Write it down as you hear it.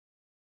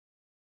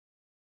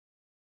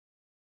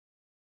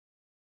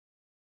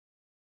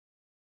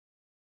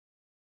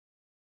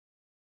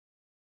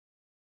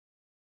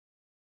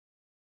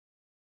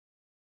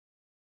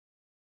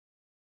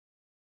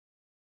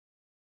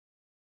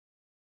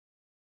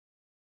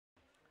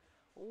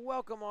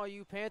Welcome all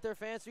you Panther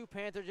fans to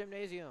Panther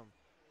Gymnasium.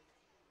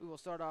 We will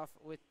start off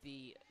with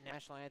the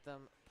national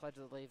anthem, Pledge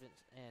of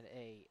Allegiance, and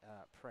a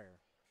prayer.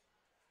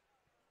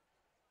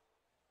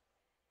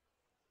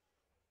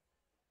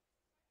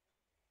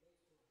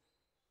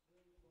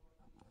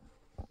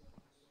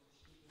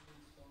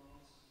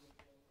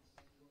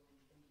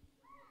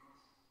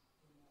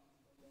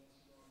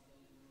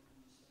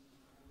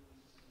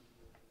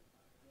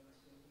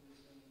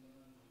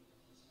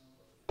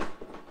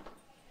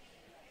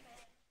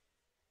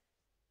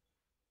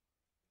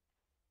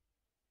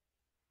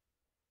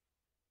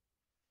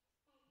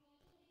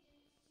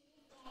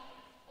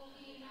 Of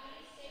the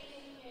United States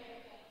of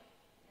America,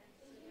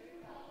 to the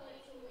republic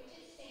for which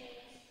it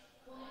stands,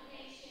 one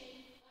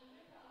nation,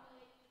 under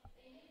God,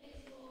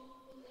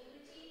 indivisible, with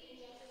liberty and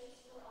justice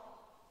for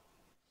all.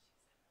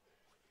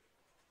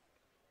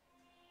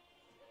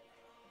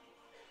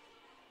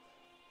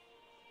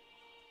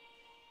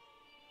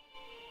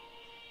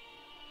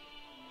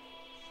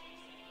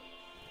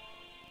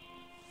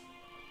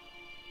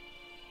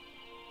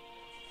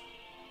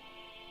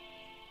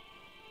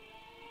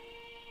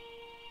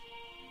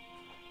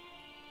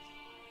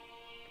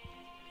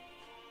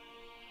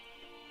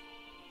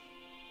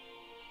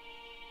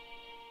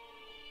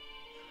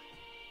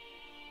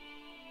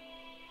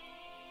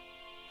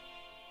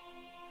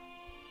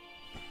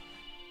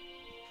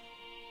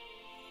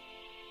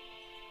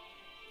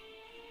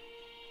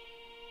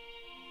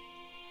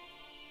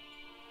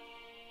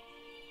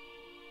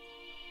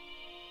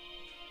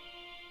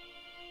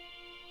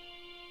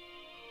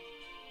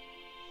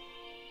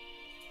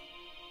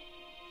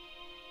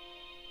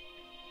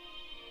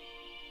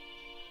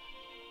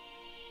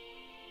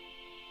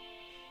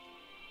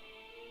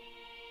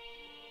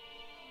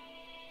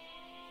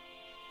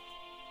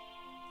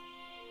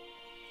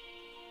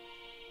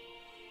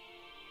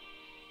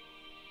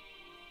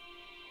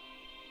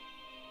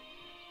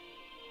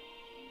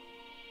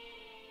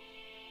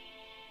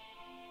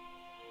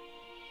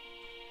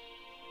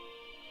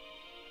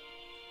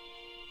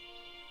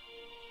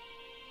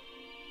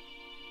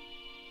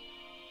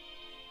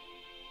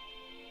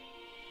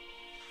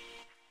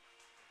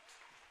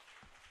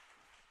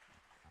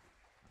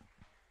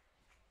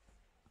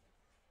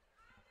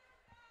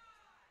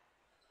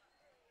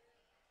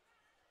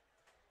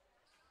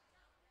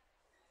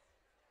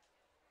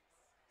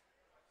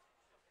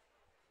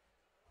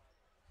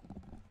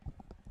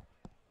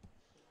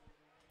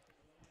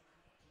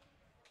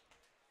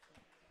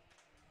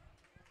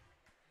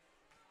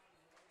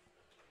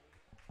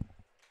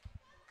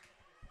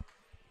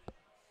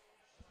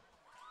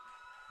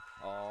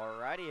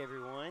 Alrighty,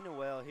 everyone.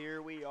 Well,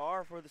 here we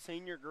are for the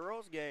senior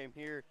girls game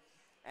here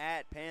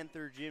at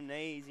Panther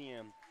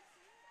Gymnasium.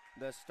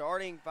 The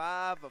starting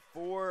five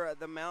for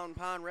the Mountain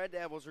Pine Red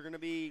Devils are going to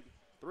be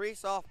 3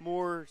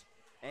 sophomores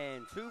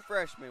and 2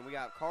 freshmen. We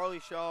got Carly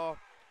Shaw,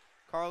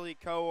 Carly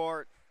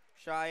Coart,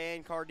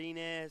 Cheyenne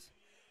Cardenas,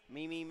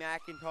 Mimi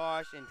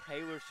McIntosh, and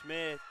Taylor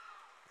Smith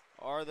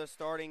are the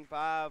starting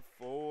 5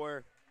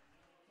 for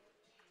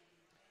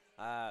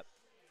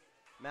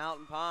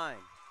Mountain Pine.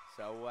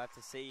 So we'll have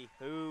to see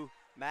who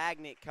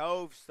Magnet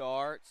Cove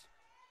starts.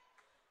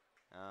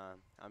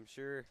 I'm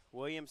sure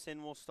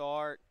Williamson will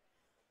start.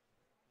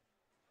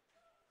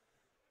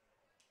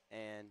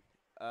 And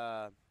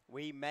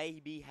we may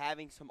be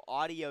having some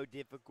audio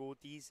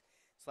difficulties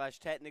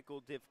 /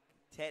 technical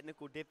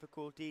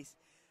difficulties.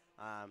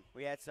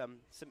 We had some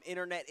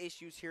internet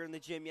issues here in the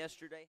gym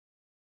yesterday.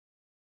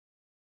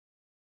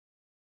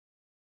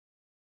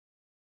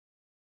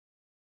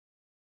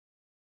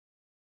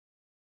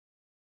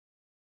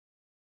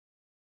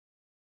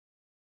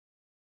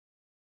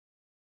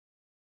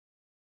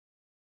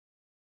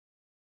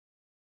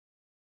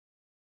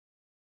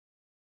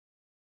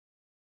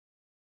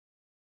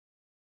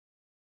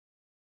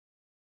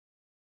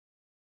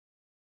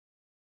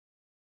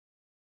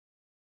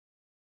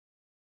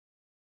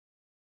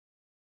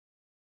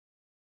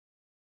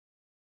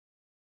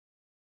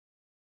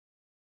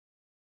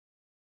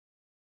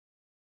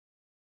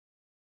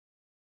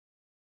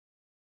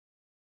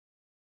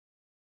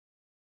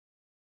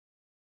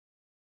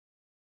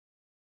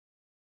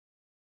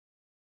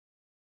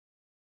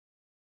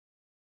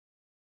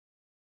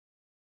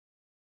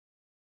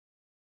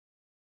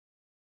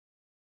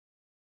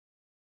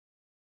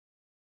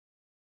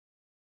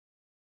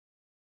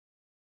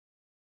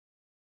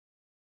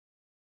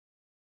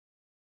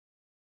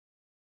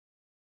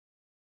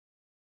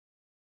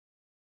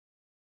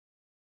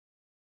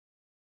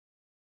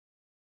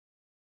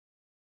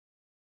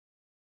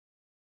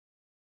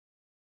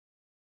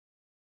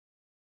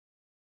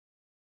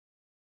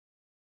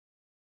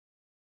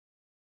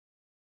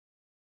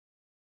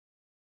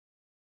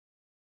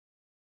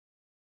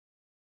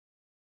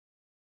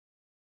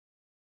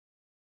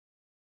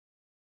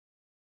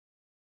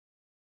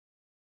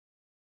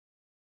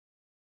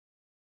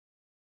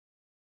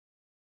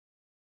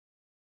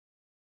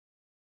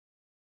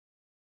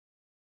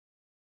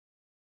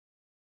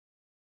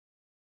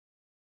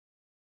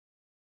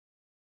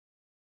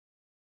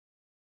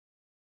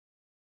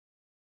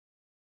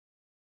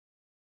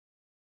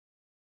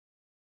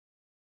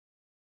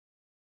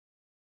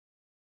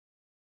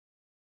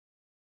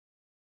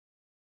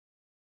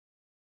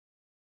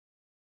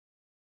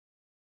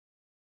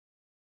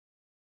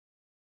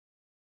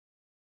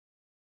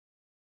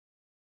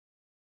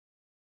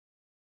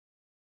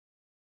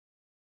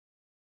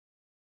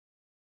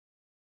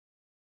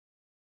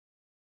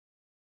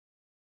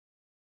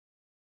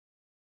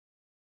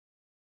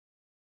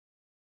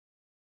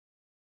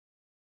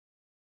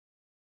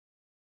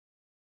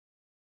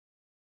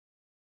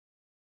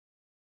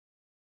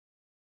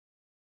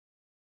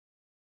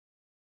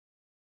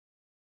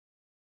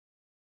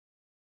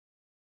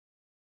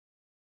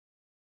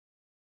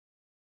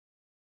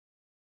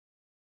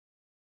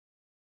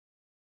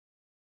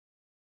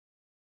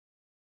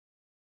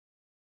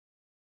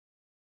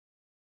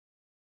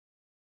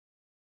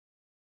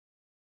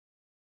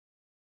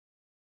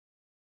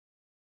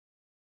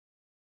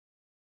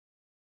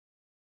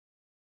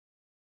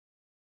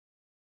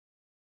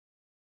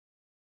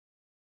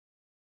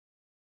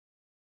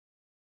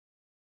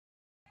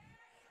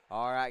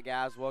 All right,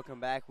 guys,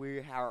 welcome back. We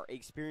are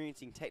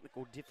experiencing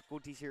technical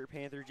difficulties here at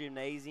Panther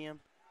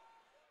Gymnasium,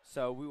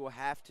 so we will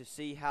have to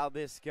see how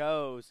this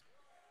goes.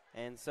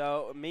 And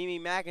so Mimi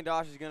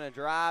McIntosh is going to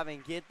drive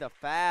and get the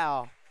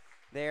foul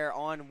there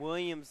on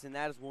Williamson.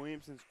 That is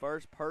Williamson's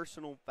first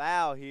personal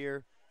foul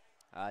here.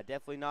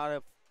 Definitely not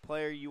a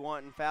player you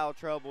want in foul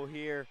trouble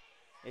here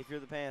if you're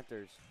the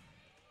Panthers.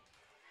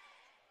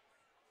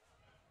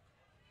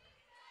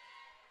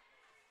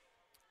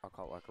 I'll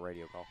call it like a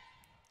radio call.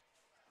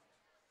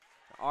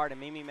 All right,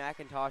 and Mimi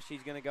McIntosh,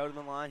 she's going to go to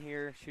the line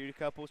here, shoot a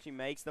couple. She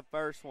makes the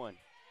first one.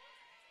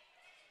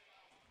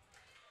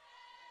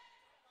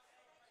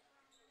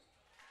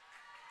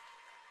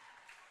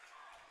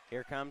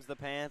 Here comes the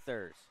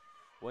Panthers.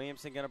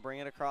 Williamson going to bring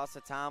it across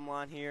the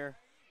timeline here,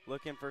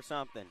 looking for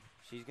something.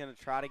 She's going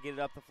to try to get it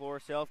up the floor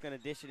herself, going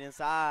to dish it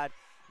inside.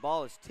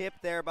 Ball is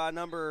tipped there by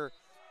number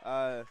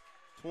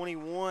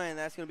 21.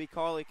 That's going to be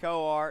Carly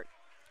Coart.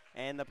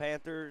 And the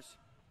Panthers,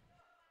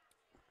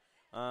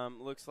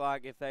 looks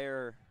like if they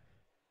are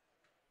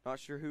not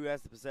sure who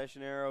has the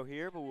possession arrow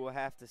here, but we'll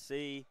have to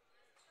see.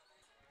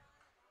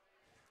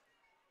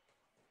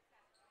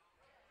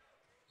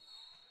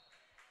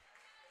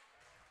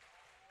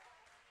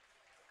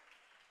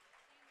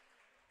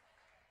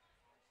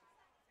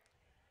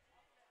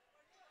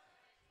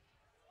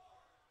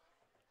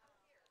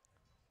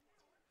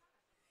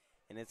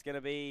 And it's going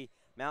to be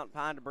Mountain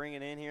Pine to bring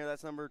it in here.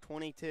 That's number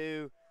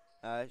 22,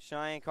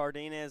 Cheyenne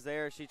Cardenas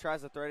there. She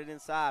tries to thread it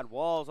inside.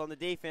 Walls on the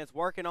defense,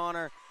 working on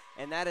her,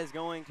 and that is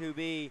going to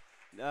be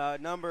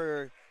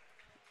number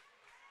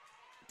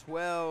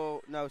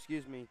 12. No,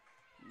 excuse me,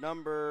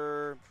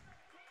 number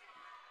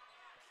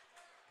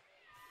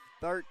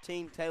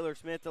 13, Taylor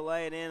Smith, to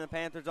lay it in. The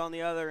Panthers on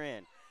the other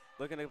end,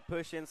 looking to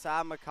push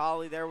inside.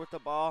 McCauley there with the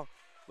ball,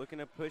 looking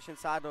to push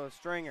inside to a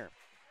Stringer.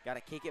 Got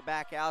to kick it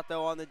back out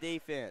though on the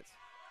defense.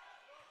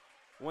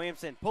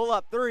 Williamson, pull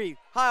up three,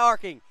 high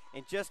arcing,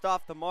 and just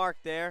off the mark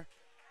there.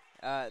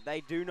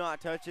 They do not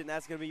touch it, and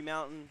that's going to be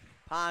Mountain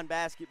Pine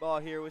basketball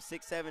here with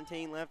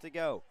 6:17 left to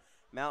go.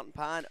 Mountain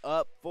Pine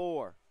up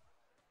 4.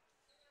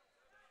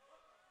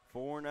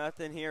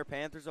 4-0 here.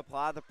 Panthers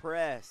apply the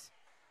press.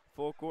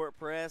 Full court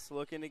press,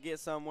 looking to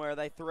get somewhere.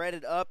 They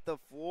threaded up the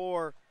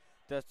floor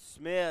to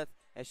Smith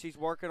as she's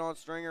working on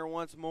Stringer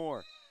once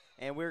more.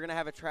 And we're going to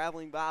have a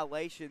traveling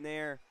violation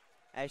there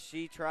as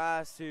she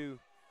tries to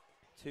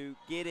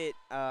get it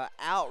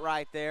out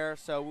right there,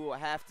 so we will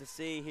have to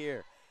see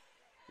here.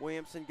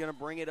 Williamson going to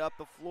bring it up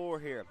the floor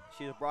here.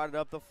 She has brought it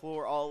up the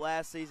floor all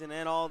last season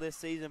and all this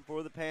season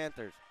for the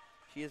Panthers.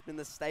 She has been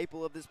the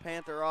staple of this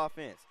Panther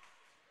offense.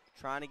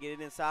 Trying to get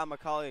it inside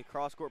McCauley.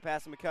 Cross-court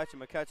pass to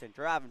McCutcheon. McCutcheon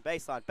driving,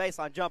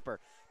 baseline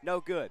jumper. No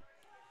good.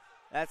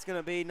 That's going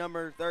to be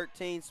number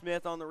 13,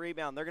 Smith, on the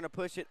rebound. They're going to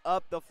push it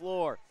up the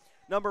floor.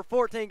 Number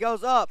 14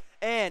 goes up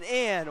and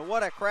in.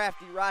 What a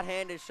crafty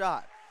right-handed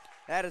shot.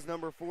 That is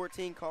number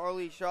 14,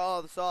 Carly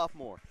Shaw, the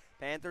sophomore.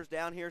 Panthers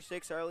down here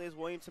 6 early as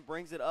Williamson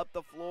brings it up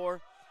the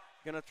floor.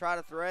 Going to try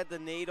to thread the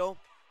needle.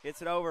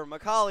 Gets it over.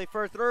 McCauley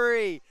for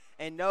 3.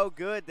 And no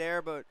good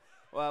there, but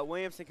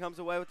Williamson comes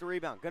away with the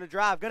rebound. Going to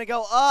drive. Going to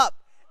go up.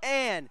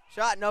 And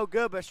shot no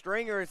good, but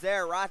Stringer is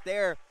there right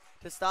there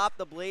to stop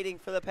the bleeding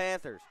for the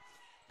Panthers.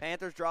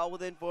 Panthers draw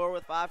within 4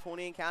 with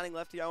 5:20 and counting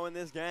left to go in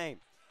this game.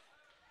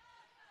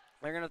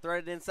 They're going to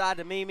thread it inside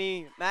to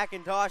Mimi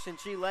McIntosh, and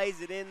she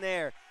lays it in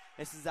there.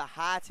 This is a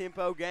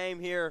high-tempo game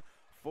here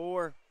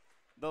for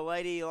the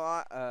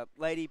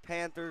Lady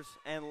Panthers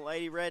and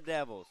Lady Red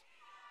Devils.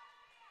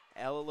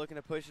 Ella looking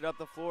to push it up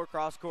the floor,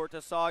 cross-court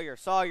to Sawyer.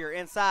 Sawyer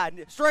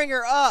inside,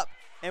 Stringer up,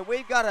 and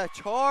we've got a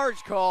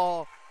charge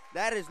call.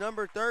 That is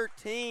number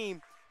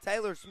 13,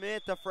 Taylor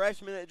Smith, the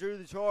freshman that drew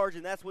the charge,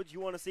 and that's what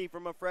you want to see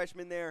from a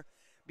freshman there,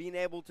 being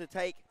able to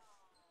take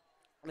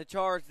the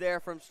charge there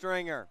from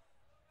Stringer.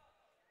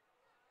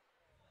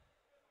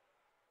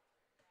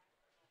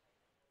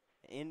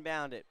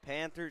 Inbound it.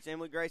 Panthers,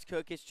 Emily Grace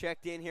Cook is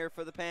checked in here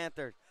for the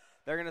Panthers.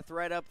 They're going to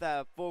thread up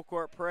the full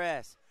court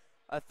press.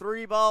 A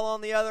 3 ball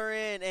on the other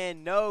end,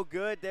 and no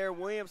good there.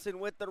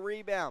 Williamson with the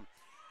rebound.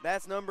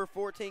 That's number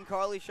 14,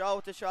 Carly Shaw,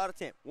 with the shot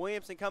attempt.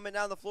 Williamson coming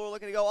down the floor,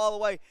 looking to go all the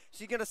way.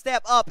 She's going to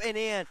step up and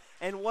in,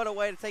 and what a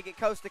way to take it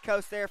coast to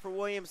coast there for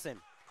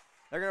Williamson.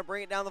 They're going to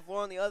bring it down the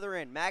floor on the other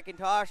end.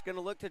 McIntosh going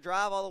to look to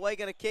drive all the way,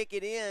 going to kick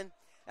it in.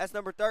 That's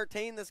number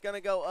 13 that's going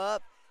to go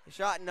up. The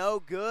shot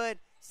no good.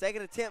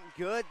 Second attempt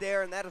good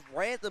there, and that is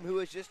Rantham, who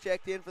has just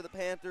checked in for the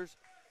Panthers.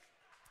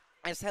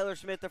 As Taylor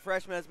Smith, the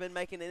freshman, has been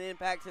making an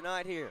impact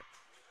tonight here.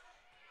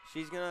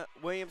 She's going to,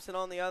 Williamson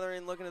on the other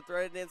end looking to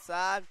thread it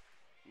inside.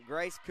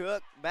 Grace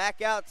Cook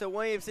back out to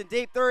Williamson,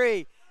 deep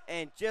 3,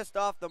 and just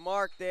off the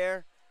mark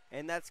there.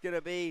 And that's going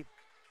to be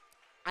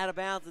out of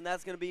bounds, and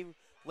that's going to be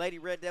Lady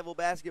Red Devil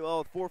basketball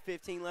with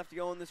 4:15 left to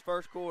go in this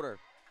first quarter.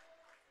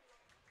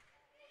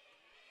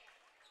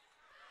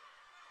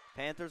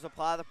 Panthers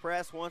apply the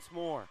press once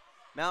more.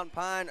 Mountain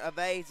Pine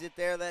evades it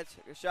there. That's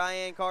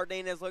Cheyenne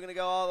Cardenas looking to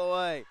go all the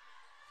way.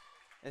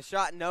 And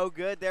shot no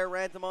good there.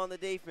 Rantham on the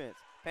defense.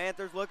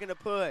 Panthers looking to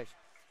push.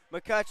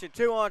 McCutcheon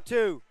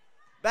 2-on-2.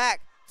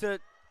 Back to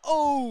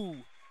Oh,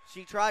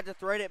 she tried to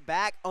thread it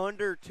back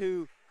under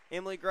to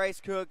Emily Grace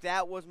Cook.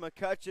 That was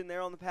McCutcheon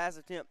there on the pass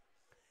attempt.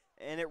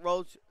 And it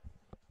rolls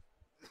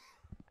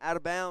out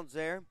of bounds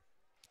there.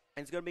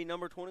 And it's going to be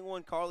number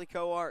 21, Carly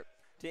Coart,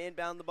 to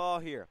inbound the ball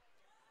here.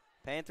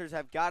 Panthers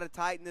have got to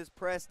tighten this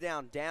press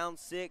down. Down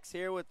 6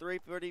 here with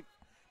 3:55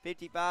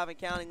 and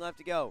counting left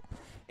to go.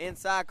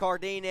 Inside,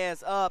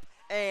 Cardenas up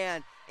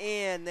and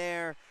in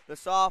there. The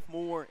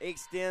sophomore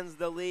extends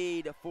the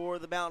lead for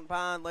the Mountain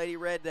Pine Lady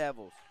Red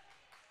Devils.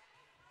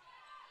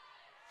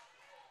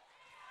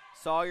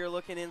 Sawyer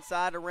looking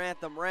inside to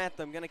Rantham.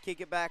 Rantham going to kick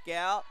it back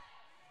out.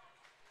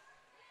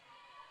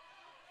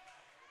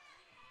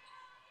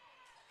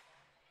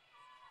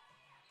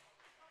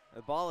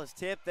 The ball is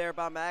tipped there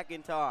by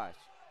McIntosh.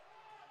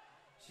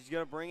 She's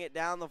going to bring it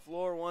down the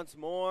floor once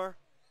more.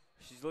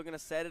 She's looking to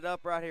set it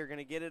up right here. Going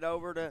to get it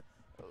over to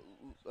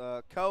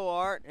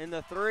Coart, and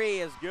the three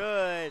is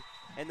good.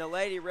 And the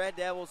Lady Red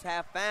Devils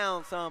have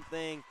found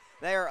something.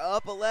 They are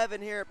up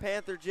 11 here at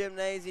Panther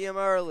Gymnasium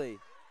early.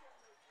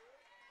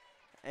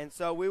 And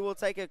so we will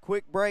take a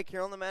quick break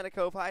here on the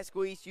Manicove High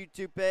School East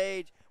YouTube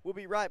page. We'll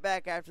be right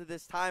back after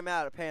this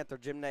timeout at Panther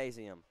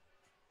Gymnasium.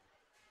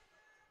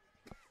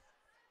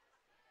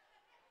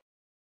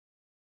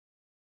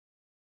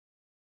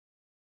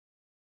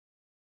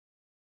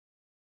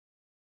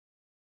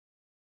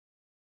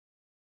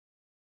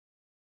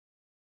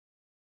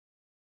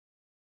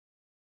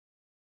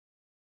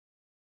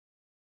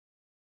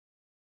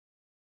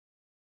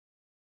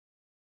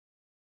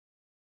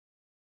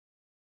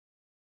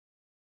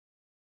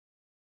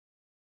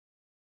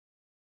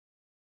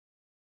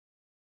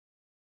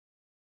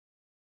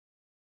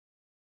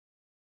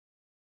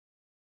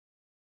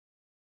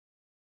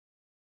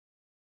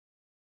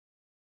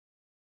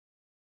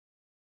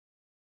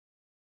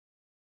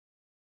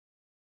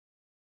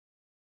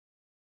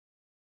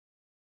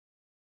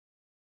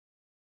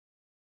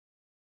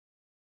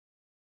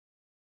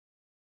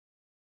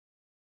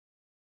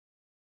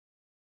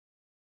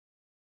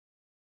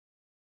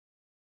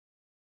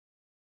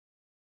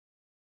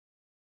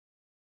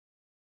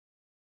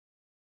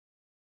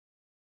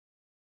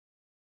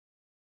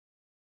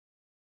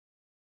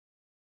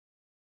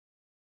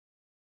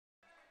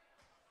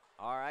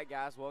 All right,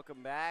 guys,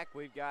 welcome back.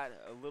 We've got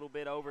a little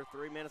bit over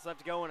 3 minutes left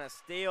to go, and a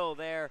steal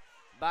there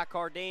by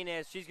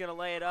Cardenas. She's going to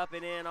lay it up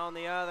and in on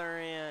the other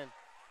end,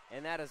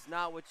 and that is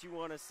not what you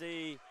want to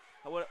see.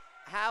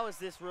 How has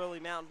this really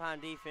Mountain Pine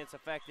defense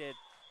affected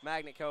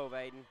Magnet Cove,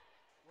 Aiden?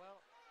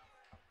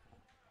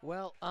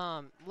 Well,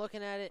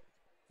 looking at it,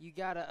 you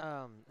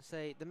gotta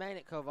say the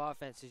Magnet Cove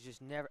offense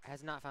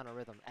has not found a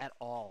rhythm at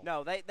all.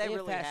 No, they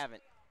really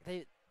haven't.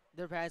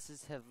 Their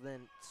passes have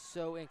been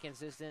so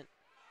inconsistent.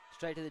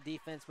 Straight to the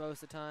defense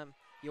most of the time.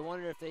 You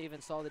wonder if they even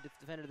saw the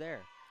defender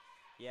there.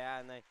 Yeah,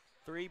 and the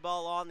three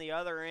ball on the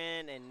other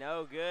end and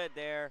no good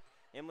there.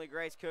 Emily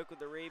Grace Cook with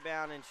the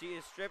rebound, and she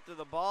is stripped of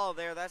the ball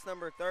there. That's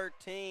number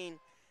 13,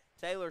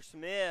 Taylor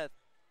Smith.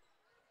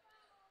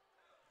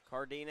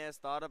 Cardenas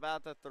thought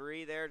about the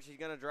three there. She's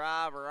going to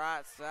drive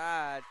right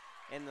side,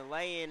 and the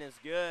lay-in is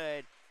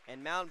good.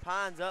 And Mountain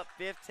Pine's up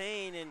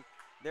 15, and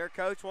their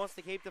coach wants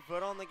to keep the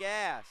foot on the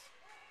gas.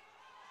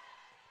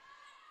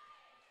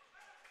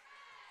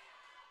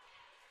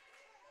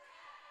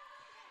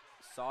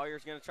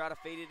 Sawyer's going to try to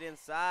feed it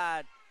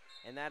inside,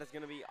 and that is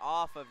going to be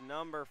off of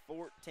number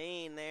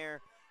 14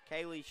 there,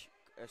 Carly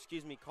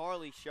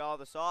Shaw,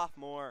 the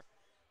sophomore,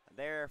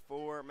 there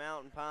for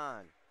Mountain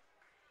Pine.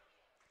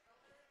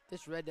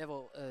 These Red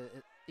Devils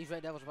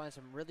are playing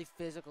some really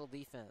physical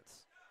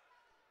defense.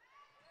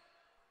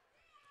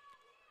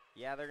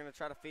 Yeah, they're going to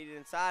try to feed it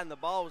inside, and the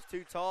ball was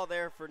too tall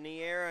there for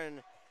Niera,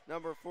 and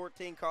number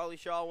 14, Carly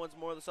Shaw, once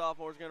more the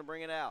sophomore is going to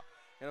bring it out.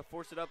 Going to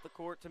force it up the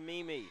court to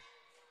Mimi.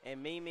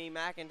 And Mimi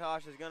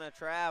McIntosh is going to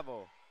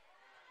travel.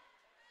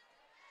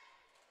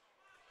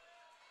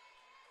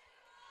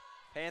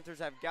 Panthers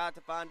have got to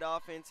find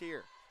offense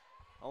here.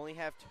 Only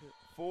have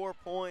 4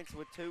 points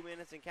with 2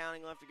 minutes and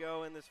counting left to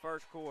go in this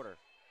first quarter.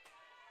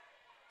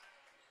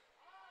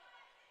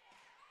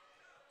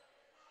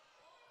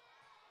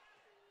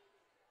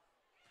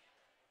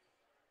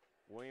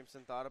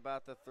 Williamson thought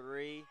about the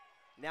three.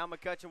 Now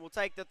McCutcheon will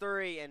take the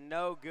three, and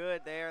no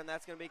good there, and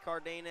that's going to be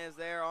Cardenas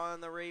there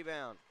on the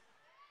rebound.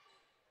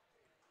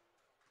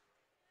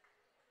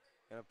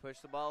 Going to push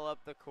the ball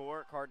up the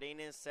court.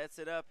 Cardenas sets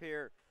it up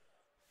here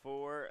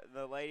for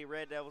the Lady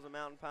Red Devils of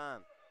Mountain Pine.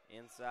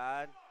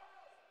 Inside.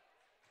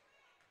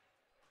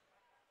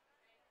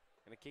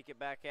 Going to kick it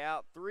back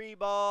out. Three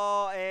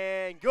ball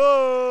and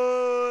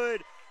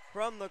good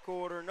from the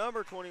quarter.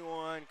 Number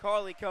 21,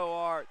 Carly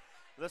Coart,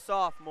 the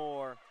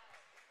sophomore.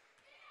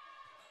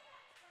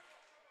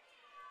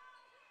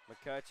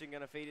 McCutcheon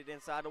going to feed it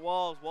inside to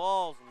Walls.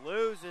 Walls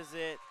loses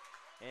it.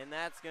 And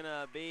that's going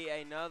to be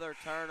another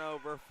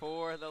turnover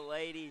for the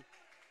Lady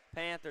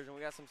Panthers. And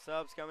we got some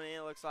subs coming in.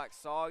 It looks like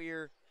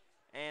Sawyer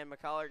and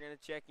McCullough are going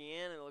to check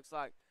in. And it looks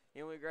like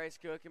Emily Grace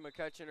Cook and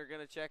McCutcheon are going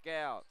to check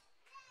out.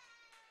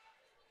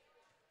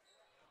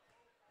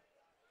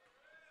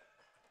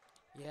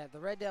 Yeah, the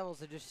Red Devils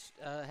have just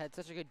had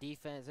such a good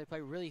defense. They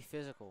play really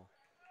physical.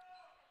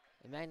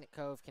 And Magnet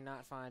Cove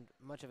cannot find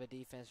much of a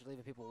defense. They're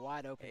leaving people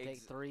wide open,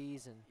 take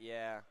threes. And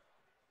yeah.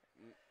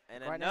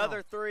 And right another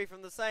now, three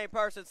from the same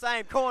person,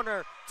 same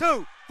corner.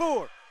 2,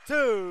 4,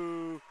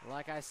 2.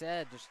 like I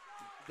said, just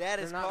that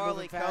is not Carly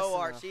moving fast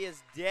Coart. enough. She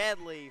is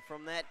deadly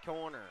from that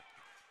corner.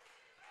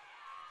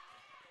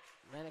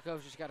 Magnet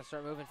Cove's just got to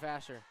start moving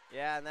faster.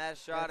 Yeah, and that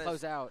shot is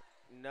close out.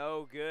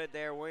 no good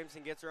there.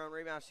 Williamson gets her own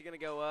rebound. She's going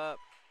to go up.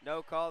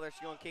 No call there.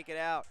 She's going to kick it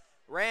out.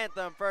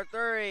 Rantham for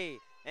 3,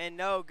 and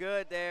no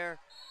good there.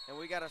 And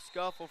we got a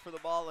scuffle for the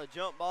ball, a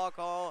jump ball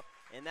call,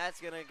 and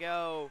that's going to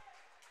go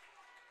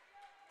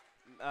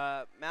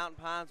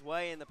Mountain Pines'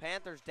 way. And the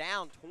Panthers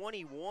down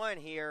 21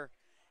 here.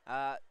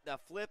 They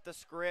flipped the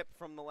script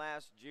from the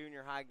last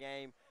junior high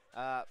game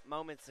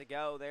moments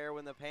ago there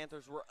when the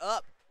Panthers were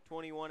up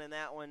 21 in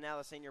that one. Now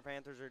the senior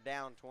Panthers are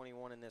down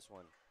 21 in this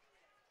one.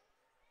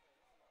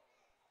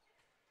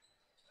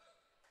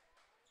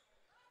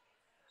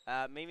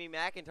 Mimi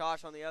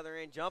McIntosh on the other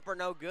end. Jumper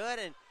no good,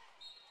 and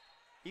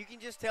you can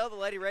just tell the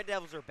Lady Red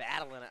Devils are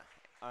battling it,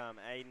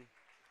 Aiden.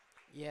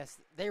 Yes,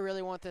 they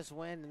really want this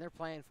win, and they're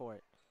playing for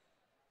it.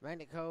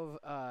 Magnet Cove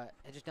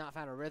has just not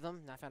found a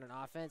rhythm, not found an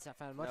offense, not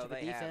found much of a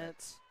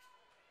defense.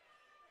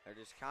 They're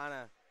just kind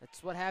of.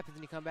 That's what happens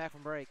when you come back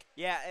from break.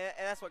 Yeah,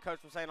 and that's what Coach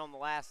was saying on the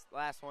last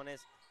one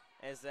is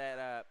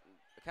that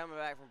coming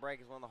back from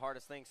break is one of the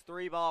hardest things.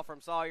 3 ball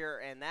from Sawyer,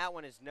 and that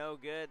one is no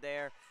good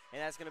there.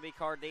 And that's going to be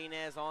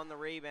Cardenas on the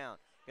rebound.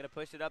 Going to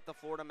push it up the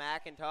floor to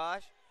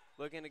McIntosh.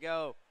 Looking to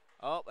go.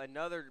 Oh,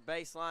 another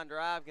baseline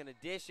drive. Going to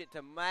dish it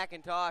to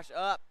McIntosh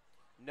up.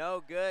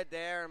 No good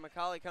there, and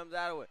McCauley comes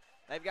out of it.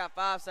 They've got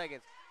 5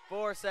 seconds,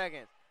 4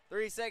 seconds,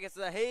 3 seconds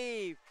to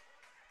heave.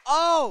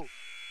 Oh!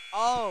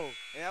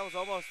 And that was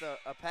almost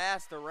a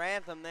pass to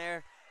Rantham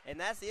there. And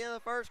that's the end of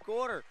the first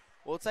quarter.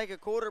 We'll take a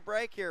quarter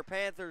break here.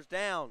 Panthers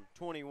down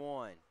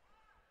 21.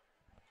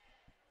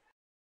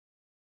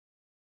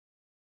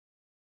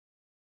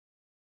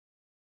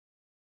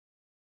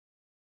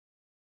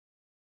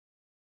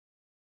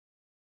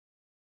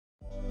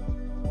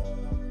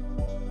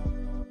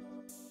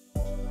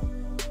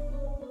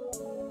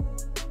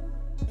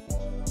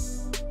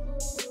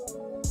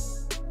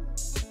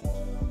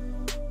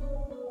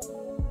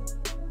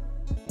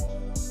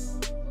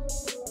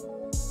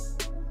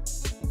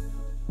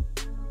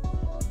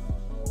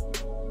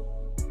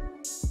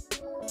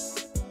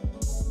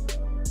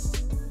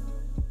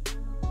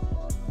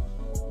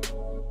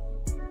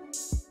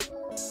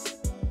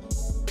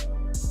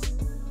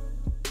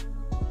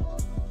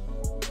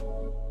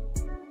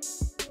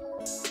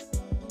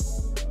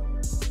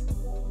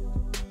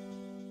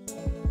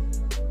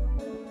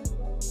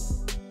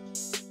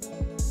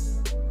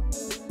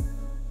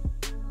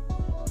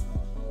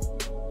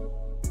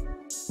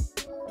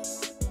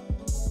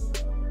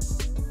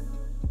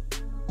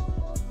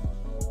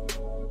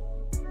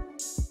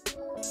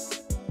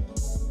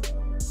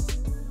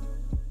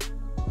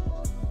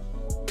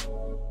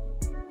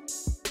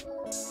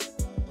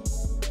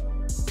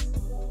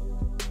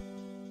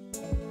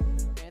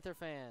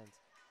 Fans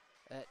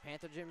at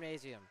Panther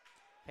Gymnasium.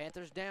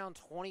 Panthers down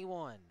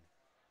 21.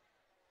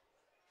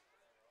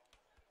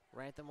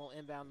 Rantham will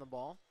inbound the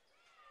ball.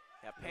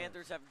 Yeah,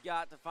 Panthers have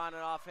got to find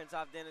an offensive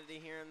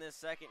identity here in this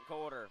second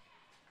quarter.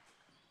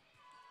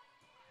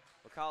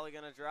 McCauley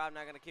going to drive,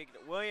 not going to kick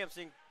it.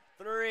 Williamson,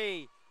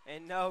 3,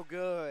 and no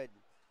good.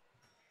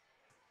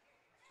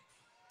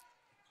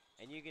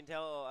 And you can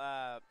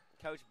tell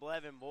Coach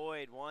Blevin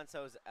Boyd wants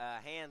those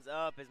hands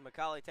up as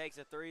McCauley takes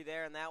a 3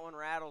 there, and that one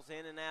rattles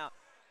in and out.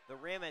 The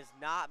rim has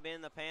not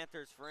been the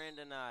Panthers' friend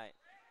tonight.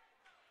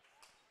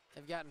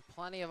 They've gotten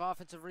plenty of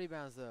offensive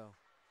rebounds, though.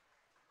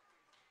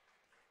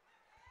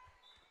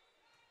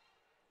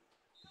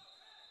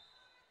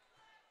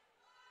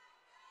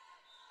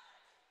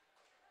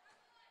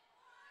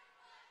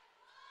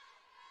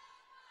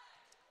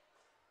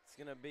 It's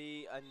going to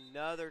be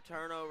another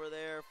turnover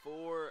there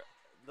for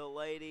the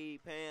Lady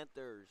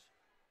Panthers.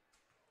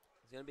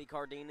 It's going to be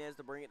Cardenas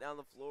to bring it down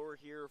the floor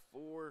here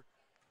for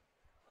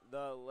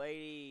the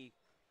Lady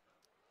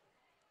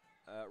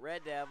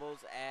Red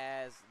Devils,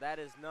 as that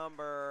is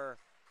number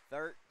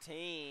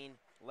 13,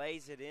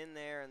 lays it in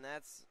there, and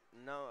that's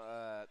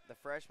the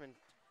freshman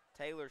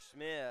Taylor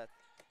Smith.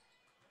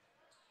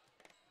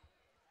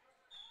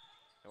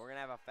 And we're going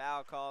to have a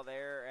foul call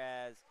there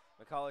as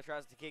McCauley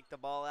tries to kick the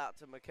ball out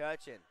to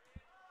McCutcheon.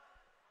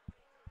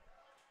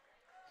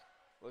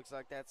 Looks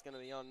like that's going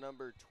to be on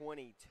number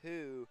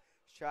 22,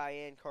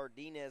 Cheyenne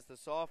Cardenas, the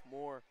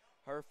sophomore,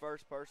 her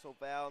first personal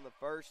foul and the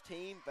first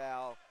team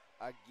foul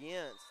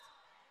against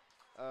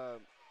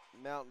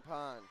Mountain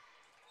Pine.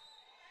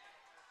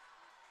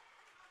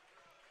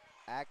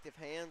 Active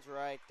hands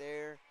right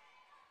there.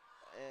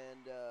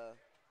 And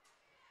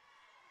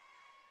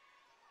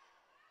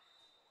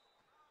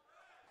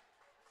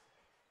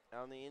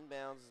on the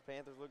inbounds, the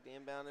Panthers look to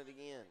inbound it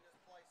again.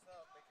 Place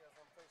up because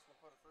I'm fixing to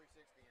put a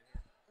 360 in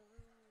here.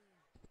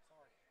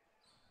 Sorry.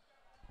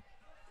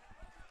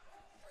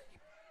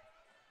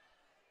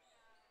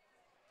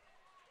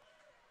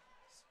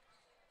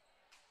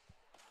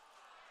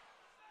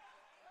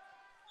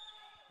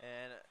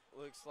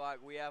 looks like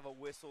we have a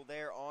whistle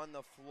there on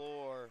the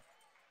floor.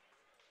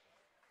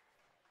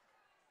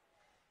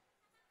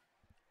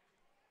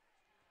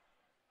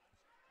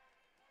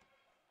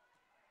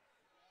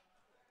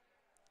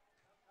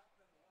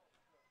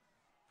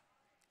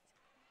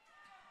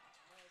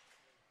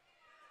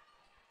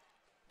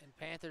 And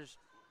Panthers,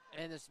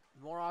 and there's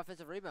more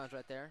offensive rebounds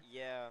right there.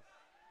 Yeah.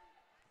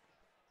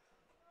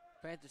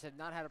 Panthers have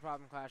not had a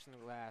problem crashing the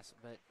glass,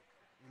 but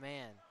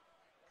man,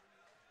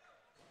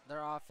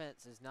 their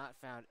offense has not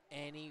found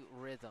any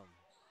rhythm.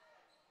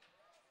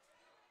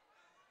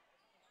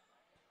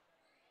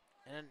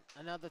 And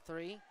another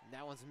three.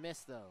 That one's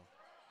missed, though.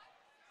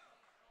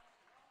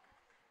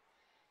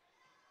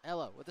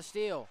 Ella with the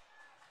steal.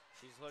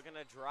 She's looking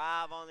to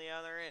drive on the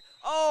other end.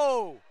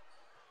 Oh!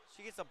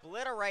 She gets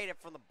obliterated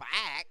from the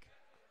back.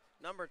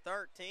 Number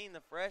 13,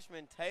 the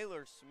freshman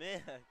Taylor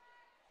Smith.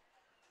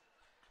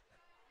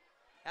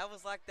 That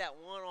was like that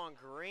one on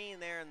green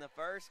there in the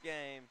first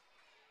game.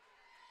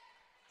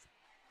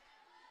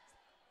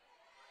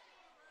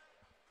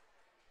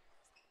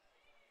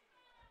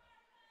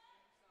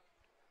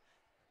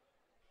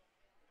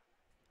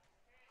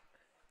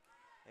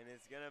 And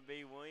it's going to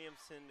be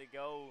Williamson to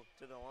go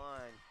to the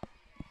line.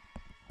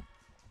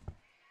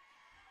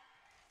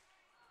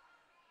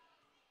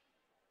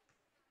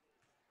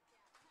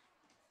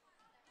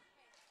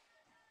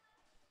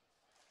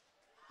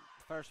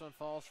 First one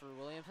falls for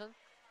Williamson.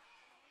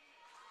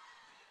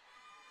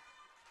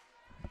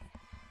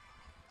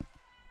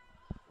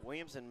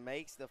 Williamson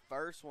makes the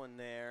first one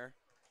there.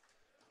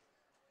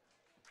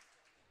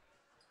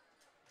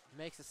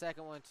 Makes the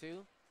second one,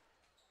 too.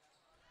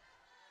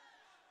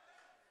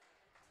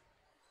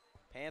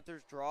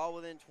 Panthers draw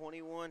within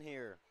 21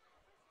 here.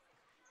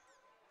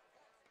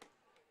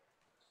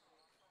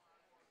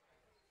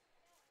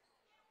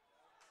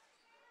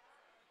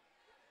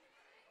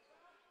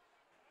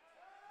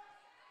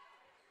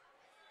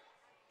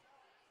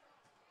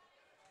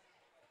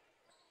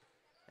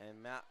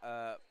 And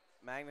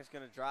Magnus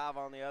going to drive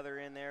on the other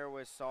end there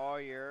with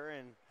Sawyer,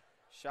 and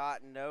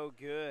shot no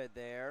good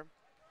there.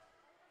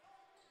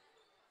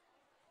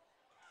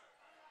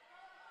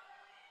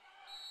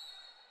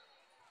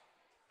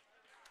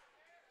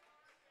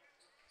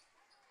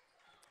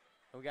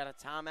 We got a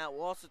timeout.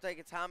 We'll also take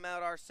a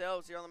timeout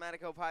ourselves here on the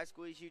Cove High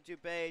School's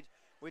YouTube page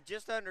with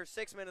just under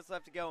 6 minutes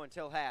left to go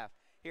until half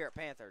here at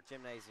Panther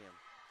Gymnasium.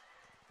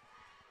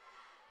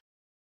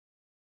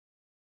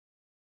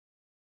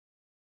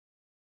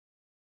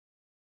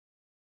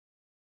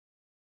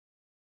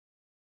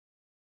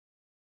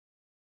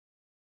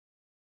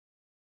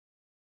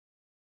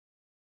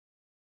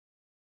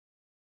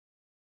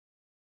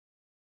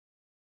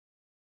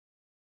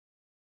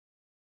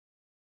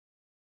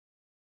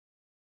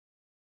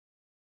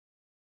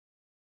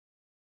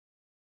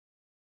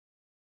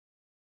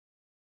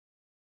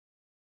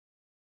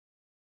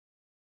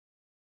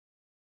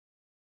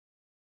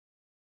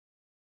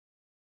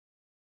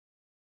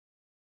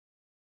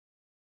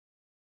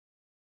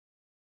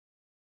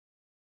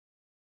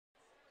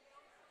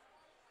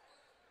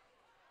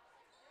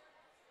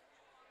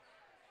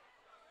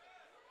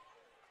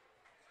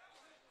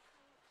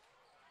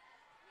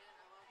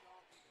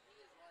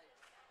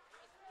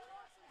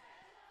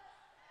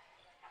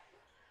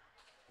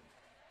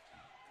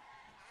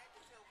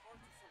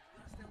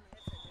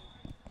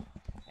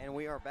 And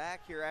we are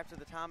back here after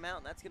the timeout,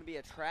 and that's going to be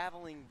a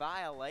traveling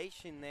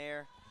violation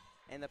there,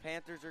 and the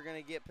Panthers are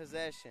going to get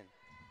possession.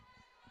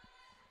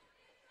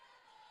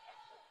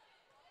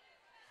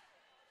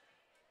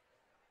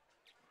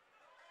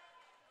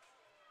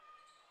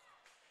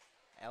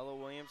 Ella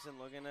Williamson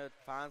looking to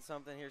find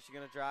something here. She's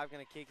going to drive,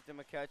 going to kick it to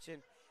McCutcheon,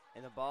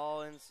 and the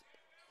ball ends.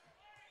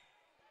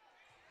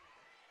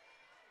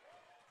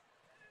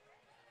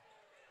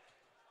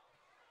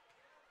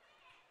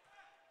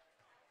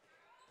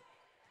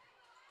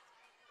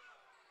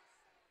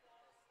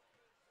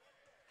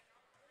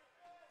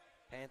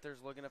 Panthers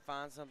looking to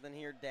find something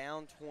here,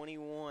 down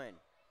 21.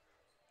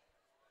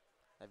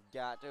 They've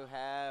got to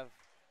have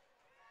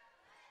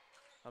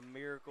a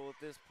miracle at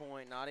this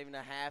point, not even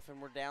a half,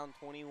 and we're down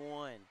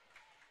 21.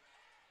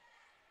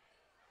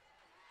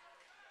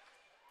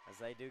 As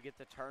they do get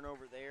the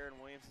turnover there, and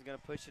Williamson's going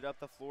to push it up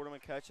the floor to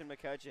McCutcheon.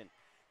 McCutcheon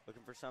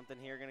looking for something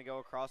here, going to go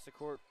across the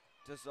court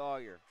to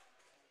Sawyer.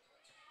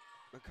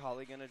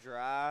 McCauley going to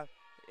drive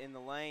in the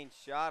lane,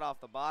 shot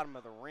off the bottom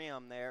of the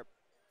rim there.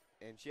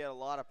 And she had a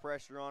lot of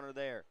pressure on her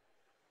there.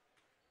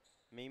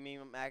 Mimi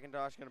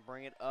McIntosh going to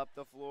bring it up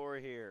the floor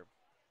here.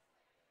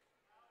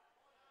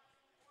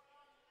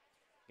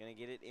 Going to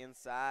get it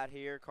inside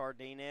here.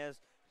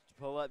 Cardenas,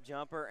 pull-up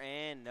jumper,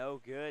 and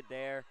no good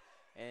there.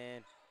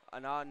 And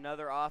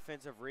another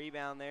offensive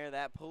rebound there.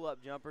 That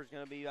pull-up jumper is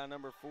going to be on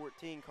number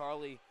 14,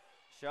 Carly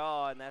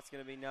Shaw, and that's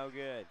going to be no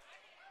good.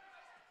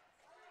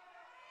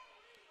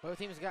 Both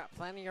teams got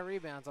plenty of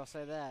rebounds, I'll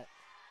say that.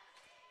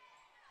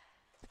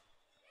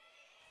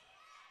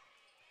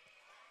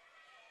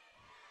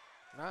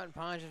 Mountain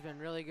Pines has been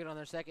really good on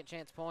their second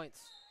chance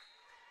points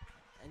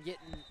and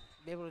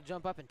be able to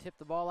jump up and tip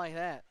the ball like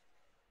that.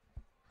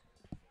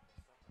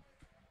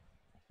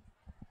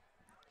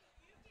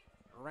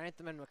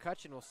 Rantham and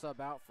McCutcheon will sub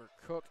out for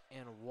Cook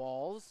and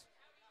Walls.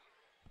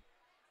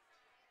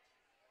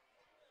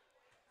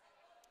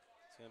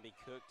 It's going to be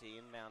Cook to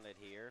inbound it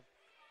here.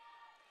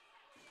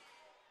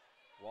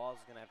 Walls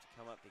is going to have to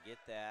come up to get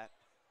that.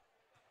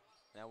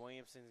 Now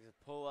Williamson's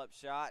a pull-up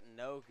shot, and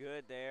no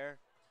good there.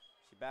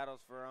 She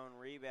battles for her own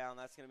rebound.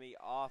 That's going to be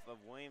off of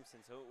Williamson,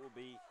 so it will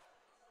be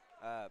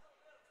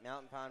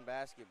Mountain Pine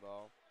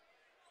basketball.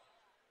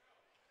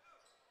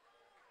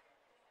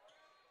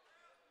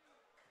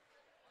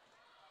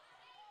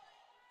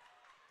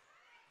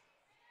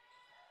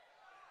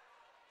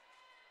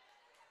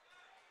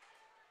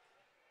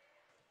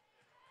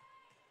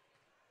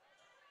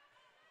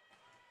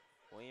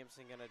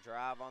 Williamson going to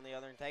drive on the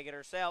other and take it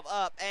herself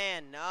up,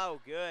 and no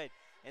good.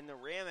 And the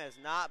rim has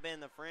not been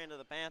the friend of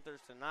the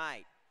Panthers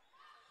tonight.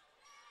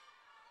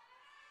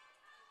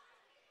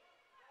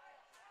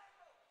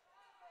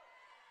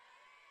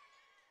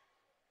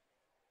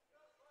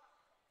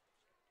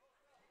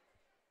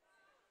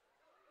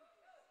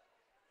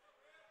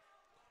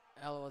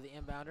 Ella with the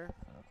inbounder.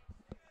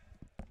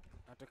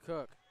 Out to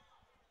Cook.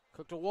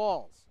 Cook to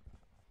Walls.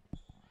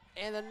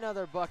 And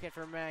another bucket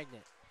for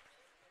Magnet.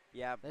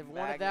 Yeah, they've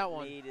wanted that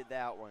one. Needed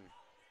that one.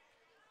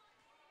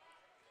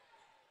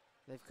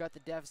 They've cut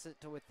the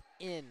deficit to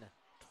within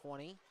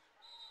 20.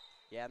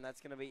 Yeah, and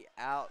that's going to be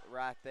out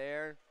right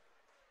there.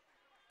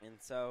 And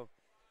so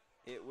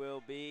it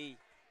will be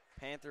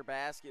Panther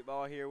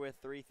basketball here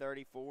with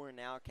 3:34 and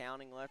now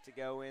counting left to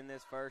go in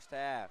this first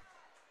half.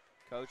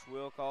 Coach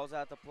Will calls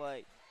out the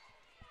play.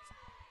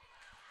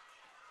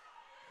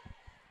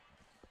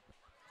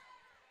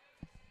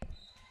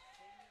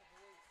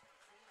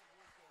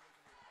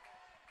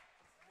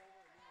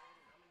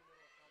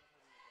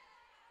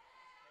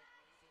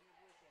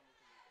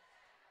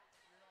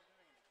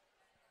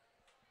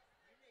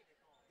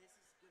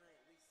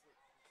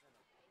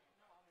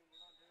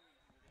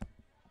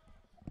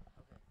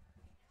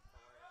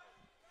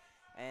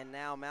 And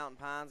now Mountain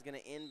Pine's going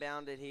to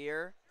inbound it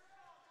here.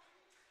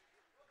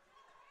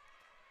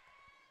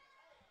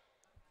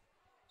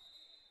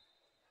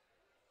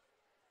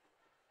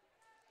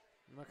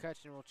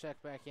 McCutcheon will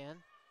check back in.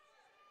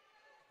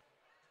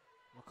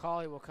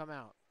 McCauley will come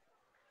out.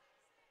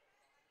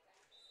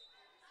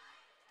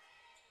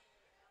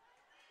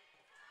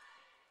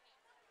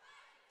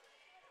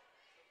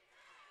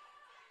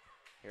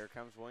 Here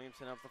comes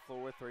Williamson up the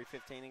floor with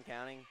 3:15 and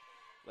counting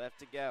left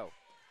to go.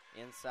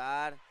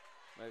 Inside,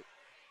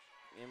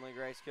 Emily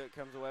Grace Cook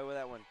comes away with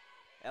that one.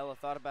 Ella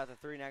thought about the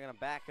three, now going to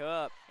back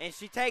up. And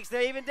she takes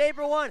the even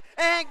deeper one,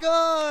 and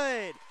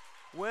good!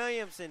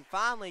 Williamson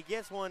finally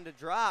gets one to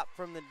drop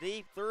from the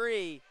deep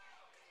three.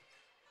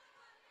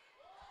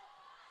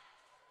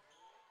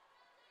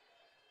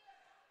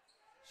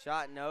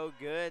 Shot no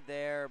good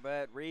there,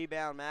 but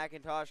rebound,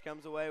 McIntosh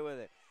comes away with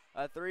it.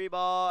 A three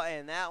ball,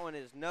 and that one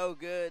is no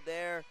good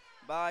there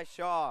by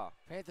Shaw.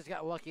 Panthers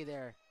got lucky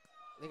there.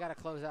 They got to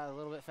close out a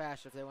little bit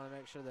faster if they want to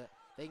make sure that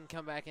they can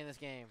come back in this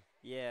game.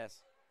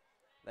 Yes.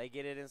 They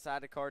get it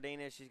inside to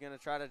Cardenas. She's going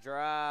to try to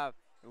drive.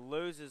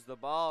 Loses the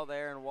ball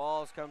there, and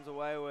Walls comes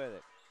away with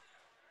it.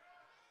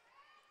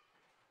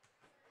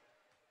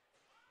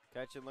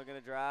 Cutchin looking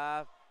to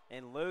drive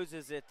and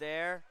loses it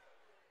there.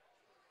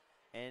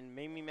 And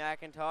Mimi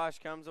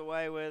McIntosh comes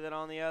away with it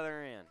on the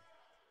other end.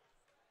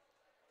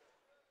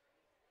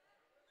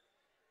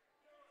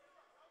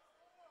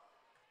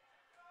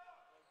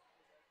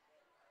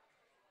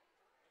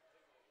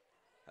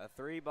 A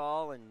three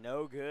ball and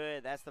no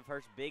good. That's the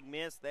first big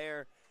miss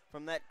there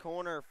from that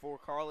corner for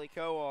Carly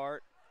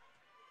Coart.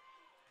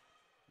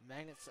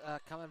 Magnets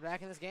coming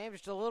back in this game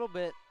just a little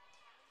bit.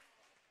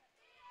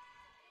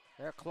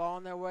 They're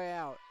clawing their way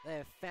out. They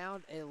have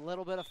found a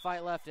little bit of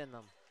fight left in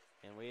them.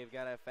 And we have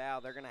got a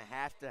foul. They're going to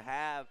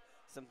have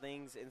some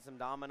things and some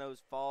dominoes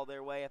fall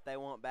their way if they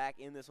want back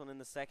in this one in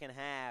the second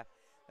half.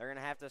 They're going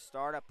to have to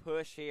start a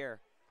push here.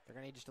 They're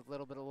going to need just a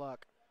little bit of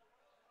luck.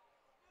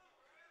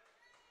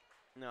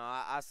 No,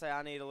 I say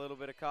I need a little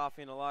bit of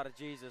coffee and a lot of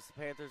Jesus. The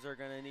Panthers are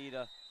going to need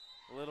a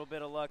little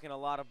bit of luck and a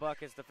lot of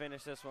buckets to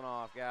finish this one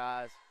off,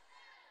 guys.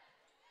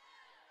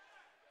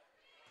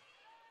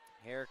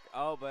 Here,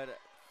 but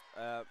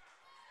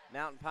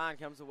Mountain Pine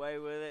comes away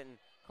with it, and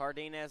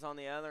Cardenas on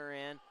the other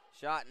end.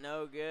 Shot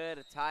no good.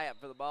 A tie-up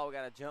for the ball. We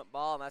got a jump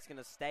ball, and that's going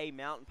to stay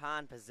Mountain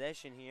Pine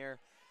possession here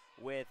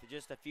with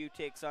just a few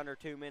ticks under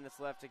 2 minutes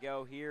left to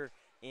go here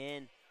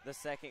in the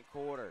second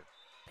quarter.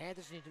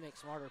 Panthers need to make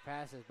smarter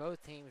passes.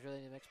 Both teams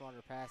really need to make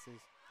smarter passes.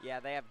 Yeah,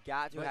 they have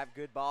got to have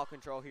good ball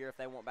control here if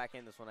they want back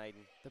in this one,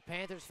 Aiden. The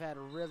Panthers have had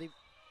a really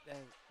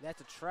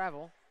that's a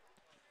travel.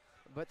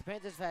 But the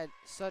Panthers have had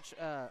such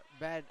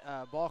bad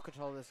ball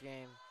control this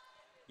game.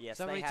 Yes,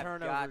 so they many have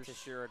turnovers. Got to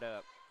sure it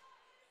up.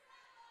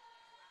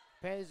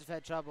 Panthers have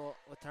had trouble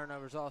with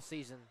turnovers all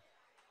season.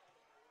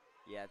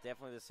 Yeah,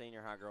 definitely the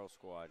senior high girls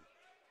squad.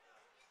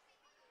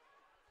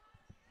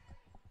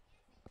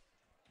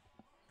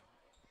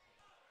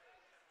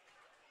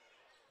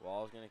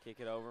 Wall's going to kick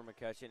it over.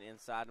 McCutcheon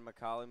inside to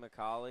McCauley.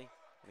 McCauley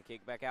going to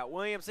kick back out.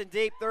 Williamson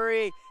deep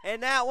three,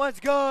 and that one's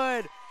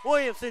good.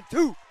 Williamson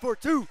 2 for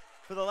 2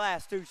 for the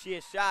last two. She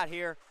has shot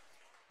here.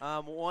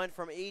 One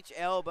from each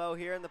elbow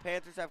here, and the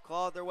Panthers have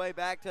clawed their way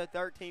back to a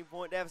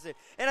 13-point deficit.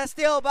 And a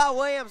steal by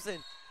Williamson.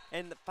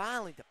 And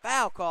finally, the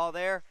foul call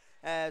there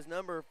as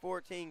number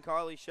 14,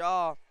 Carly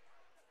Shaw,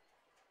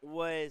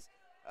 was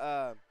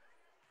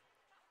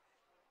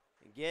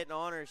getting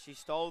on her. She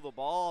stole the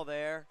ball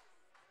there.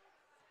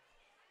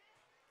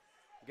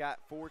 Got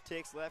 4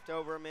 ticks left,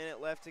 over a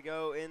minute left to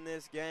go in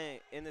this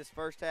game, in this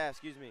first half,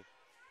 excuse me.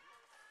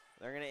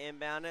 They're going to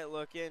inbound it,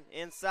 looking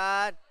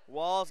inside.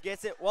 Walls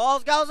gets it.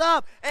 Walls goes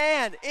up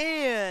and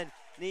in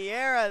the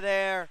era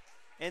there.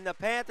 And the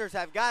Panthers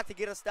have got to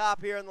get a stop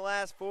here in the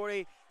last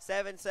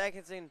 47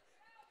 seconds and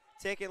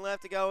ticking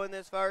left to go in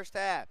this first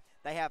half.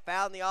 They have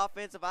found the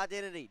offensive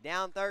identity.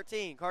 Down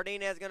 13.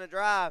 Cardenas going to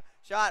drive.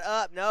 Shot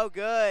up, no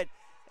good.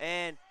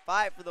 And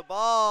fight for the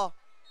ball.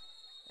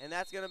 And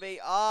that's going to be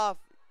off.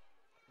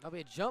 That'll be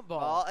a jump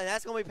ball. And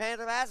that's going to be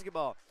Panther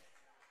basketball.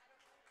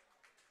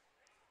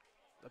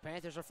 The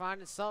Panthers are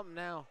finding something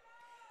now.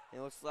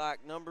 It looks like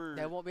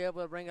They won't be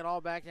able to bring it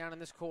all back down in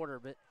this quarter,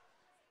 but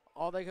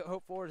all they can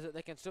hope for is that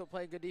they can still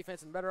play good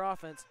defense and better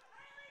offense.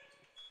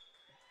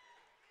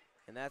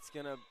 And that's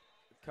going to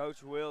 –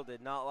 Coach Will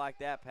did not like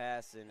that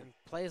pass. And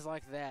plays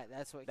like that,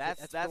 that's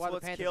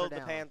what's killed the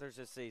Panthers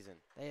this season.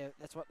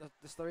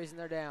 That's the reason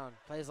they're down,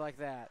 plays like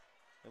that.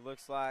 It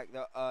looks like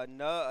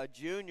a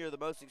junior, the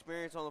most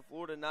experienced on the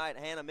floor tonight,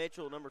 Hannah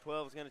Mitchell, number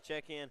 12, is going to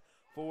check in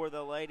for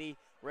the Lady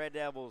Red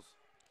Devils.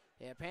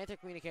 Yeah, Panther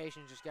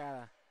communications just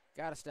gotta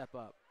step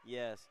up.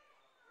 Yes.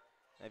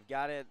 They've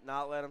got to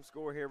not let them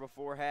score here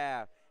before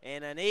half.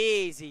 And an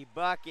easy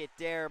bucket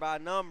there by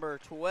number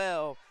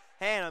 12,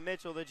 Hannah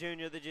Mitchell, the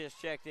junior that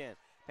just checked in.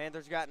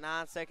 Panthers got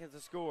 9 seconds to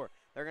score.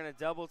 They're going to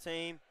double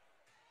team.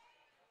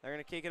 They're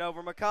going to kick it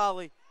over.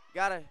 McCauley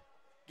got to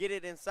get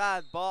it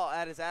inside. Ball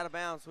is out of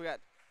bounds. We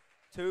got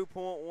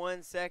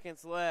 2.1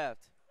 seconds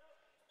left.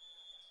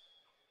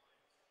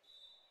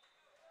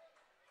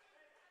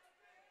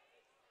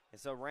 And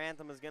so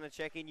Rantham is going to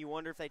check in. You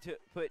wonder if they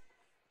put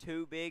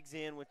 2 bigs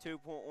in with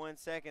 2.1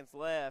 seconds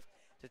left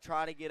to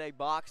try to get a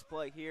box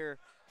play here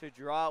to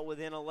draw it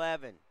within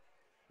 11.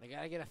 They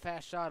got to get a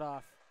fast shot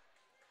off.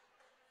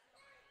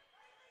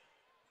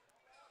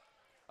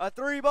 A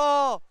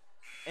 3-ball,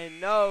 and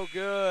no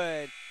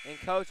good. And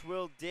Coach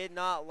Will did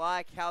not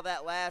like how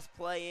that last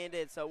play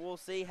ended, so we'll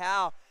see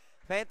how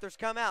Panthers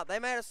come out. They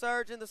made a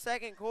surge in the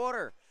second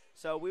quarter,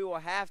 so we will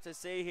have to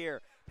see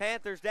here.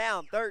 Panthers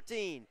down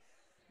 13.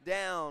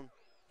 Down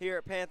here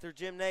at Panther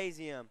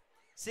Gymnasium.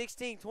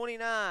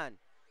 16-29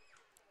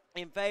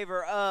 in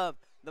favor of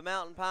the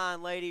Mountain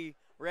Pine Lady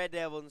Red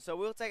Devils. And so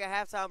we'll take a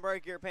halftime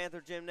break here at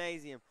Panther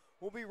Gymnasium.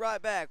 We'll be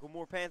right back with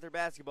more Panther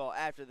basketball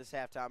after this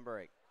halftime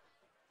break.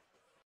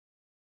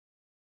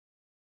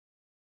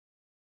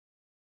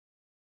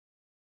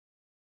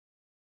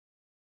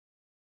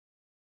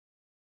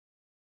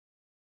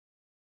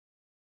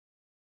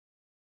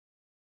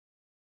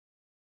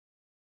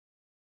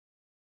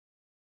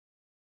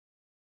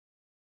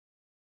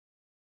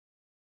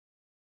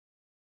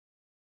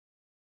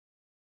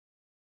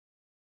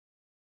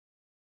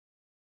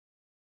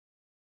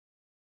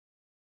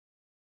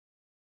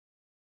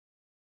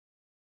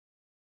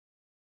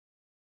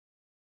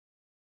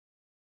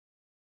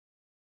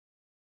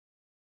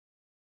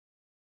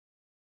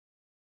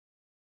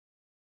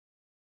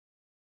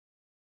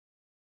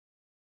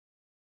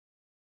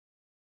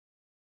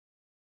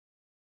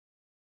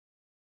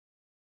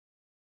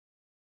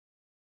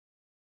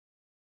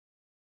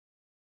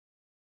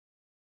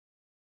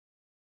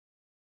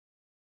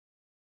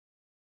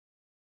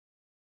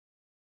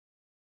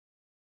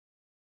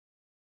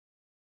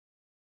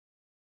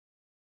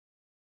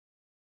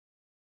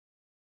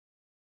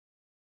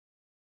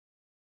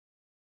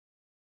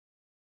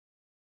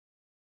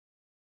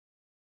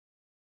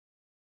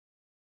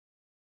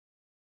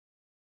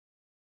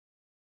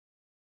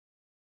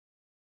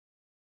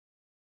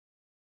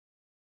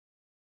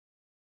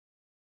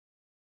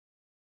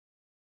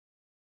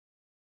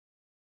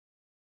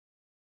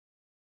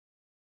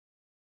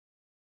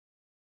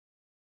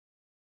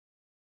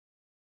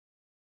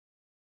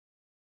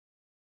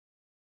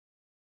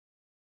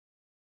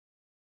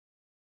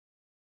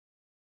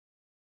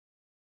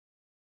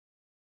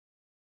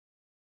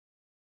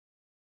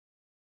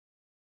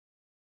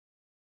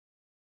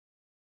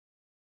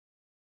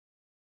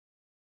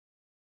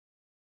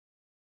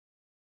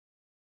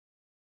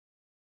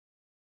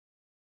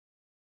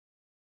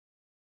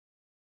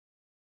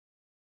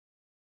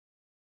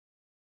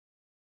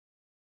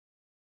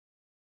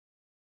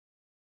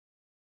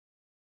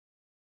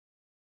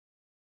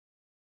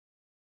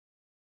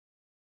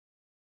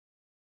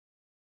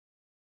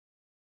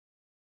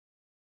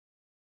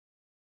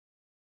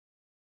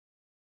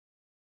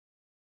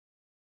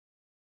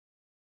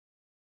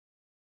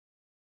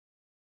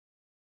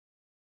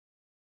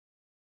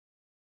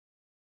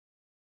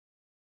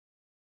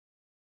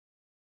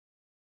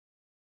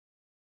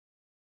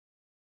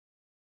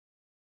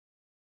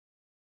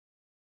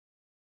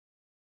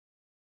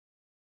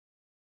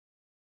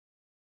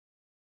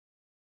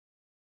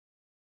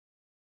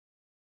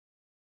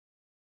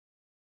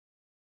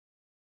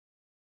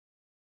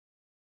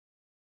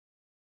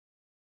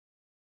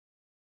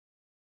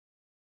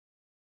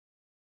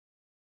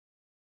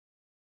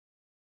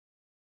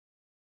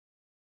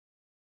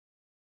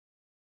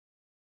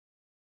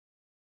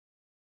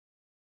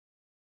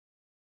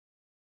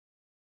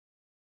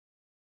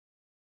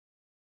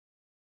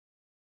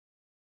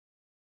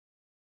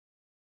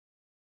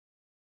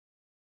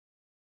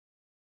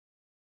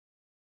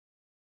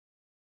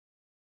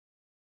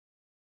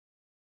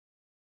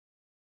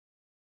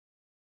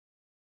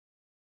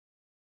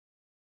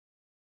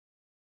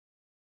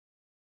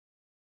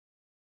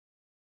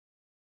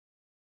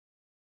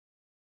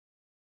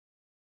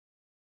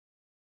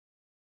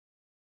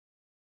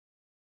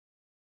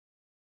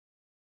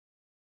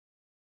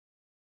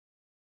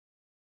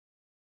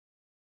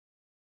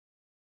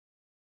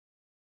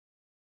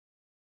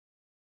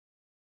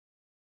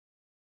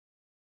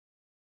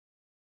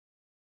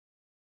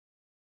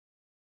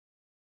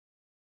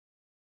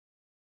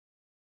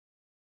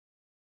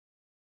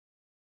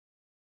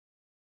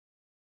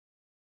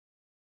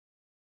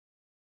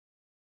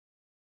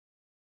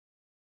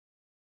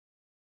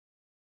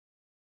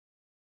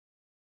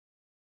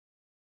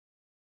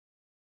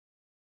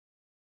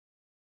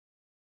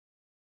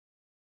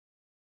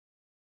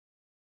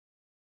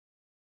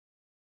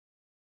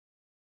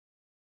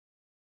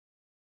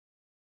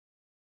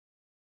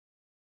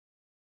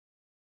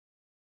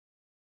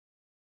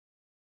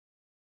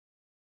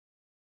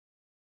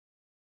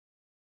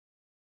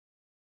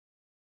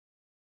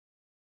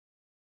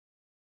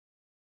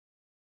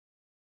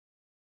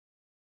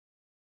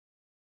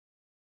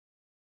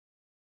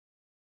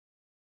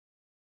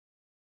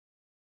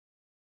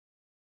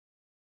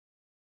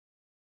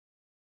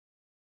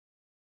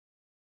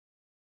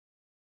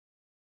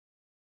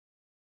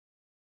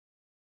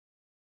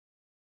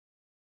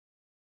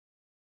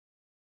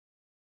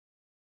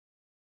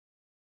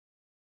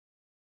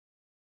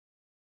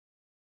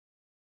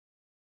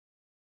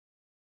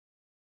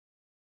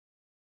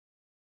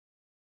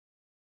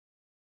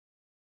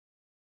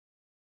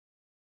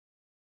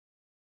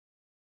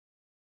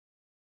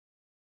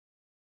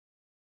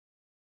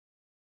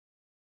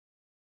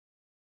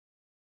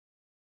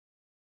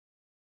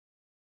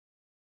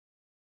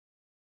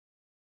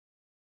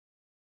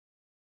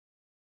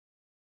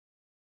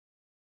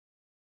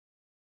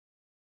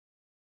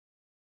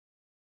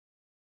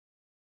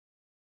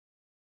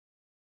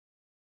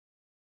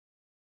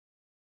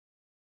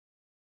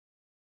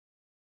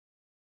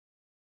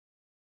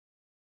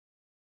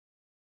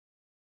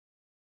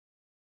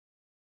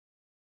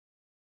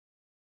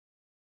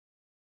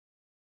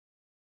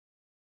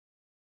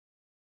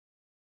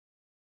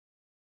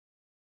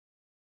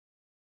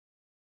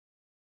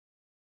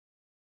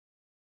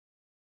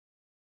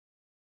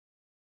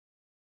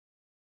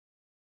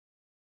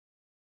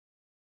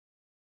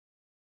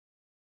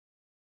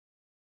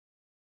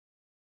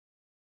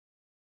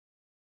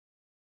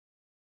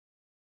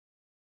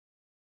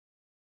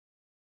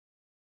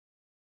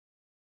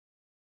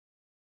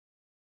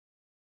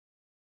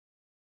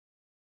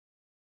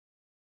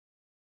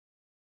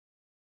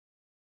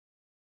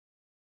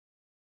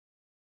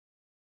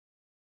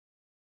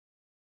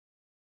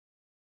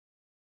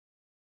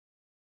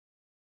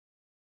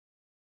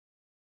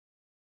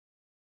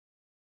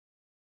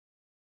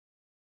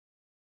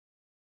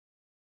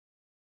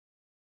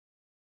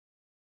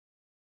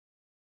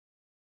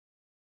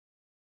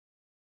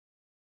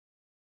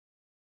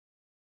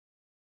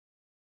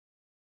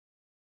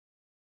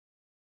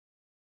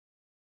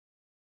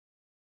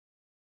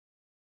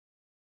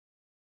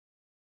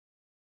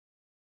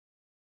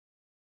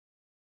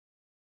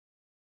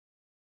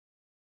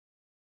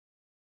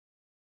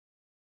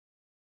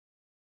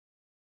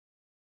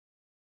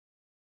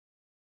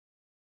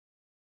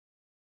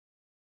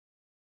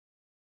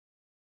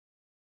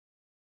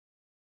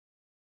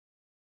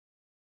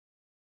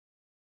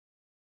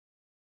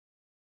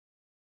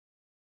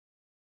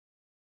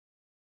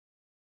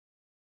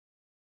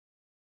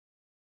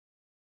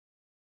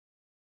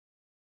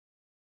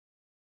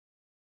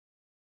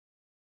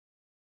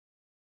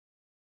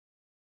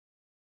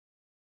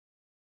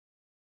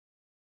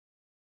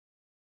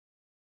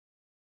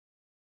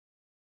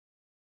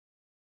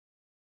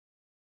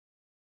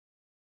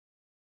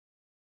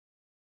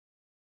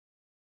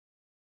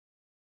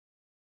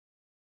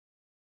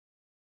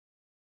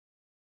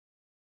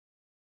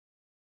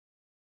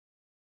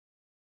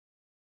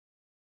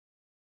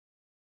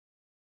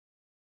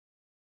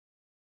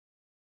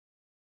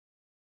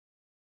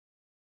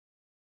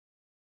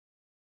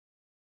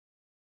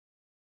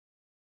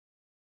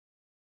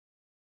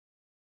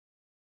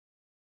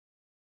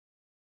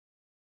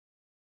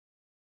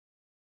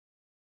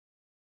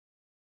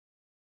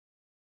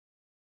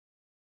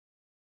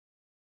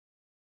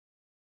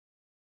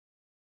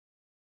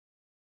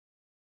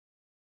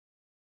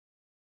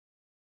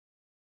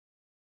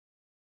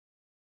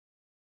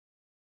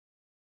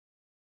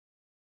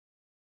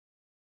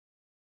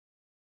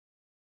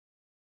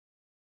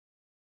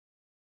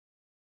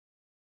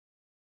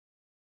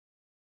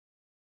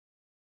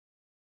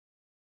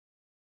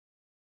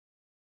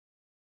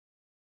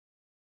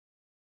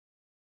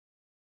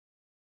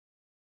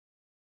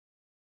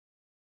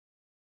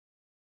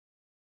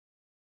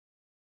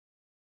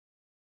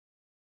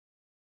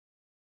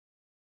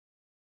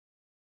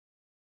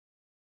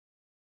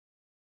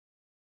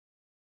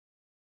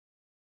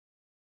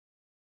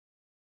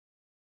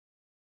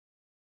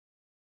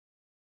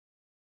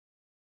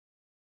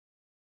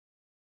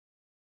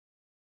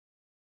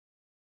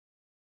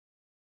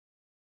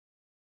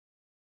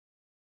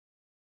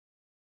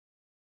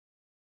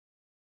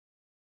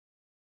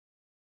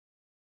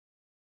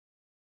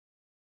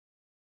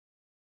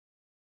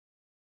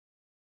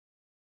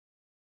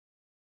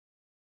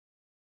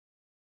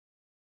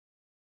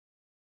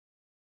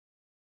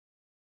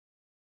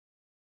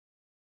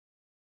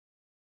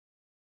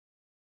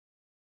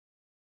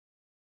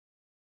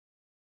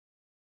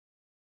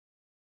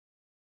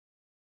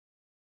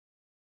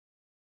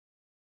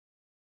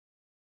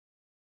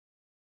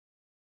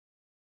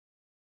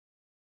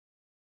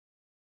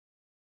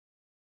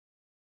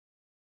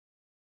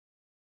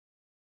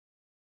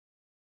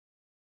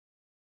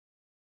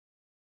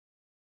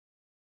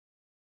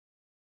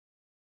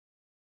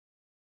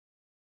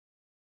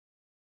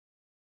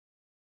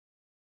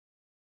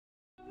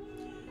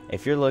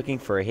 If you're looking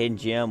for a hidden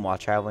gem while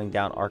traveling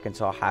down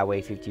Arkansas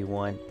Highway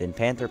 51, then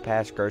Panther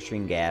Pass Grocery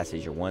and Gas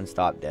is your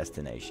one-stop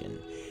destination.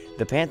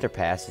 The Panther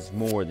Pass is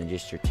more than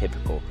just your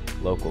typical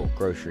local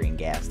grocery and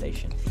gas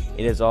station.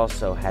 It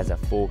also has a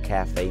full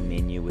cafe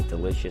menu with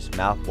delicious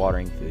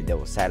mouth-watering food that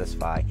will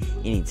satisfy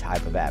any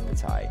type of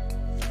appetite.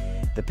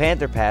 The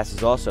Panther Pass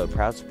is also a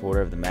proud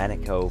supporter of the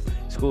Magnet Cove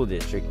School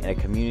District and a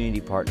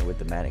community partner with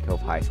the Magnet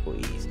Cove High School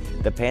East.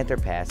 The Panther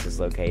Pass is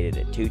located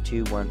at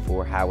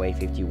 2214 Highway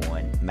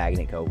 51,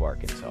 Magnet Cove,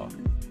 Arkansas.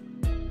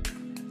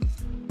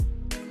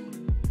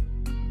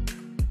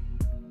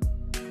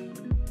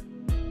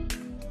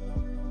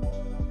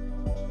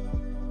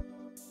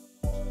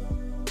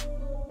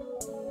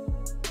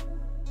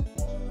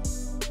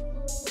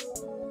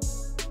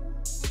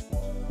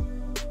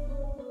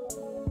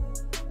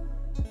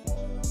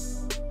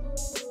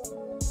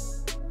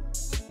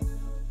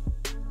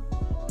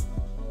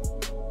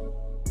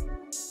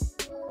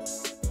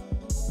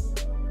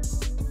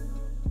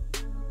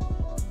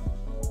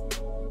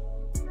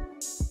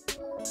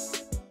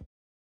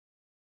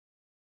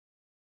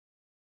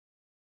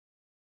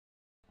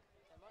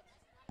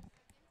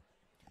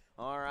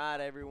 All right,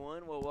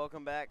 everyone. Well,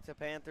 welcome back to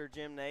Panther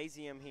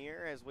Gymnasium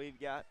here as we've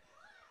got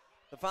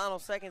the final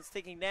seconds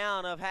ticking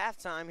down of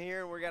halftime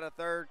here, and we got a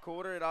third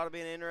quarter. It ought to be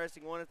an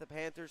interesting one if the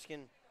Panthers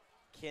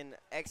can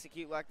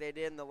execute like they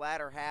did in the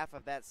latter half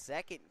of that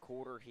second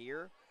quarter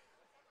here.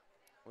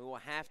 We will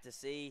have to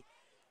see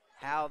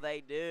how they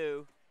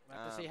do. We'll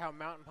have to see how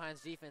Mountain Pine's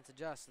defense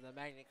adjusts to the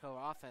Magnet Cove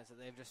offense that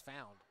they've just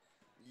found.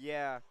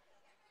 Yeah.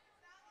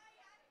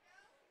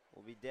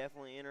 Will be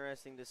definitely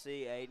interesting to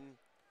see, Aiden.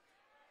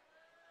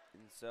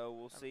 And so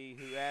we'll see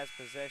who has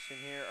possession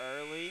here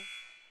early.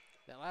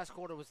 That last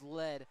quarter was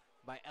led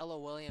by Ella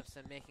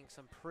Williamson making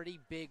some pretty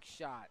big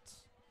shots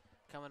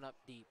coming up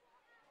deep.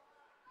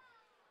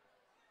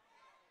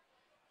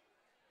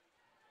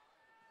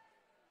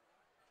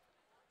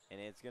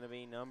 And it's going to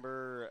be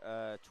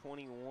number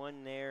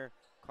 21 there,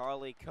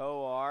 Carly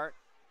Coart.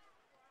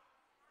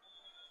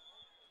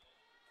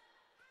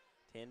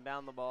 To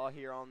inbound the ball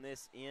here on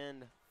this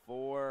end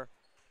for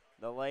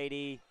the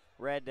Lady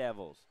Red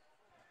Devils.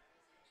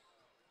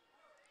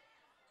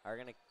 Are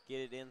going to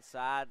get it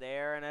inside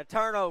there, and a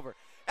turnover.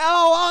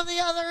 Oh, on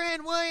the other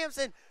end,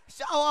 Williamson.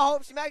 Oh, I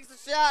hope she makes the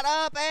shot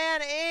up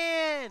and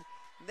in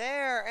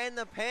there. And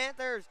the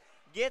Panthers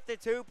get the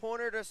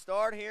two-pointer to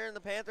start here, and the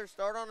Panthers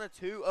start on a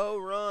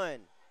 2-0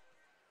 run.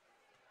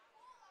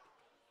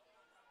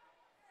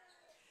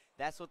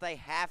 That's what they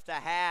have to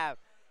have,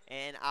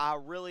 and I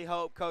really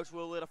hope Coach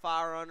will lit a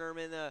fire under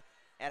them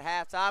at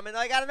halftime. And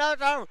they got another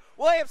turnover.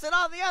 Williamson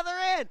on the other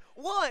end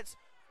once.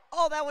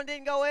 Oh, that one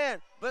didn't go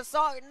in. But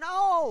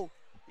no.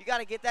 You got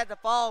to get that to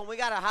fall. And we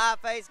got a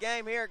high-face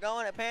game here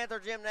going at Panther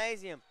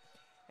Gymnasium.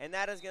 And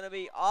that is going to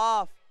be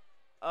off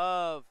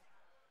of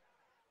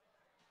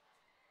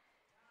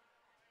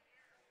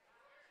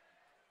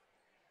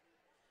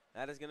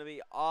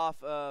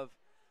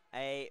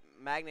a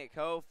Magnet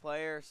Cove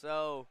player.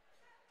 So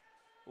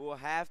we'll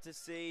have to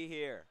see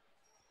here.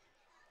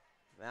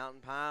 Mountain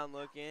Pine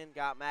looking.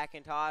 Got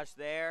McIntosh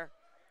there.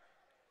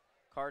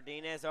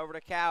 Cardenas over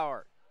to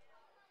Cowart.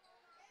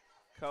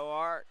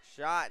 Coart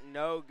shot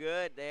no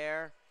good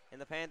there,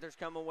 and the Panthers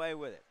come away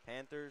with it.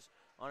 Panthers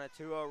on a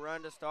 2-0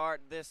 run to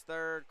start this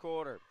third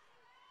quarter.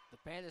 The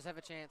Panthers have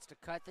a chance to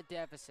cut the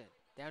deficit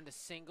down to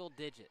single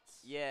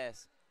digits.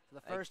 Yes. For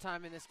the first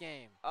time in this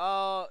game.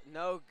 Oh,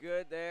 no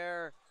good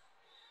there,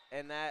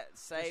 and that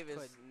save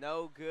is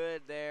no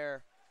good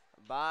there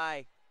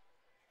by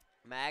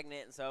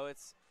Magnet, and so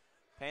it's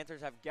Panthers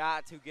have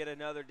got to get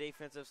another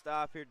defensive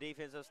stop here.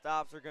 Defensive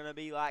stops are going to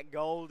be like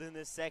gold in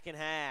this second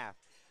half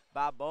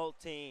by both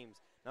teams.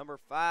 Number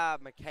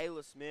 5,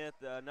 Michaela Smith,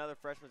 another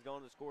freshman, going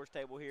to the scores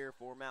table here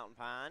for Mountain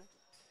Pine.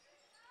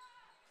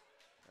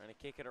 Trying to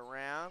kick it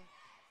around.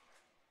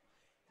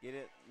 Get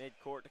it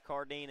midcourt to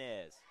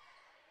Cardenas.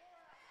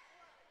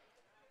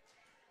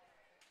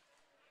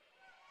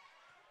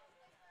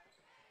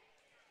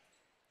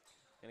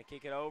 Going to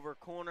kick it over,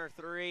 corner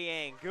 3,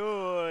 and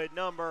good.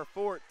 Number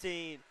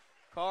 14,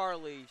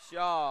 Carly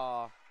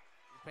Shaw.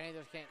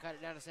 Panthers can't cut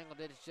it down to single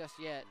digits just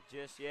yet.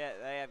 Just yet.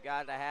 They have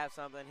got to have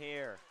something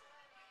here.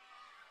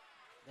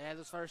 They had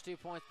those first 2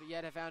 points, but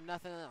yet have found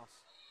nothing else.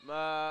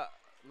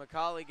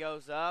 McCauley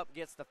goes up,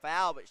 gets the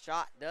foul, but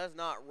shot does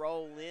not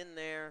roll in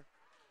there.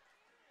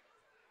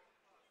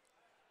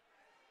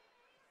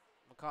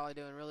 McCauley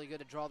doing really good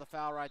to draw the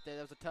foul right there.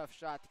 That was a tough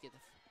shot to get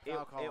the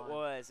foul call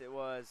on. It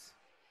was.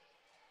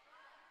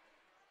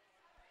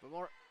 But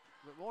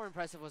more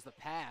impressive was the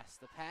pass.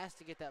 The pass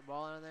to get that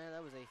ball in there,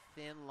 that was a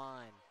thin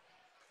line.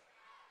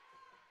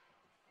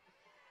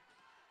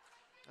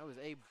 That was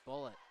a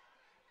bullet.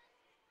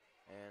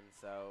 And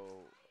so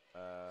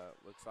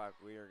looks like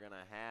we are going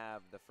to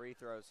have the free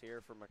throws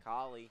here for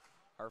McCauley.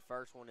 Her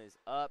first one is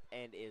up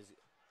and is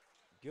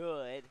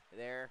good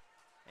there.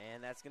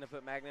 And that's going to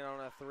put Magnet on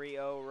a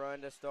 3-0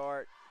 run to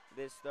start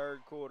this third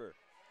quarter.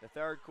 The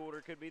third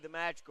quarter could be the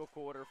magical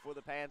quarter for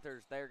the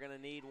Panthers. They're going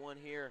to need one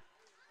here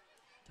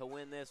to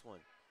win this one.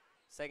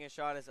 Second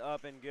shot is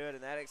up and good,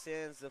 and that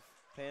extends the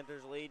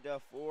Panthers' lead to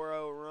a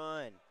 4-0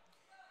 run.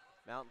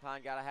 Mountain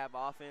Pine got to have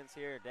offense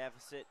here.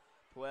 Deficit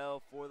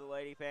 12 for the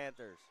Lady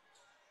Panthers.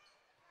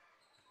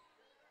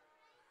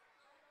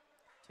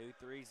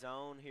 2-3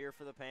 zone here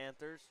for the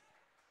Panthers.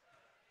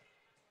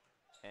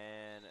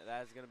 And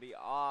that's going to be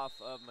off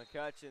of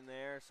McCutcheon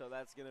there, so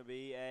that's going to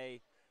be a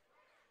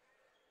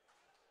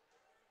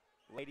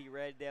Lady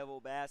Red Devil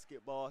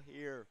basketball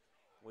here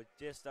with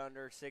just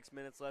under 6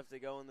 minutes left to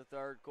go in the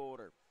third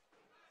quarter.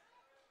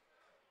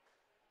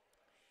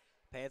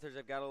 Panthers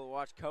have got to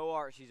watch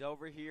Coart. She's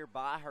over here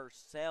by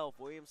herself.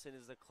 Williamson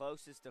is the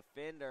closest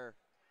defender.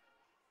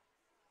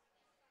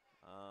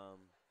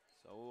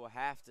 So we'll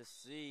have to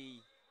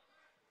see.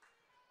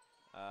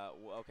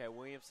 Okay,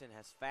 Williamson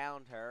has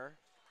found her.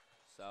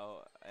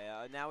 So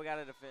now we got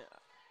to defend.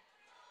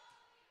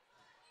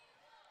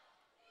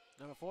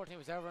 Number 14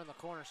 was over in the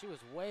corner. She was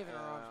waving her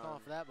arms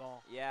calling for that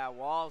ball. Yeah,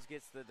 Walls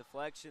gets the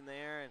deflection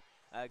there, and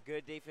a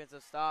good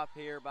defensive stop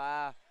here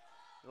by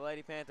the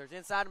Lady Panthers.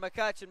 Inside of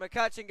McCutcheon.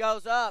 McCutcheon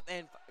goes up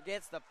and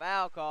gets the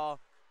foul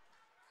call.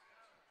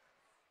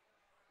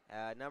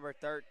 Number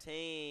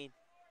 13,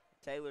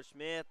 Taylor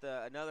Smith,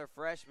 another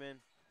freshman.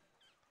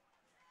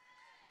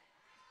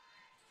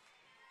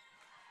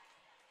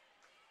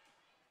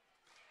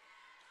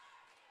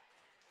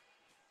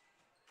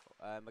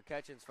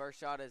 McCutcheon's first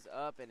shot is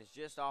up, and it's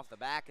just off the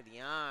back of the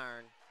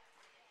iron.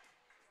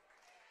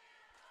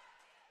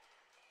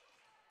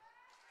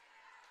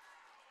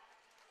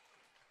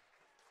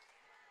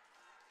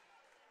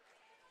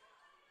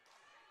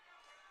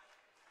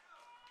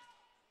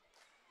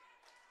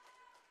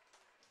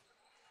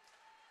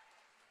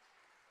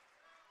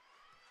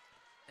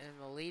 And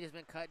the lead has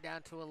been cut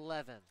down to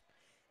 11.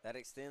 That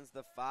extends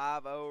the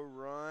 5-0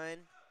 run.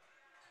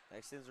 That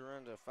extends the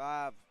run to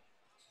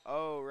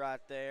 5-0 right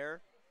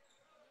there.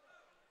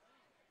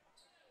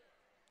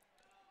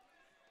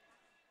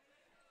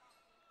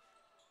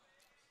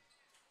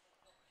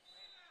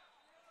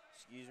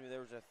 Excuse me, there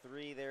was a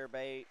 3 there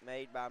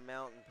made by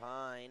Mountain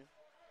Pine.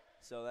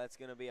 So that's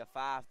going to be a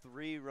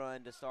 5-3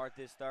 run to start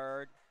this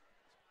third.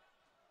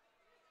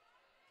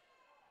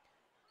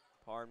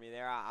 Pardon me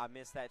there, I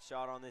missed that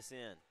shot on this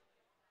end.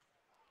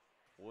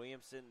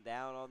 Williamson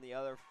down on the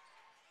other.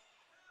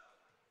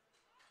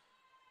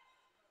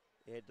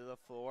 Head to the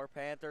floor.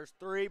 Panthers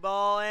 3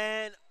 ball,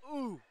 and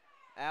ooh,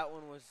 that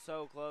one was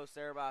so close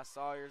there by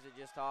Sawyers. It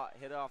just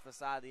hit off the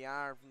side of the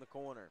iron from the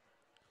corner.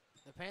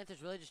 The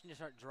Panthers really just need to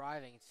start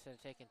driving instead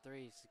of taking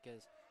threes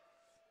because,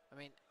 I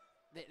mean,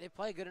 they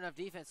play good enough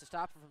defense to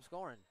stop them from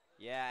scoring.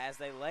 Yeah, as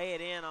they lay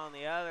it in on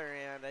the other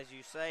end, as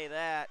you say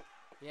that.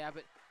 Yeah,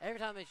 but every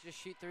time they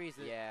just shoot threes,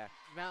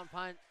 Mountain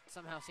Pine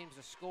somehow seems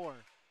to score.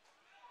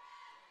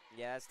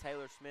 Yeah, that's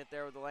Taylor Smith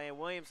there with the lane.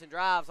 Williamson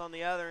drives on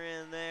the other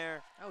end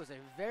there. That was a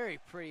very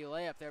pretty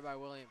layup there by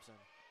Williamson.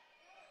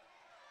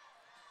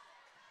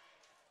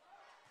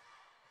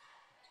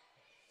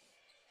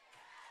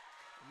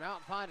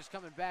 Mountain Pine is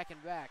coming back and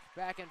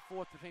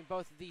forth between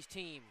both of these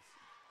teams.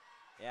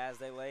 Yeah, as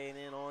they lay it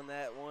in on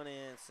that one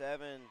end,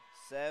 7-7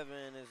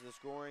 is the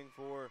scoring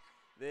for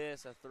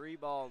this. A 3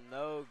 ball,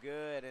 no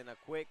good, and a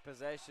quick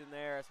possession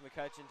there as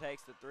McCutcheon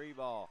takes the 3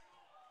 ball.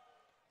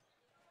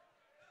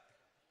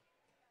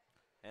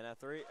 And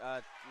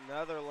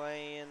another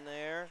lay in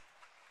there.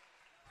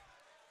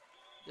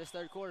 This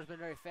third quarter has been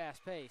very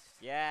fast-paced.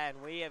 Yeah,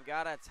 and we have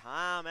got a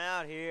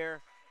timeout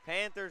here.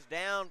 Panthers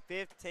down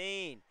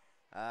 15.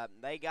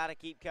 They got to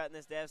keep cutting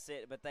this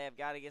deficit, but they have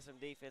got to get some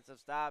defensive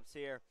stops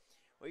here.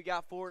 We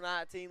got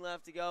 4:19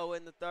 left to go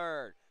in the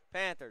third.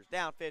 Panthers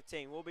down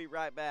 15. We'll be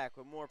right back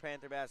with more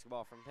Panther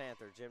basketball from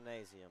Panther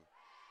Gymnasium.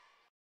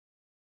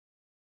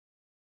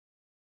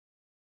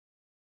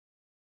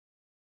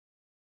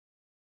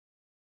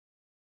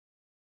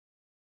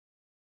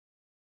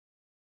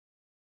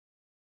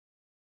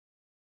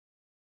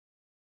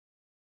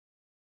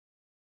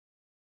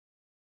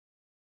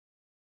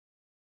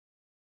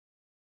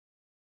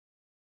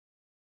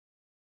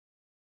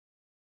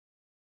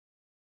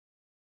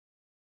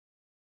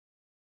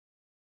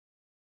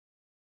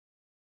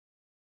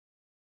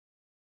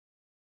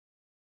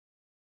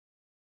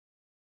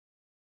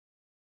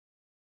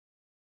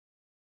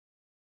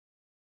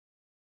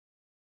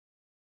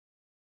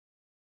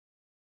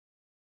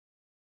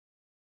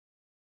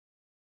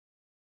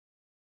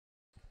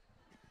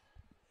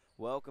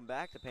 Welcome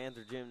back to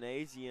Panther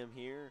Gymnasium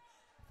here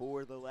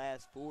for the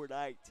last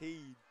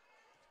 4:19.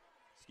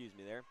 Excuse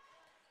me there.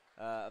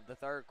 Of the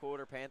third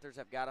quarter, Panthers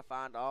have got to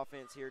find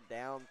offense here,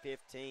 down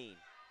 15.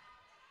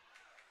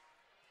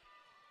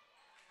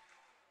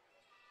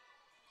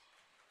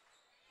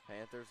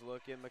 Panthers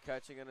looking.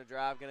 McCutcheon going to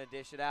drive, going to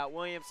dish it out.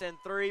 Williamson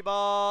 3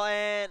 ball,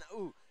 and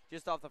ooh,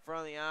 just off the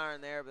front of the iron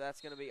there, but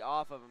that's going to be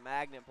off of a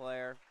Magnet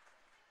player.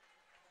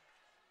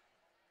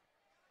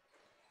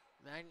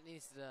 Magnet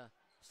needs to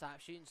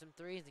stop shooting some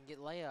threes and get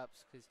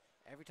layups because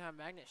every time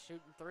Magnet's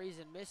shooting threes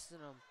and missing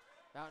them,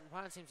 Mountain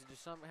Pine seems to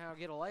just somehow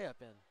get a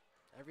layup in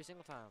every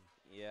single time.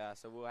 Yeah,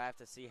 so we'll have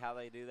to see how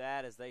they do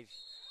that as they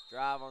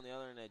drive on the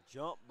other end. A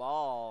jump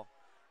ball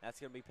That's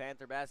going to be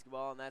Panther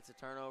basketball, and that's a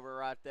turnover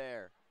right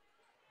there.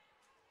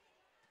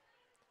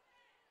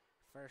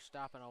 First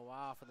stop in a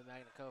while for the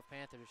Magnet Cove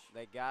Panthers.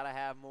 They got to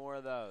have more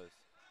of those.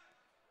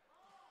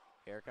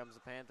 Here comes the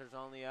Panthers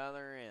on the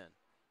other end.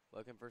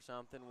 Looking for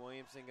something.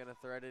 Williamson going to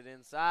thread it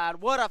inside.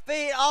 What a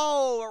feed.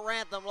 Oh,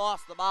 Rantham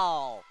lost the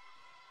ball.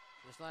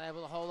 Just not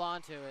able to hold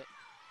on to it.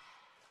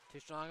 Too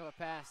strong of a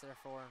pass there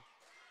for him.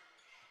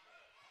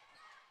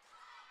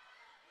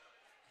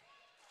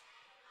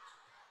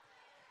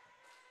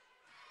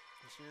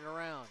 Pushing it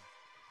around.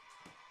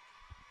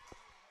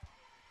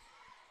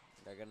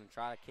 They're going to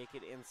try to kick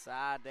it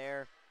inside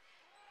there.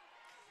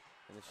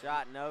 And the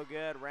shot no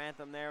good.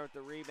 Rantham there with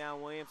the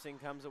rebound. Williamson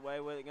comes away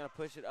with it. Going to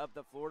push it up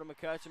the floor to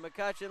McCutcheon.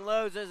 McCutcheon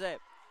loses it.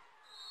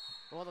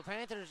 Well, the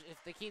Panthers, if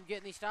they keep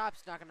getting these stops,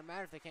 it's not going to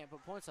matter if they can't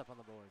put points up on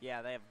the board.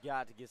 Yeah, they have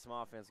got to get some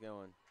offense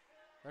going.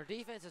 Their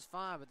defense is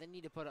fine, but they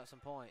need to put up some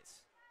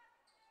points.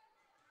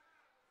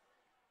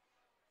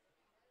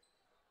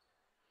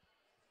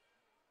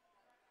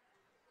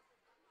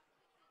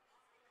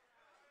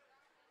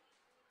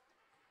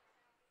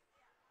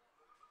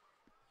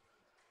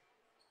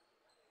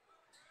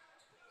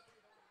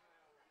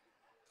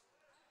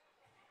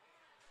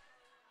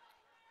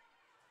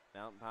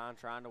 Mountain Pine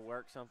trying to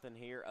work something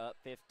here, up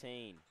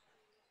 15.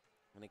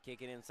 Going to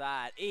kick it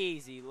inside.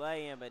 Easy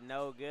lay-in, but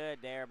no good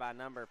there by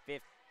number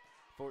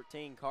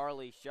 14,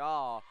 Carly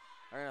Shaw.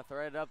 They're going to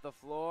thread it up the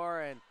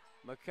floor, and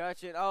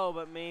McCutcheon, oh,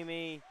 but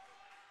Mimi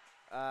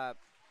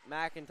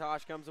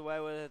McIntosh comes away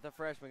with it, the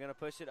freshman. Going to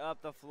push it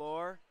up the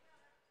floor.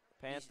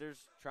 Panthers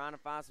trying to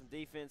find some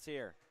defense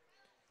here.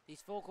 These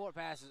full court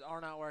passes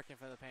are not working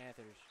for the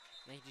Panthers.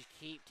 They just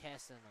keep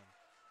testing them.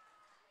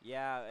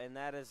 Yeah, and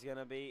that is going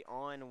to be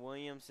on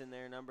Williamson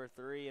there, number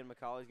 3, and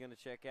McCauley's going to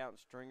check out, and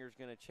Stringer's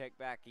going to check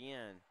back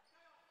in.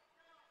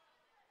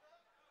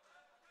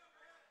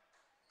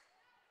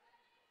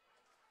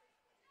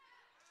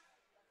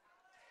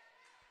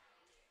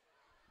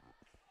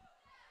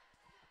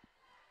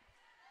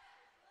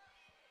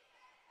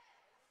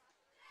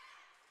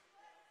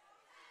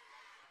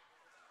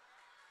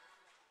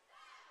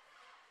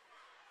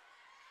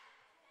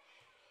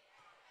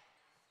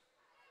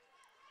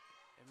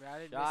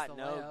 Shot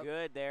no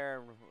good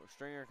there.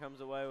 Stringer comes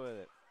away with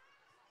it.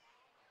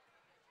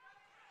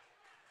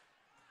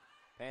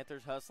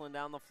 Panthers hustling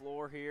down the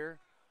floor here.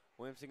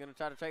 Williamson going to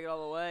try to take it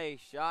all the way.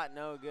 Shot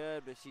no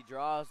good, but she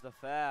draws the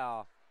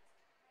foul.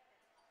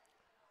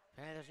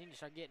 Panthers need to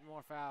start getting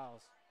more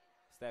fouls.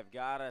 So they've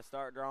got to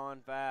start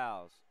drawing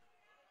fouls.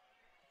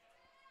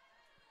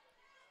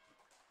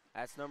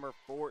 That's number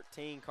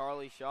 14,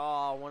 Carly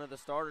Shaw, one of the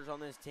starters on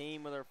this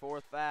team with her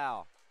 4th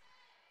foul.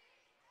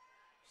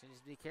 She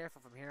needs to be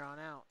careful from here on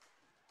out.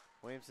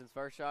 Williamson's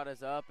first shot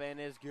is up and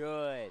is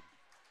good.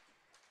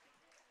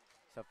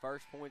 So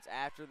first points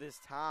after this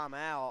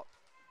timeout.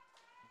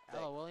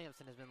 Ella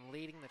Williamson has been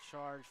leading the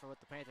charge for what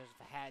the Panthers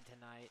have had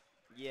tonight.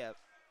 Yep.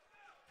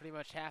 Pretty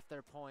much half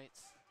their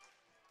points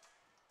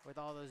with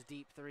all those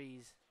deep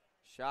threes.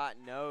 Shot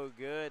no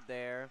good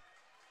there.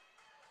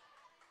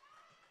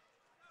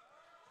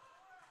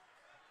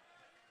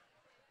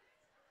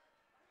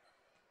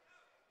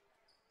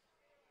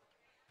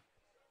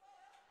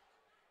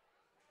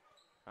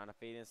 Trying to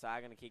feed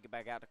inside, going to kick it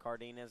back out to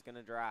Cardenas, going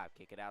to drive.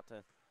 Kick it out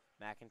to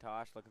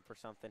McIntosh, looking for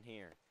something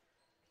here.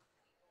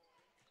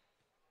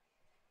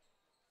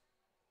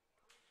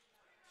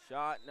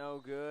 Shot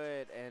no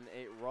good, and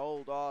it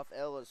rolled off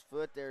Ella's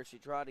foot there. She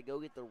tried to go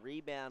get the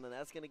rebound, and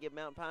that's going to give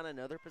Mountain Pine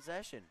another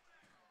possession.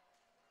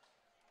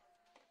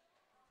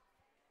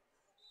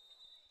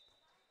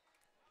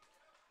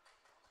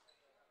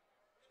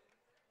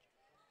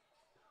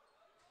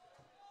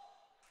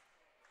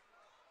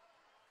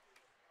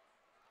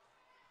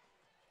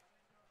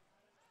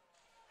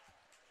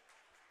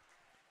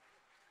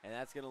 And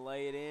that's going to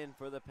lay it in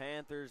for the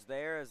Panthers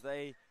there as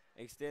they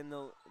extend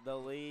the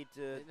lead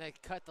to. They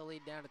cut the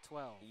lead down to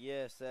 12.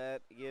 Yes,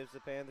 that gives the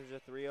Panthers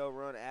a 3-0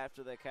 run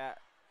after the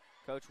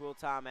Coach Will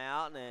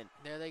timeout. And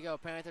there they go,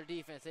 Panther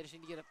defense. They just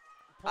need to get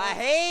a point.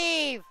 A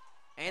heave!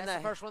 And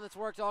that's the first one that's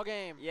worked all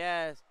game.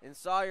 Yes, and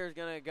Sawyer's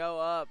going to go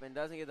up and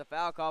doesn't get the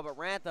foul call, but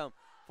Rantham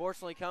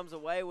fortunately comes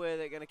away with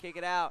it, going to kick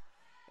it out.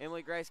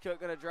 Emily Grace Cook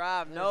going to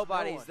drive.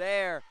 Nobody's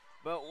there.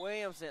 But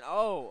Williamson,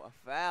 a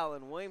foul,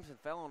 and Williamson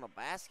fell on a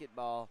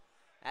basketball.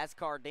 That's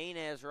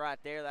Cardenas right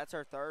there. That's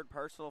her 3rd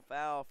personal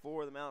foul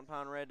for the Mountain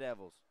Pine Red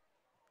Devils.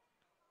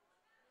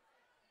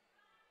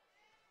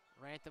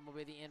 Rantham will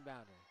be the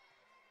inbounder.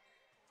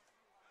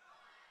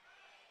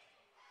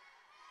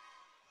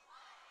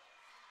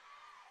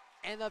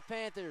 And the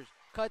Panthers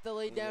cut the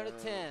lead down to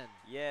 10.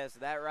 Yes,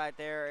 that right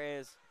there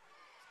is.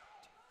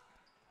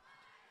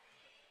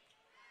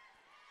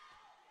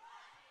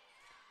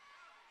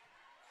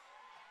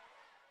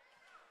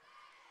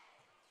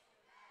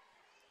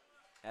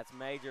 That's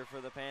major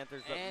for the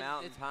Panthers, but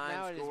Mountain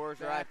Pine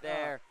scores right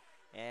there.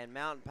 And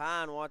Mountain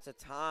Pine wants a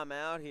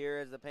timeout here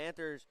as the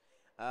Panthers,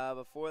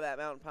 before that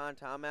Mountain Pine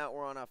timeout,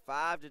 were on a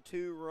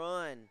 5-2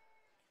 run.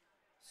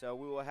 So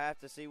we will have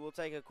to see. We'll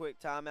take a quick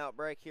timeout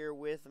break here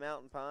with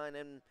Mountain Pine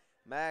and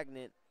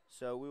Magnet.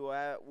 So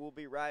we'll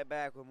be right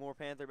back with more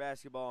Panther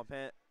basketball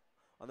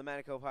on the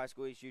Mountain Cove High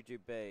School East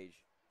YouTube page.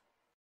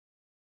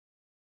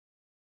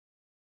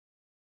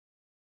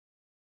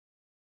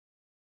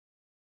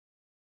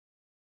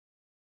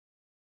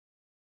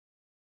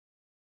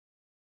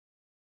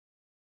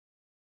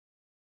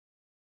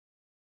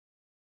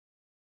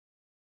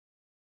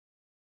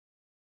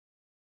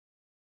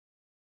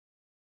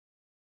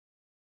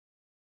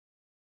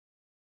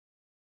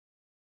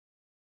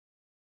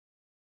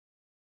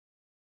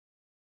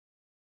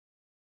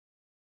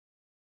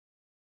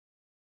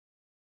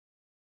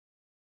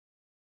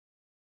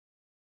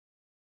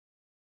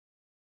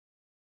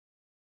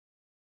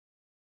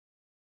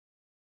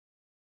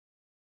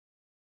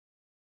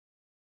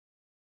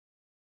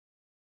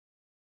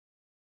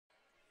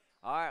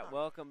 All right,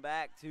 welcome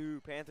back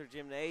to Panther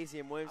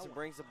Gymnasium. Williamson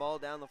brings the ball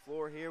down the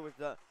floor here with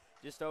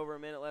just over a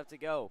minute left to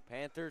go.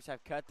 Panthers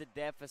have cut the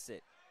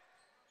deficit.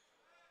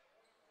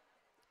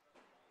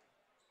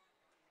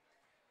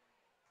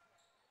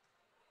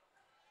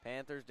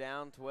 Panthers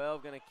down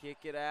 12, going to kick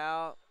it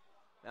out.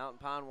 Mountain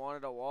Pine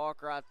wanted a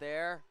walk right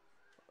there.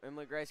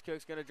 Emily Grace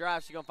Cook's going to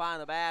drive. She's going to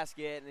find the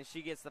basket, and then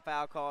she gets the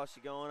foul call.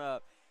 She's going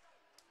up.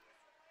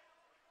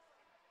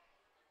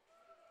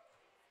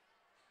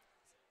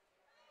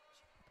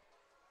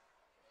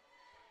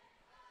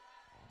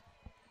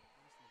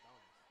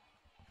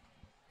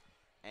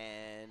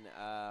 And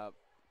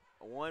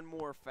one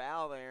more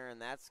foul there,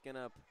 and that's going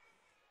to,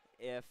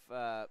 if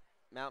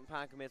Mountain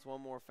Pine commits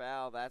one more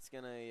foul, that's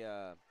going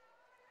to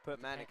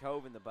put Mountain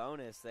Cove in the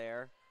bonus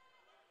there.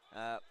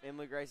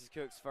 Emily Grace's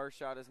Cook's first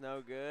shot is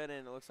no good,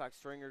 and it looks like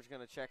Stringer's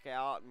going to check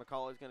out, and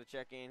McCauley's going to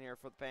check in here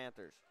for the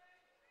Panthers.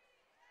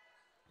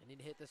 They need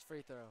to hit this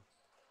free throw.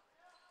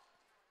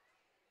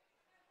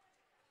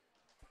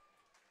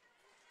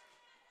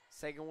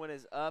 Second one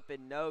is up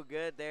and no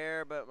good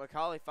there, but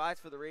McCauley fights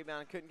for the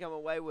rebound and couldn't come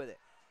away with it.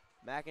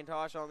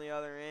 McIntosh on the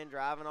other end,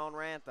 driving on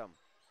Rantham.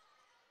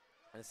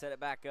 And set it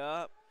back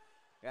up.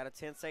 Got a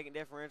 10-second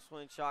differential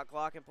between shot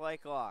clock and play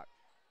clock.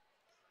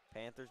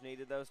 Panthers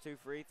needed those two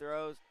free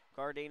throws.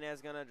 Cardenas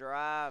going to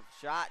drive.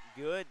 Shot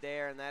good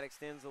there, and that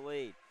extends the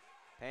lead.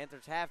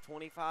 Panthers have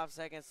 25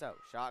 seconds, so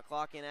shot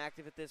clock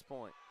inactive at this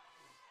point.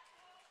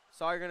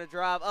 Sawyer going to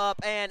drive up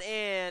and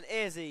in.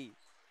 Izzy.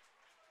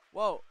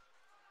 Whoa.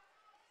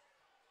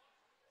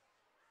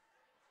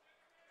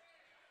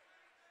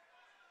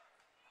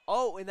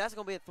 Oh, and that's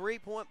going to be a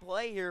three-point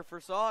play here for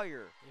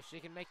Sawyer. If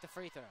she can make the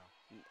free throw.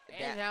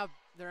 And now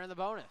they're in the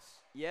bonus.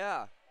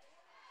 Yeah.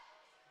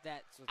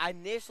 I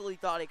initially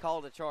thought he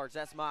called a charge.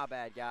 That's my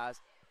bad,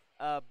 guys.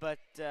 But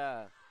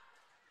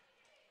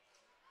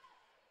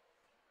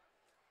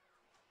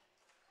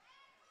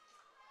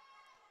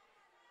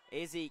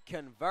Izzy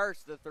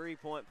converts the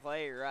three-point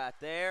play right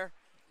there.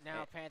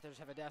 Now Panthers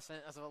have a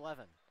deficit of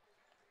 11.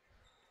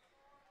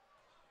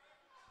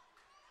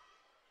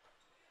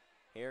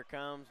 Here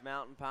comes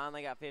Mountain Pine.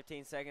 They got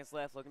 15 seconds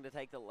left, looking to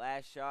take the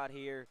last shot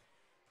here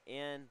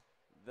in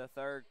the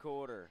third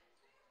quarter.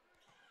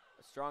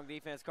 A strong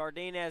defense.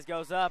 Cardenas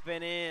goes up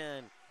and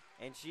in,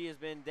 and she has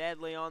been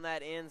deadly on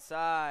that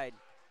inside.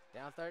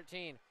 Down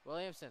 13.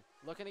 Williamson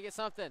looking to get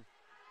something.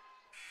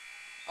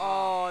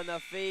 Oh, and the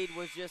feed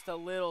was just a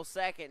little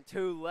second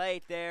too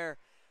late there.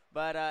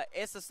 But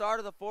it's the start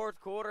of the fourth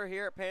quarter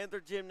here at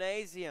Panther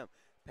Gymnasium.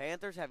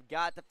 Panthers have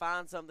got to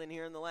find something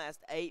here in the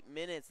last 8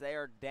 minutes. They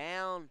are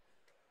down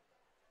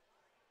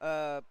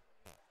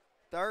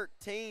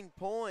 13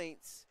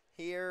 points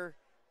here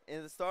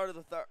in the start of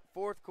the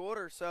fourth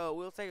quarter. So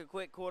we'll take a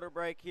quick quarter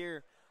break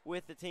here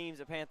with the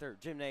teams at Panther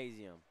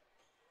Gymnasium.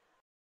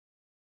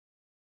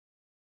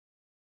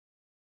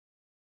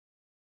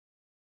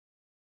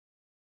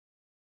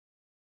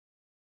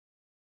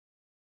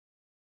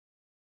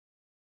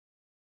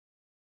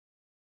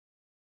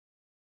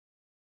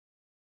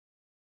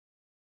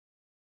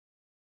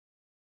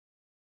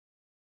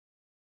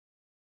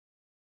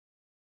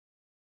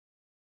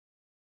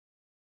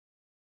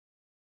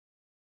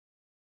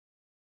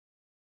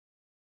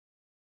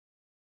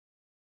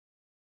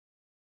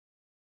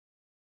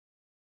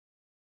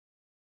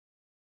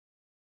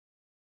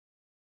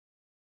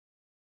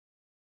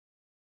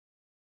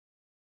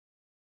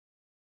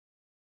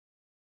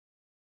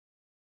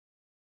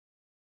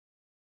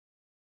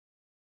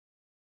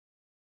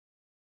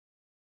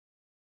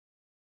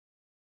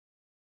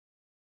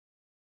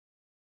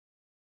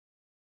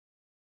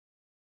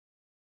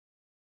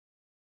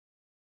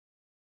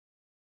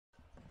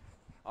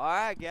 All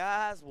right,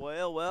 guys.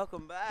 Well,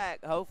 welcome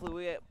back.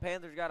 Hopefully,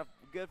 Panthers got a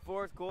good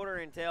fourth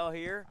quarter intel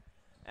here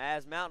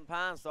as Mountain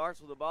Pine starts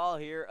with the ball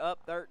here, up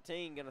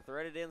 13, going to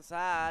thread it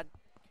inside.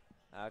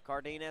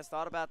 Cardenas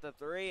thought about the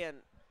three, and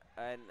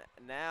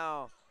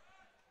now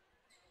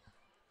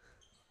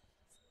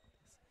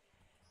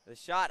the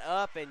shot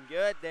up and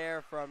good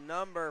there from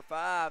number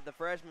 5, the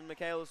freshman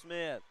Michaela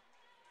Smith.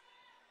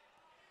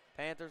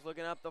 Panthers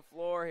looking up the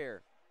floor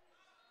here.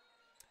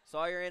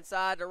 Sawyer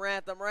inside to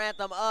Rantham.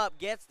 Rantham up,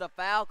 gets the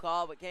foul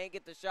call, but can't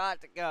get the shot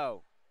to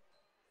go.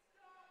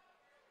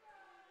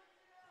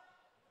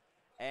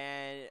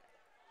 And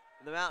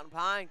the Mountain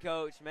Pine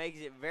coach makes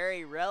it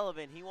very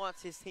relevant. He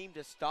wants his team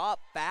to stop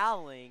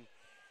fouling.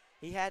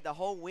 He had the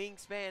whole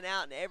wingspan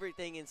out and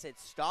everything and said,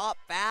 stop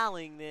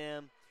fouling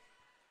them.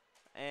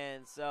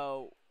 And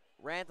so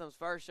Rantham's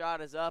first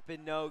shot is up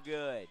and no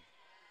good.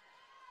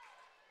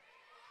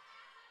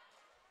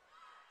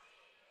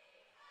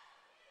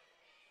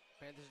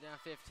 Panthers down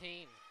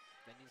 15.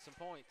 They need some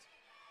points.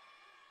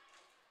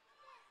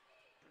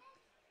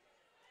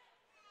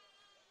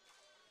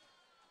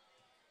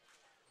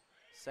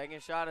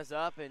 Second shot is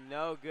up and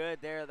no good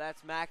there.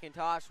 That's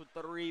McIntosh with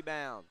the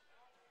rebound.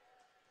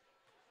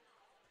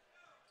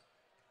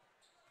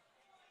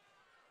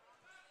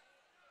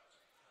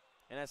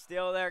 And it's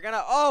still there.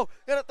 Gonna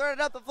throw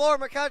it up the floor.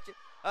 McCutcheon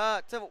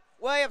to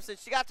Williamson.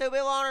 She got 2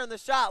 people on her, and the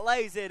shot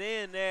lays it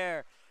in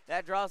there.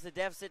 That draws the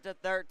deficit to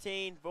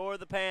 13 for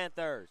the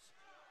Panthers.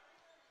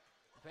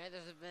 The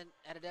Panthers have been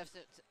at a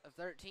deficit of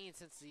 13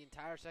 since the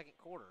entire second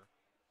quarter,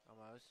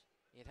 almost.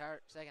 The entire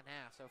second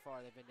half so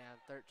far, they've been down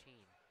 13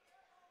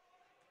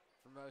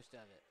 for most of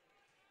it.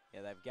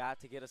 Yeah, they've got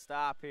to get a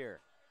stop here.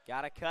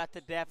 Got to cut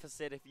the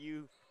deficit if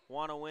you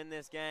want to win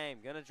this game.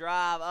 Gonna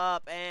drive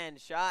up and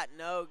shot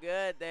no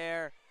good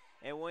there.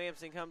 And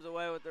Williamson comes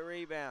away with the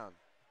rebound.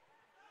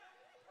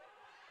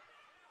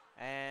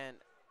 And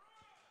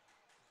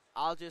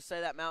I'll just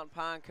say that Mountain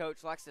Pine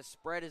coach likes to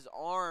spread his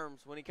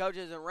arms when he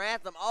coaches in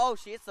Rantham. Oh,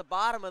 she hits the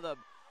bottom of the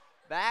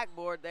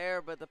backboard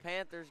there, but the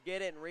Panthers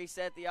get it and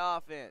reset the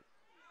offense.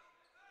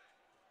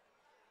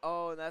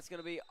 Oh, and that's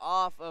going to be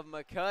off of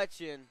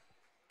McCutcheon.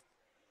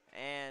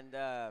 And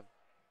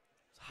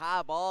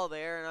high ball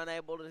there and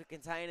unable to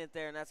contain it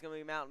there, and that's going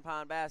to be Mountain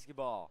Pine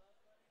basketball.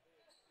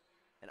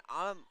 And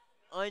I'm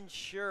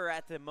unsure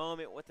at the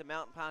moment what the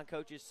Mountain Pine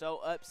coach is so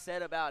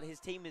upset about.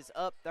 His team is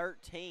up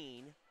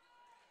 13.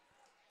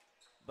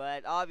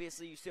 But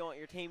obviously you still want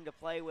your team to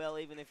play well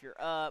even if you're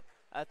up.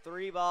 A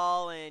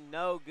 3-ball and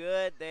no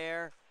good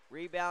there.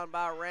 Rebound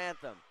by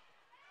Rantham.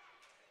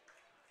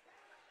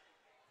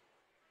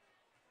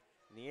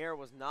 Nier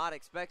was not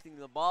expecting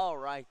the ball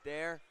right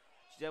there.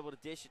 She's able to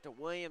dish it to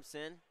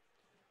Williamson.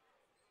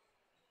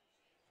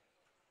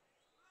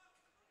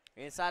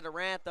 Inside to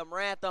Rantham.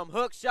 Rantham,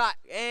 hook shot,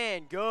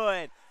 and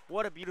good.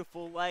 What a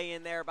beautiful lay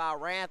in there by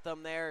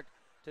Rantham there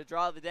to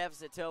draw the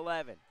deficit to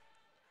 11.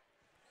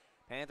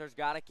 Panthers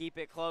got to keep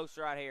it close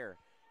right here.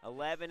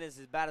 11 is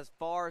about as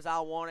far as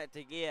I want it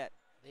to get.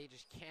 They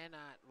just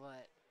cannot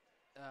let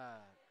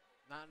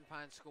Mountain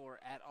Pine score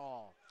at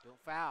all. Don't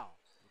foul.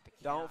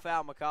 Don't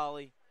foul,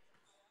 McCauley.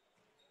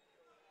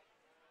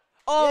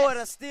 Oh, Yes. and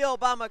a steal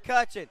by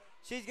McCutcheon.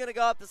 She's going to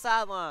go up the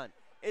sideline.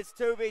 It's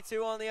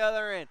 2v2 on the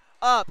other end.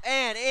 Up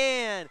and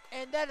in.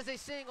 And that is a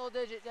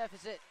single-digit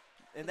deficit.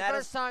 And For that the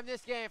is first time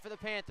this game for the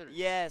Panthers.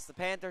 yes, the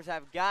Panthers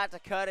have got to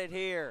cut it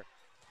here.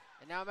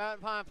 And now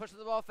Mountain Pine pushes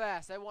the ball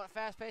fast. They want a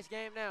fast-paced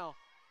game now.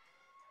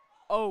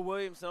 Oh,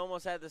 Williamson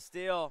almost had the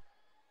steal.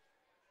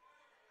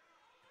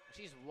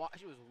 She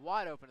was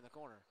wide open in the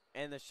corner.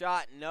 And the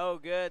shot no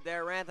good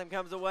there. Rantham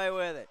comes away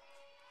with it.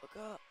 Look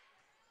up.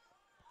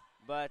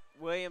 But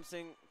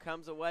Williamson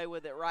comes away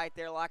with it right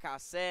there, like I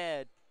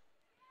said.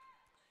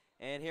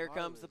 And here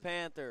Marley comes the was-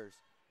 Panthers.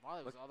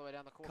 Marley was all the way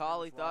down the court.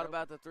 Collie thought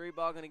about the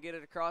 3-ball, going to get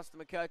it across to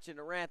McCutcheon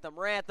to Rantham.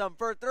 Rantham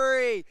for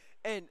 3,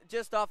 and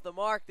just off the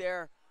mark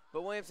there.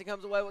 But Williamson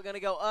comes away. We're going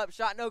to go up.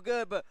 Shot no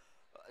good, but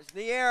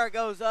Niera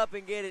goes up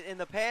and get it, and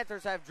the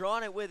Panthers have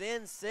drawn it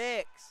within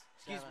 6.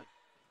 Excuse me.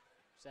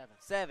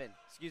 7.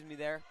 Excuse me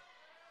there.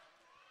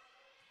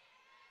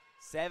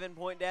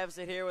 7-point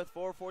deficit here with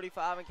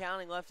 4:45 and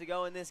counting left to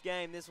go in this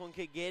game. This one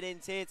could get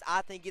intense.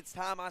 I think it's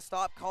time I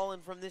stop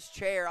calling from this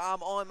chair.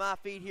 I'm on my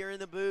feet here in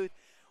the booth.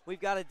 We've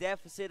got a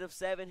deficit of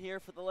 7 here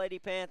for the Lady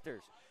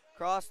Panthers.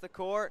 Cross the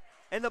court,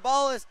 and the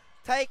ball is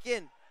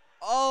taken.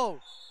 Oh,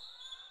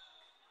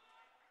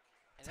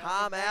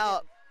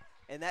 timeout.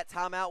 And that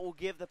timeout will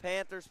give the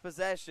Panthers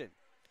possession.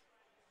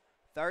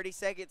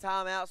 30-second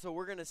timeout, so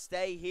we're going to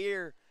stay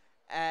here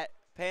at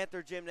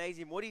Panther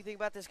Gymnasium. What do you think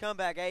about this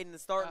comeback, Aiden?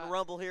 It's starting to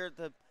rumble here at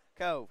the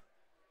Cove.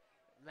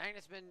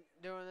 Magnet's been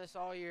doing this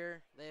all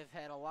year. They've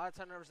had a lot of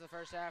turnovers in the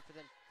first half, but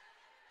then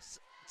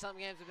some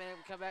games have been able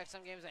to come back.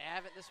 Some games they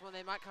haven't. This one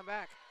they might come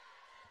back.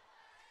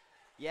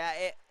 Yeah,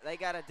 they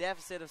got a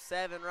deficit of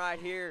 7 right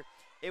here.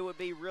 It would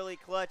be really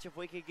clutch if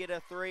we could get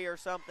a 3 or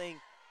something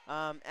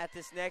at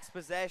this next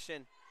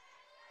possession.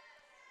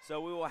 So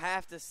we will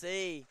have to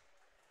see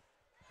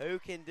who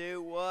can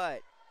do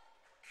what.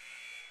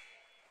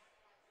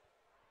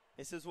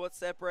 This is what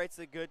separates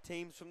the good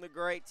teams from the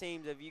great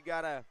teams. If you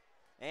got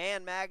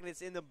and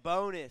Magnets in the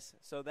bonus,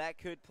 so that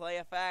could play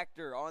a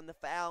factor on the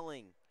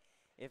fouling.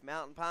 If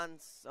Mountain Pine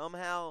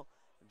somehow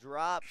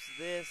drops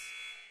this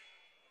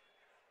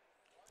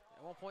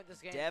At one point this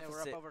game,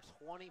 deficit. they were up over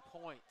 20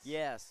 points.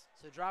 Yes.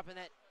 So dropping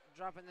that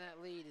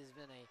lead has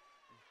been a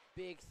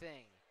big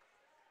thing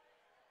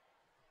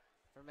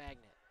for Magnet.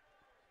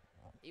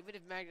 Even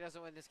if Magnet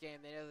doesn't win this game,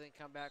 they know they can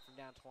come back from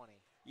down 20.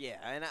 Yeah,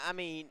 and I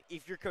mean,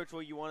 if you're Coach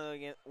Will, you want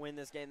to win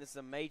this game. This is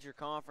a major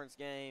conference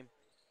game.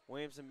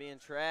 Williamson being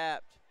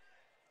trapped.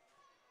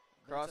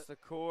 Across the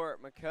court,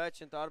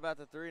 McCutcheon thought about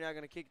the three, now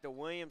going to kick to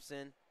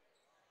Williamson.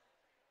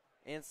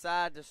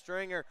 Inside to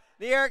Stringer.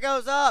 The air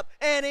goes up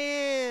and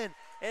in.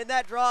 And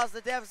that draws the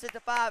deficit to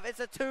 5.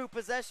 It's a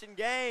 2-possession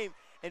game.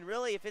 And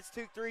really, if it's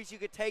 2 threes, you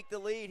could take the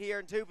lead here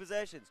in 2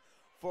 possessions.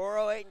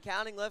 4:08 and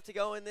counting left to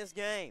go in this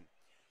game.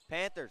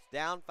 Panthers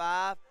down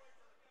 5.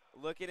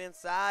 Looking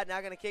inside. Now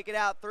going to kick it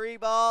out. 3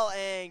 ball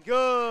and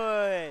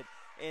good.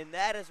 And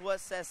that is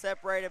what has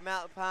separated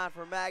Mountain Pine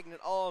from Magnet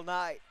all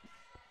night.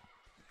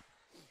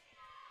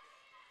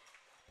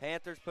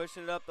 Panthers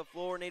pushing it up the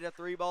floor. Need a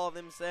 3 ball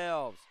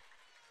themselves.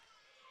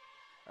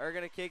 They're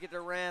going to kick it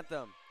to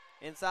Rantham.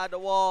 Inside the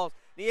walls.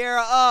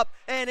 Niera up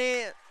and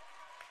in.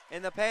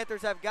 And the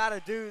Panthers have got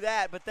to do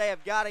that, but they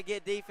have got to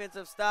get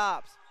defensive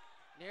stops.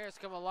 Niera's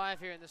come alive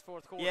here in this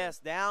fourth quarter. Yes,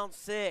 down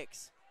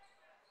 6.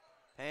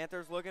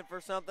 Panthers looking for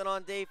something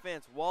on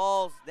defense.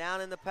 Walls down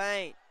in the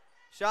paint.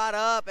 Shot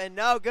up and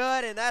no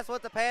good, and that's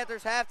what the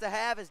Panthers have to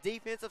have is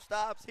defensive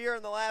stops here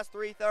in the last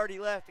 3:30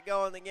 left to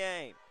go in the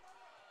game.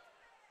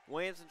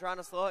 Williamson trying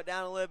to slow it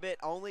down a little bit,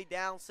 only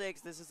down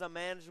 6. This is a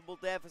manageable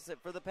deficit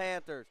for the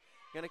Panthers.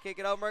 Going to kick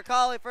it over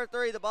McCauley for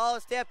 3. The ball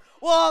is tipped.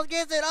 Walls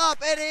gets it up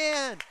and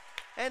in.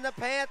 And the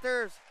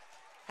Panthers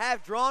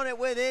have drawn it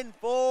within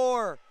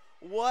 4.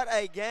 What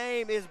a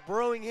game is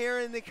brewing here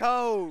in the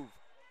Cove.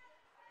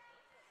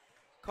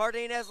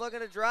 Cardenas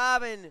looking to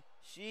drive, and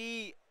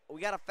we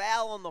got a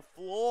foul on the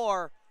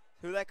floor.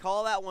 Who they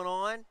call that one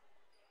on?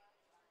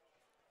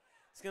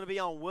 It's going to be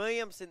on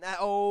Williamson.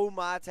 Oh,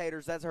 my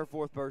taters. That's her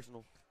 4th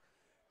personal.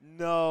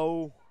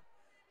 No,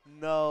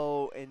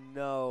 and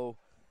no.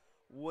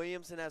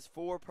 Williamson has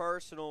 4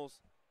 personals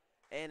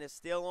and is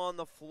still on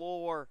the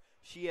floor.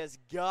 She has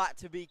got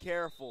to be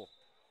careful.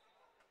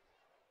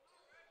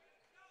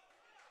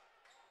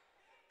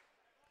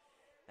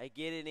 They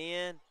get it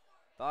in.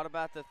 Thought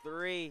about the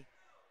 3.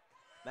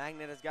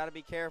 Magnet has got to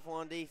be careful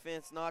on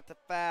defense not to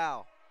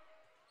foul.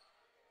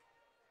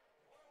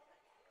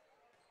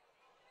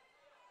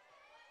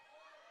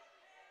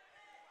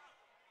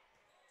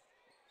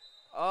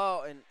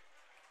 Oh, and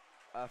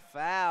a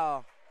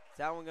foul. Is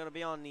that one going to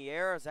be on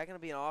Niera? Is that going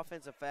to be an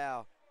offensive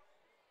foul?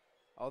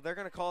 Oh, they're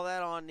going to call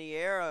that on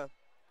Niera,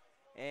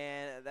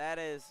 and that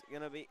is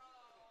going to be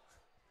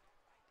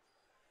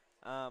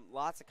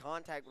lots of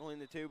contact between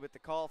the two, but the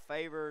call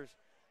favors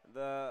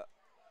the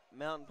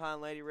Mountain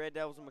Pine Lady Red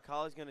Devils, and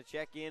McCauley's going to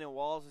check in, and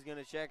Walls is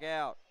going to check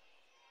out.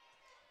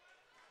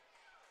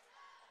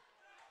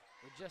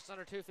 We're just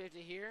under 2:50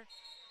 here.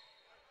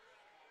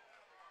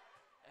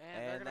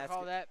 And they're going to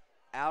call that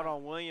out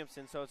on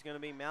Williamson, so it's going to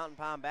be Mountain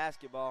Pine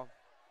basketball.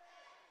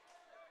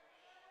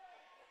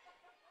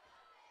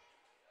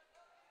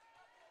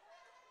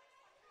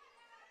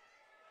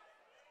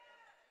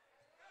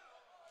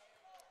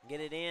 Get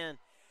it in,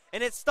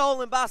 and it's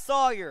stolen by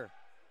Sawyer.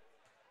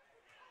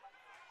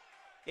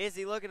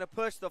 Izzy looking to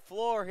push the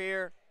floor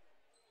here.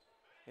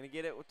 Going to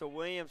get it with the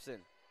Williamson.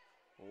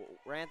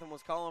 Rantham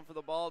was calling for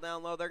the ball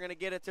down low. They're going to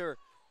get it to her.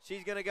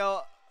 She's going to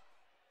go.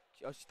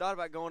 Oh, she thought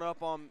about going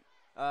up on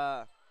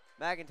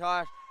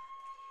McIntosh.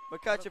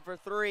 McCutcheon for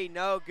 3.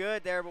 No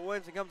good there, but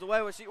Williamson comes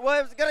away with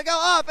Williamson going to go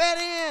up and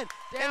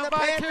in. Down and the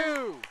by Panthers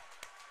 2.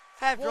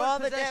 have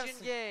drawn the Possession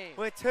deficit game.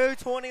 with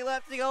 2:20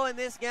 left to go in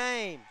this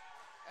game.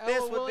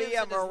 This would be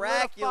a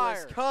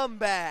miraculous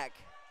comeback.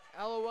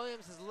 Ella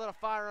Williams has lit a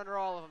fire under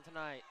all of them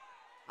tonight.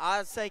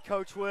 I'd say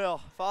Coach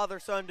Will,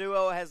 father-son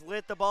duo, has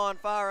lit the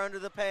bonfire under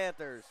the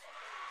Panthers.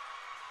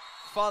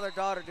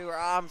 Father-daughter duo,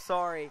 I'm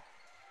sorry.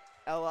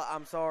 Ella,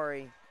 I'm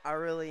sorry. I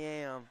really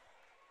am.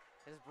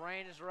 His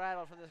brain is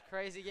rattled from this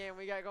crazy game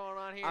we got going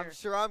on here. I'm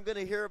sure I'm going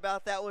to hear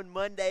about that one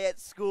Monday at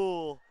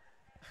school.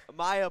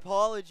 My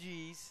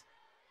apologies.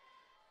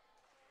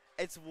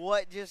 It's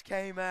what just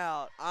came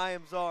out. I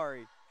am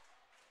sorry.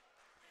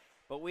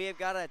 But we have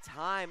got a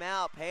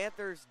timeout.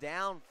 Panthers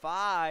down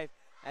 5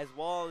 as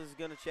Wall is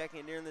going to check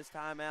in during this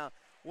timeout.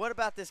 What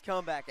about this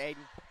comeback, Aiden?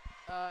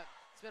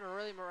 It's been a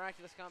really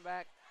miraculous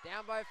comeback.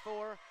 Down by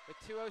 4 with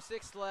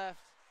 2:06 left.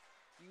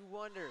 You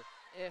wonder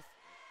if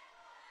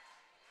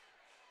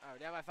 – oh,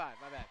 down by 5,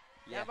 my bad.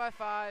 Yeah. Down by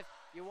 5.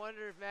 You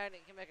wonder if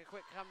Magnet can make a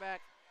quick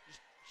comeback, just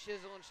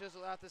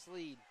chisel out this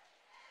lead.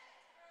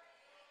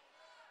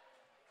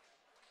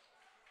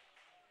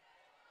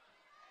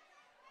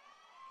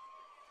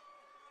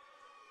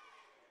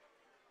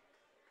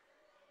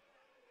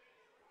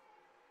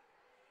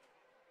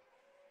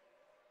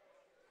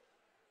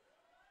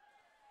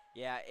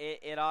 Yeah,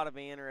 it ought to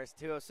be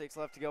interesting. 2:06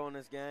 left to go in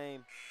this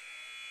game.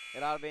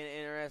 It ought to be an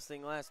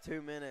interesting last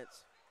 2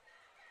 minutes.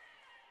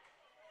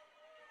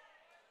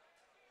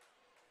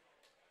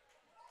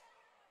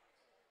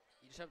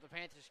 You just hope the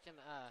Panthers can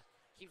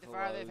keep the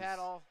fire they've had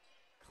all.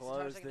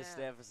 Close this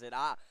deficit.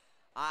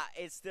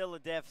 It's still a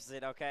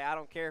deficit, okay? I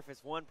don't care if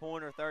it's 1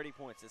 point or 30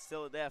 points. It's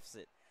still a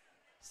deficit.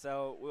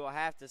 So we'll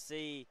have to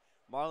see.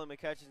 Marlon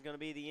McCutcheon's going to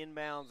be the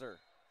inbounder.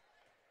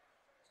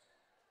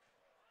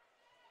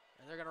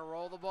 And they're going to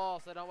roll the ball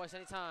so they don't waste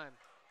any time.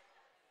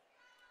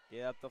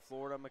 Get up the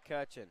floor to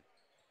McCutcheon.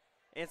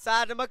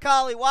 Inside to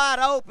McCauley, wide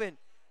open.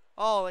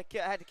 Oh, they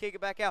had to kick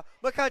it back out.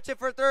 McCutcheon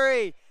for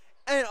three.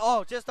 And,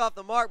 just off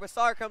the mark, but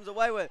Sawyer comes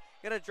away with it.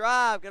 Going to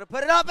drive, going to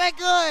put it up, and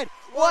good.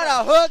 What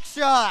a hook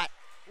shot.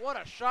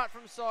 What a shot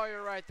from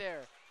Sawyer right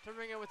there to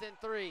bring it within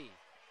 3.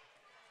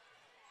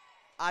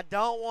 I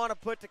don't want to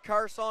put the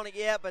curse on it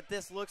yet, but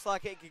this looks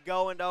like it could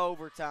go into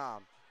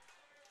overtime.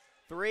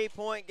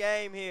 3-point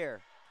game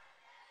here.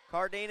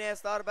 Cardenas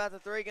thought about the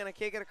 3, going to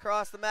kick it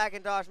across the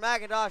McIntosh.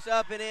 McIntosh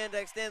up and in to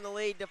extend the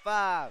lead to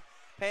 5.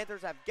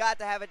 Panthers have got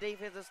to have a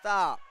defensive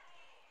stop.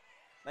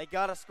 They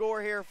got to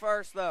score here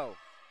first, though.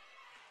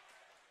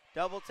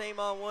 Double team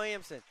on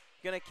Williamson.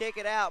 Going to kick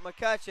it out.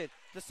 McCutcheon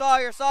to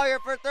Sawyer. Sawyer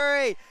for 3.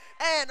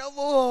 And, that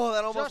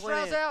almost just went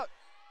rounds in. out.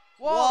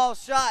 Wall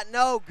shot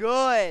no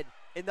good.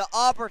 And the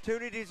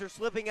opportunities are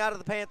slipping out of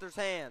the Panthers'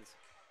 hands.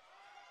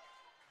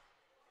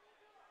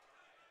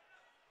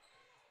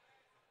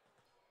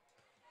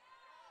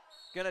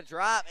 Going to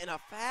drop in a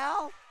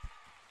foul.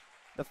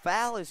 The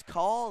foul is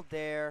called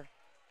there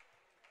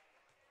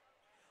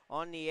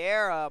on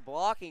Niera,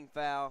 blocking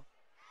foul.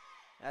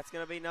 That's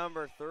going to be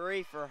number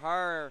 3 for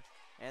her,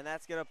 and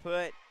that's going to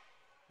put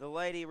the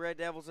Lady Red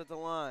Devils at the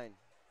line.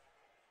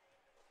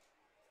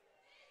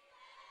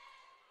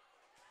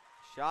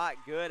 Shot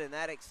good, and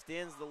that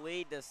extends the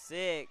lead to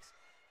 6.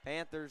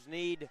 Panthers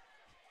need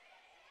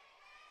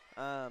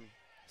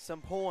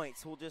some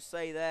points, we'll just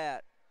say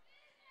that.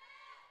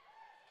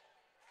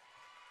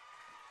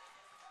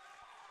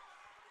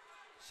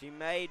 She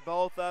made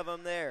both of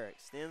them there.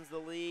 Extends the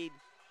lead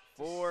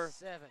for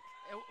 7.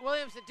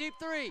 Williamson, deep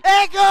 3.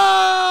 And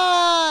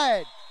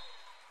good!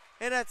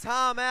 In a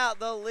timeout,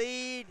 the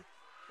lead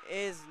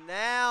is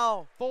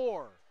now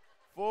 4.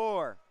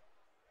 4.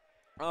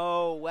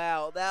 Oh,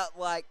 wow. That,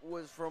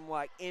 was from,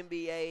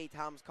 NBA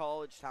times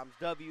college times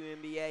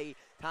WNBA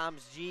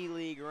times G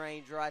League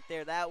range right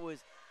there. That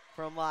was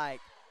from, that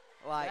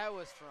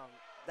was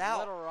from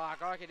Little Rock,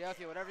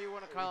 Arkadelphia, whatever you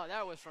want to call it.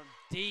 That was from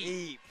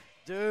deep.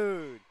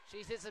 Dude.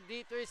 She's hit some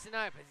deep 3s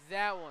tonight, but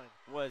that one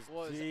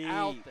was deep.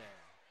 out there.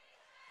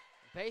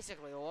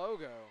 Basically,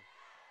 logo.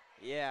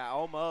 Yeah,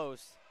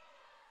 almost.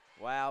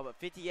 Wow,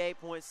 but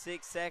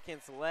 58.6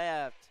 seconds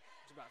left.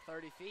 It's about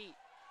 30 feet.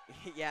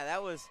 Yeah,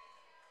 that was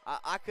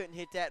I couldn't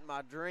hit that in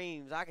my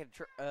dreams. I could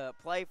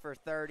play for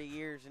 30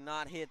 years and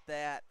not hit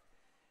that.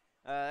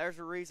 There's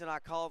a reason I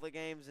call the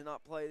games and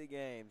not play the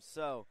games.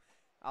 So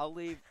I'll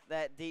leave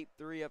that deep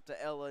 3 up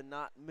to Ella,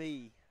 not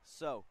me.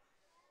 So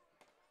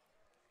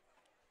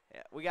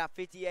yeah, we got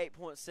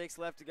 58.6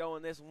 left to go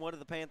in this. What do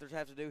the Panthers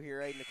have to do here,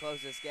 Aiden, to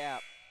close this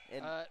gap?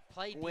 And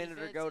play win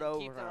defense it or go to and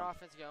keep their overtime.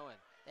 offense going.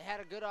 They had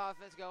a good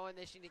offense going.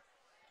 They should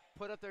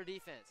put up their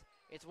defense.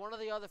 It's one or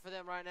the other for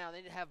them right now. They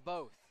need to have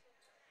both.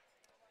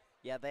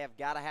 Yeah, they have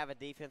got to have a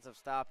defensive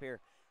stop here.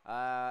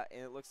 And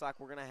it looks like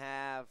we're going to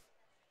have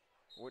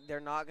 –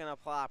 they're not going to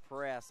apply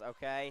press,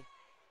 okay?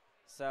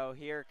 So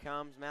here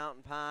comes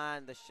Mountain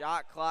Pine. The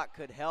shot clock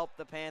could help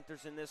the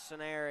Panthers in this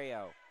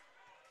scenario.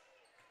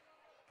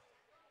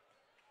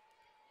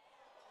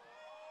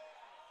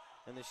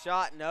 And the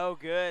shot no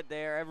good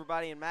there.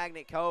 Everybody in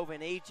Magnet Cove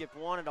in Egypt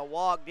wanted to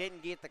walk,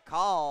 didn't get the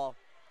call.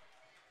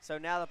 So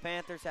now the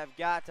Panthers have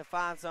got to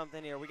find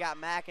something here. We got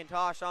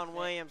McIntosh on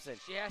Williamson.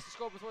 She has to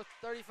score before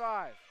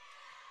 35.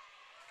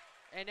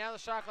 And now the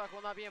shot clock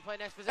will not be in play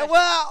next possession. And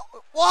well,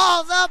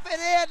 Wall's up and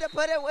in to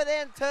put it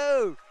within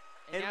 2.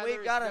 And now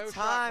we've got there a is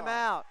no shot clock.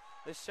 timeout.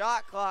 The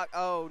shot clock,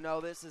 oh no,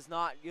 this is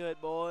not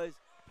good, boys.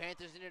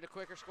 Panthers needed a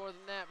quicker score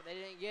than that, but they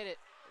didn't get it.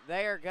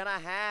 They are going to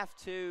have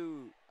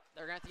to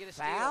They're going to have to get a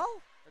steal. foul?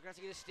 They're going to have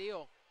to get a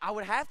steal. I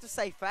would have to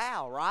say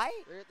foul, right?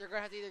 They're going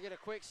to have to either get a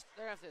quick.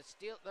 They're going to have to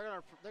steal. They're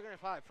going to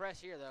probably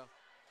press here though.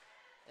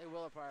 They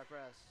will probably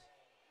press.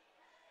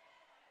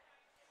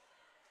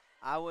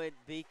 I would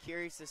be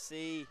curious to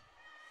see,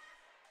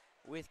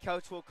 with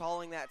Coach Will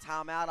calling that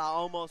timeout, I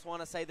almost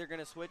want to say they're going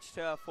to switch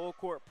to a full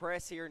court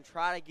press here and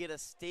try to get a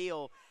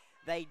steal.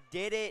 They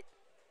did it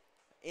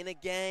in a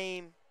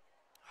game.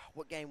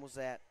 What game was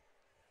that?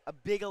 A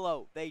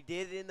Bigelow. They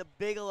did it in the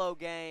Bigelow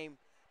game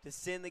to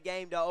send the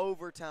game to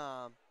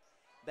overtime.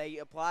 They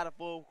applied a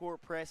full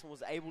court press and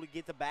was able to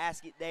get the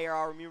basket there.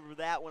 I remember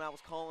that when I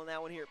was calling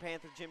that one here at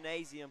Panther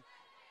Gymnasium.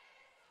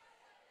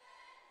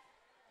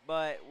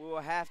 But we will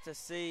have to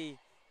see.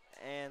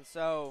 And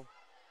so,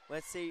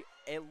 let's see.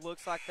 It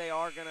looks like they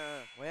are going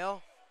to,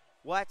 well,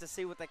 we'll have to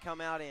see what they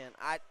come out in.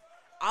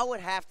 I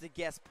would have to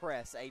guess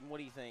press, Aiden. What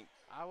do you think?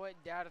 I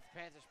wouldn't doubt if the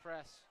Panthers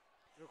press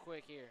real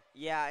quick here.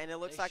 Yeah, and it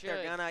looks like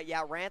they're going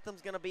to,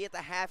 Rantham's going to be at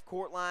the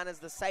half-court line as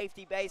the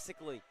safety,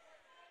 basically.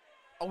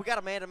 Oh, we got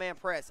a man-to-man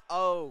press.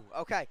 Oh,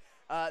 okay.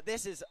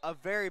 This is a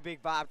very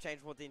big vibe change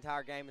from what the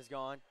entire game has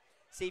gone.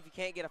 See if you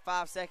can't get a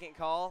 5-second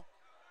call.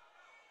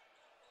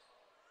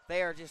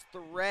 They are just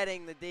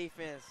threading the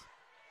defense.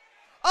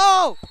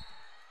 Oh!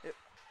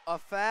 A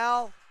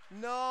foul?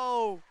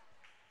 No.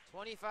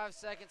 25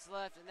 seconds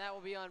left, and that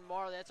will be on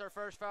Marley. That's our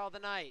first foul of the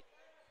night.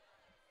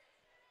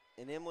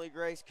 And Emily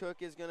Grace Cook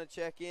is going to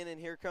check in, and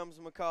here comes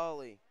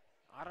McCauley.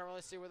 I don't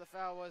really see where the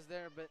foul was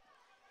there, but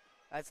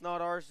that's not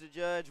ours to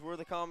judge. We're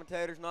the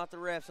commentators, not the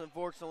refs,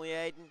 unfortunately,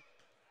 Aiden.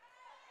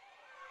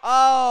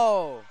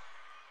 Oh!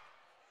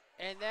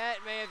 And that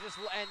may have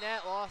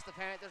that lost the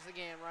Panthers the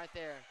game right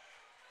there.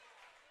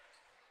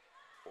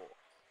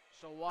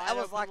 So wide That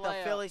was open like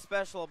layup. the Philly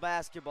special of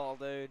basketball,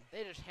 dude.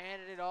 They just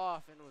handed it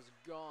off and was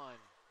gone.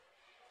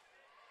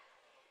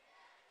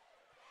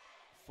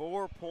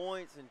 4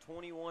 points in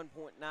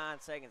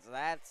 21.9 seconds.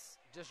 That's,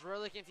 Just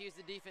really confused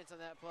the defense on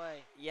that play.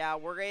 yeah,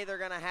 we're either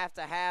going to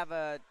have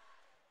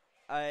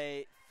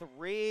a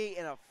 3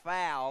 and a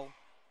foul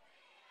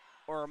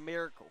or a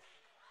miracle.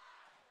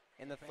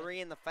 And the 3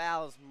 and the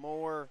foul is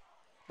more,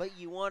 but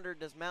you wonder,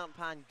 does Mountain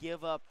Pine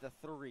give up the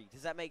 3?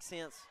 Does that make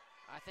sense?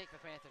 I think the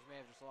Panthers may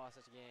have just lost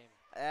this game.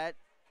 That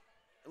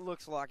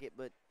looks like it,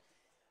 but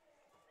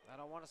I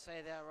don't want to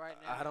say that right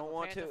now. I don't I'm a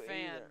want Panther to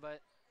fan, either.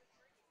 but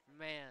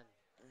man,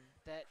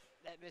 that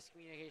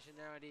miscommunication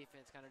there on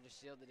defense kind of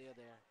just sealed the deal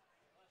there.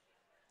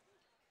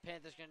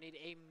 Panthers going to need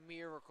a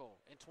miracle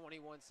in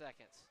 21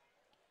 seconds.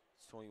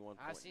 it's 21.9.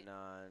 I've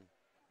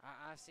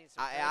seen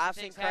some I've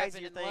seen things happen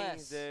crazier in things,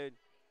 less. dude.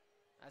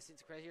 I've seen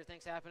some crazier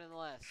things happen in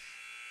less.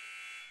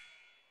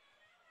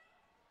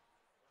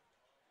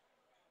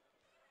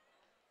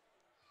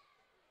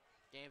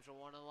 Games are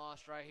won and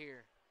lost right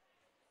here.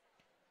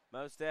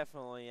 Most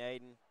definitely,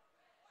 Aiden.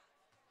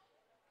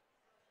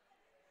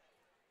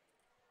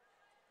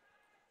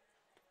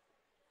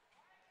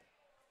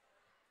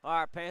 All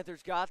right,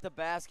 Panthers got the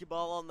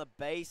basketball on the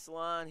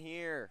baseline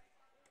here.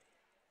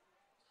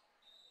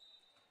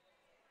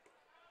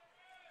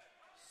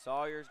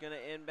 Sawyer's going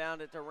to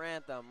inbound it to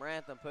Rantham.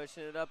 Rantham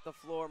pushing it up the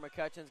floor.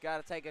 McCutcheon's got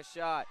to take a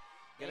shot.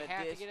 They Gonna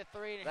have dish. to get a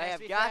 3 and it They has have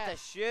to be got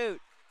fast. to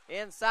shoot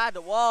inside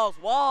the walls.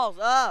 Walls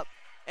up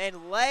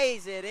and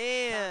lays it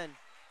in.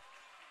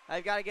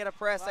 They've got to get a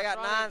press. They got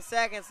Clock's 9 running.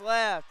 seconds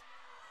left.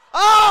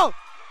 Oh!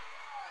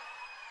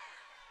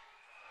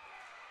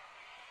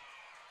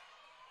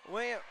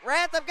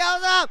 Rantham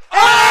goes up.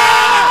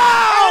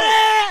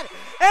 Oh!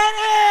 And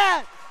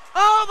in!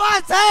 Oh,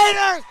 my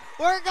taters!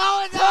 We're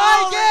going to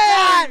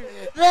overtime!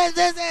 This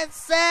is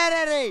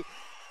insanity!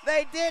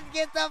 They didn't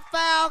get the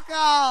foul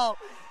call.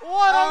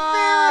 What a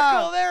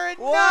miracle! They're in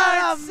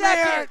 9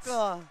 seconds.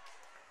 Miracle.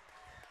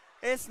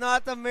 It's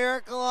not the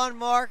miracle on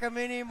Markham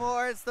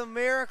anymore. It's the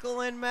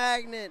miracle in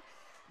Magnet.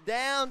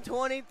 Down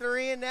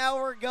 23, and now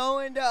we're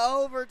going to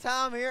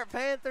overtime here at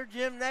Panther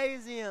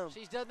Gymnasium.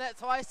 She's done that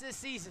twice this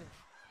season.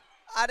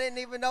 I didn't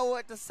even know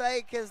what to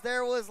say because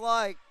there was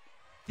like,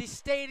 The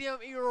stadium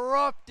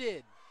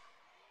erupted.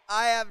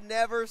 I have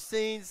never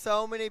seen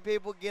so many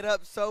people get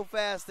up so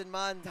fast in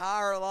my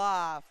entire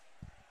life.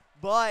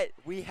 But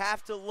we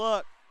have to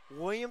look.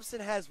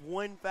 Williamson has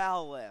 1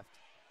 foul left.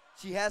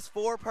 She has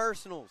 4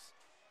 personals.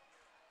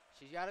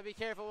 She's got to be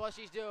careful what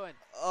she's doing.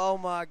 Oh,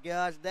 my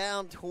gosh.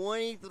 Down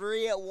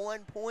 23 at one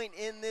point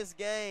in this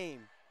game.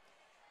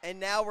 And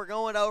now we're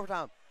going to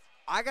overtime.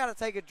 I got to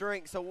take a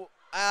drink, so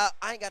I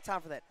ain't got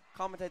time for that.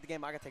 Commentate the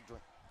game. I got to take a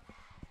drink.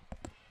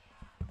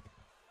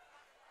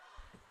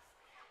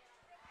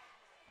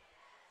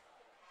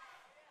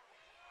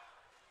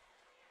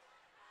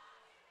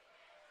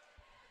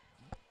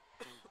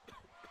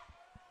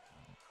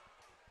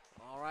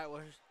 All right,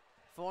 we're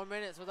 4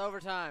 minutes with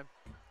overtime.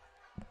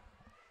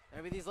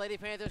 Maybe these Lady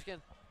Panthers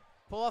can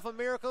pull off a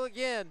miracle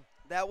again.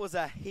 That was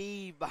a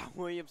heave by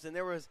Williamson.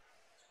 There was,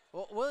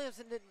 Well,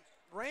 Williamson didn't.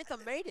 Rantham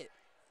made it.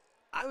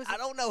 I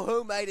don't know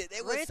who made it.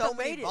 There was so Rantham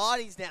many made it.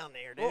 bodies down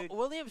there, dude. Well,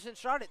 Williamson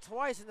shot it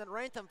twice, and then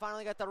Rantham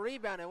finally got the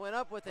rebound and went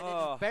up with it, and it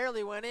Oh. just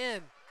barely went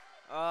in.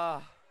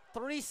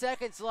 3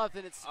 seconds left,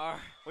 and it's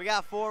We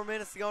got 4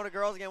 minutes to go in the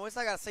girls' game. We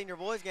still got a senior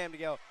boys game to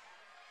go.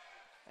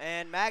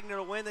 And Magnet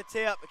will win the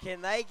tip.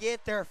 Can they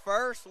get their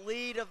first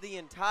lead of the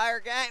entire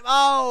game?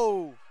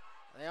 Oh!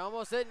 they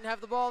almost didn't have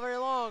the ball very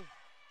long.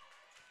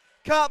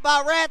 Cut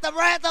by Rantham.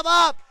 Rantham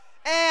up.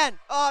 And,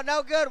 oh,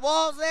 no good.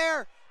 Walls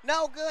there.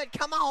 No good.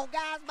 Come on,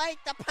 guys. Make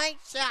the paint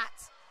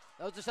shots.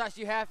 Those are shots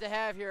you have to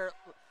have here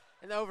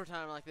in the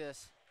overtime like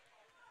this.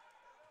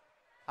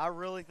 I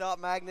really thought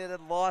Magnet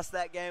had lost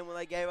that game when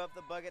they gave up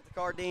the bucket to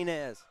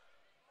Cardenas.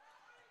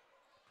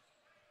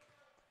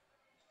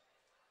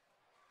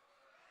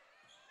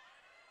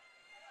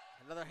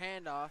 Another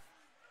handoff.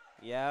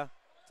 Yeah.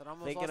 So it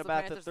almost Thinking lost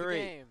about the the Panthers three.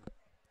 game.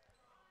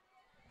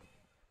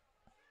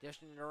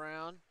 Dishing it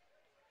around.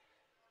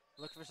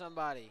 Look for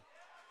somebody.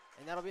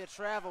 And that'll be a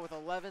travel with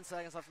 11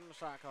 seconds left on the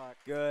shot clock.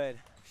 Good.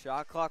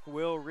 Shot clock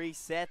will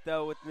reset,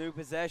 though, with new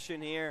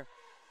possession here.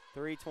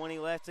 3:20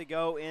 left to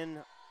go in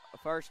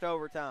first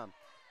overtime.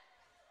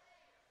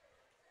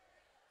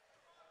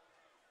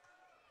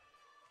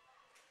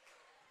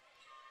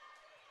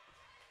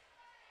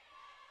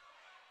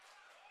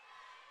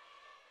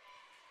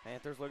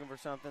 Panthers looking for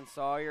something.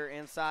 Sawyer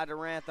inside to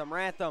Rantham.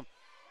 Rantham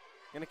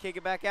going to kick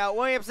it back out.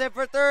 Williamson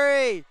for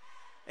 3.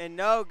 And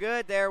no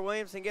good there.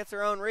 Williamson gets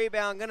her own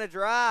rebound. Going to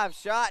drive.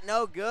 Shot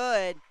no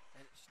good.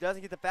 She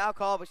doesn't get the foul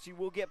call, but she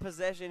will get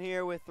possession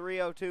here with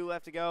 3:02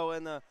 left to go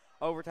in the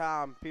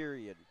overtime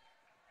period.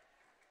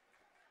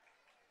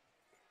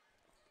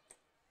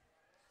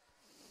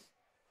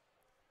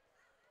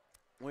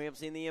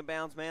 Williamson, the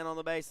inbounds man on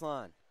the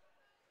baseline.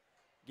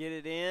 get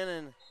it in,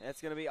 and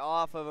that's going to be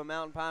off of a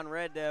Mountain Pine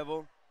Red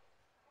Devil.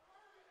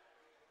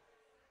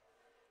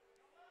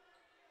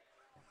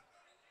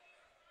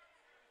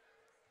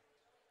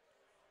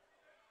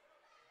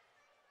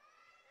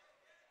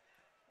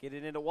 Get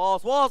it into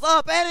Walls. Walls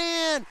up and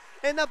in,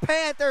 and the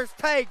Panthers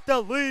take the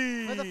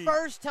lead. For the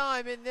first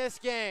time in this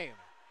game.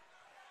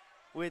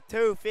 With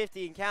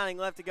 2:50 and counting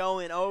left to go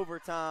in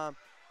overtime.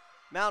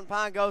 Mountain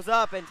Pine goes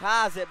up and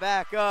ties it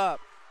back up.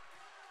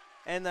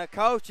 And the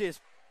coach is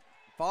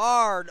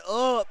fired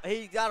up.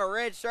 He's got a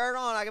red shirt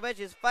on. I can bet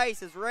you his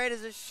face is red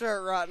as his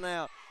shirt right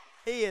now.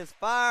 He is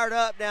fired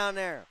up down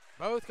there.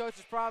 Both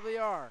coaches probably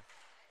are.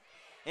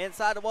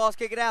 Inside the Walls,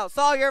 kick it out.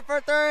 Sawyer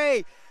for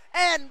three.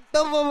 And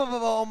boom, boom, boom,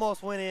 boom,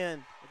 almost went in.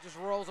 It just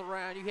rolls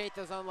around. You hate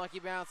those unlucky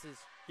bounces.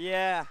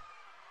 Yeah.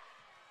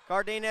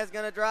 Cardenas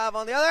going to drive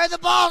on the other end. The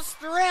ball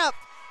stripped.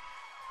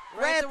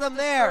 Rantham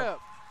there. Strip.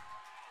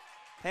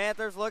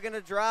 Panthers looking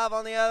to drive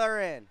on the other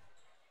end.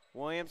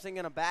 Williamson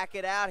going to back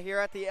it out here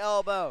at the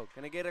elbow.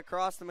 Going to get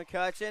across to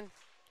McCutcheon.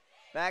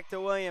 Back to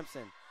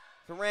Williamson.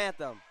 To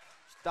Rantham.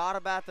 Thought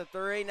about the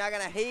three. Now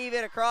going to heave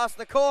it across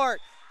the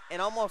court.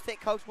 And almost hit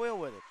Coach Will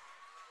with it.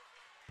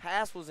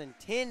 Pass was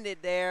intended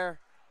there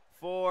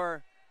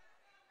for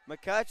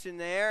McCutcheon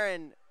there.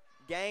 And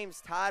game's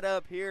tied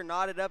up here.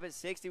 Knotted up at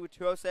 60 with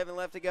 2:07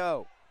 left to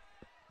go.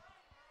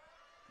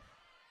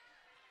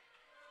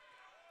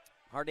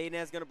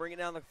 Hardinez going to bring it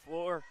down the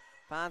floor.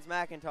 Finds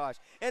McIntosh.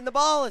 And the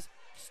ball is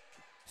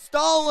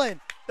stolen.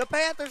 The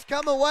Panthers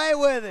come away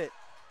with it.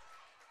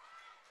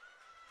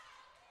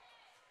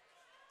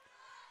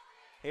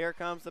 Here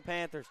comes the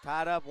Panthers.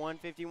 Tied up.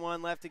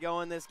 1:51 left to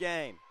go in this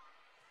game.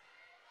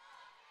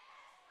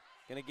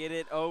 Going to get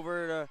it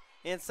over to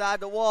inside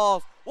the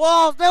Walls.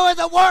 Walls doing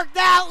the work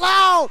down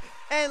low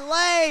and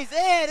lays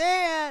it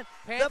in.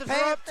 Panthers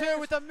are up 2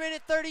 with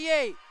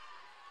 1:38.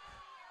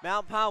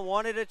 Mountain Pine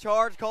wanted a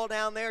charge call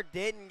down there,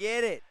 didn't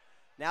get it.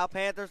 Now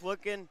Panthers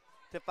looking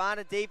to find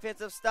a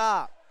defensive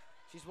stop.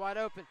 She's wide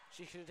open.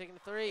 She should have taken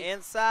the three.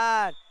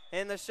 Inside,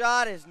 and the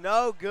shot is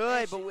no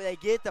good, but they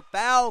get the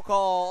foul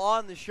call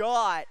on the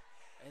shot.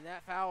 And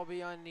that foul will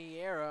be on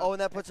Niera. Oh,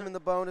 and that puts him in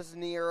the bonus,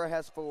 and Niera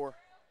has 4.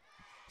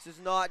 This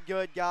is not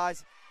good,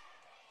 guys.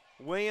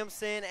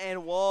 Williamson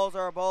and Walls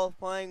are both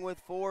playing with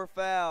 4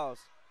 fouls.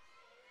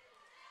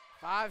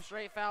 5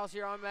 straight fouls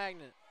here on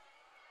Magnet.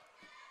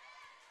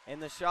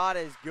 And the shot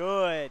is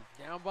good.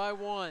 Down by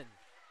 1.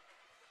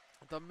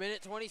 With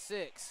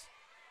 1:26.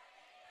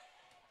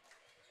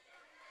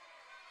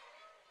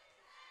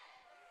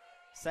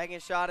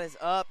 Second shot is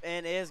up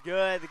and is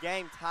good. The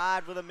game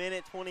tied with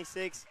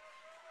 1:26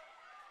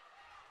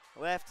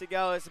 left to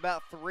go. It's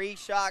about 3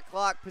 shot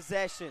clock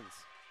possessions.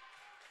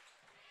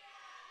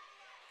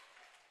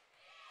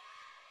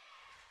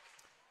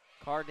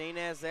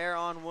 Cardenas there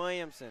on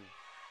Williamson.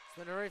 It's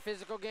been a very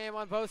physical game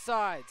on both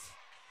sides.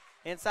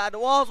 Inside the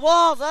Walls.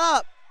 Walls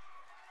up.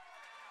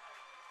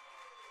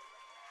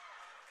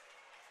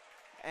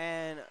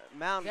 And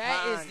Mountain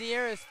That Pine. is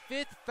Niera's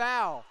 5th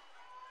foul.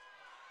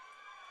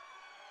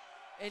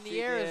 And She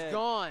Niera's did.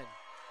 gone.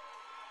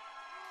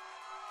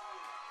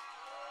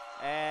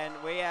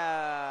 And we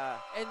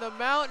And the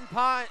Mountain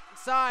Pine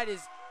side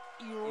is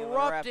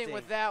erupting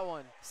with that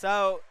one.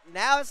 So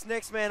now it's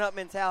next man up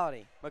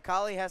mentality.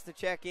 McCauley has to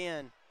check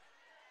in.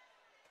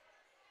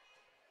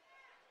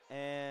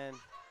 And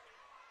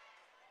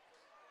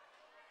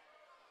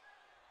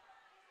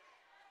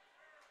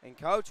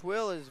Coach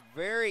Will is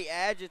very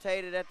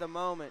agitated at the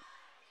moment.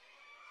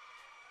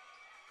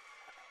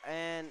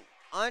 And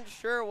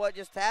unsure what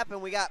just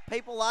happened. We got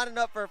people lining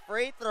up for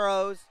free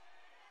throws.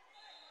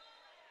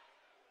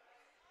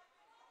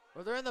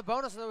 Well, they're in the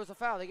bonus and there was a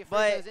foul. They get free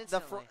throws But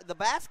instantly. the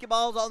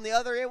basketball's on the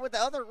other end with the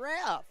other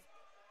ref.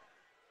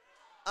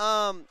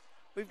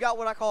 We've got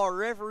what I call a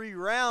referee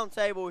round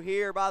table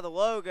here by the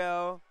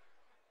logo.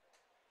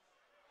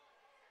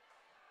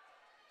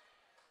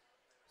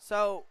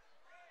 So,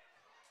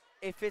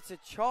 if it's a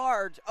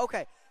charge,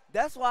 okay,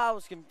 that's why I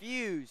was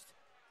confused.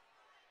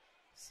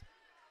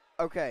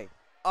 Okay,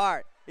 all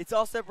right, it's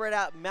all separated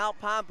out. Mount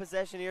Pine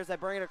possession here as they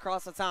bring it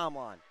across the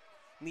timeline.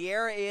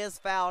 Niera is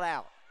fouled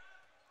out.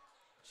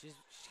 She's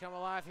come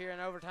alive here in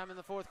overtime in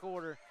the 4th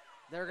quarter.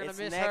 They're going to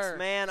miss next her.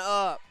 man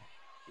up.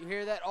 You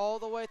hear that all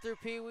the way through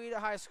Pee Wee to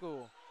high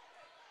school.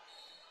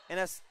 And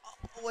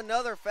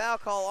another foul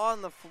call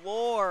on the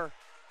floor.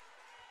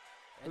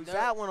 And Who's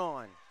that one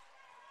on?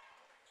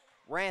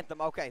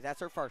 Rantham. Okay, that's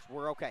her first.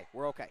 We're okay.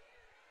 We're okay.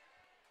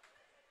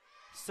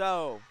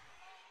 So,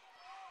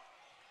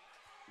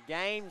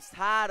 game's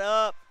tied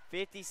up.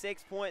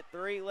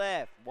 56.3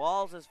 left.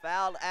 Walls is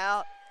fouled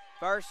out.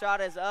 First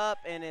shot is up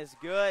and is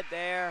good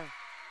there.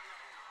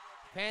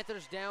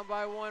 Panthers down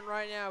by 1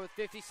 right now with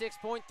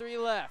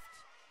 56.3 left.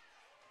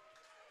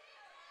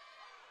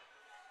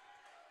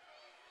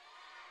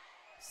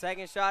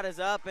 Second shot is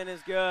up and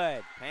is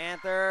good.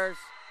 Panthers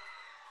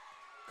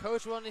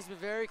Coach Will needs to be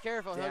very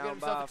careful. He'll get down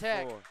himself by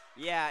a tech. 4.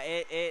 Yeah,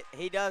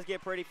 he does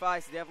get pretty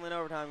feisty. Definitely an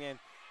overtime game.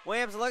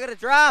 Williams looking to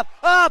drive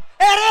up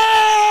and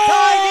in!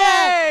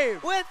 Tie game!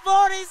 With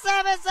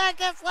 47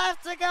 seconds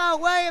left to go,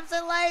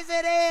 Williamson lays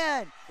it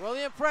in.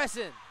 William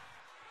Presson.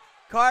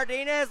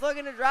 Cardenas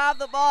looking to drive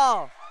the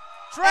ball.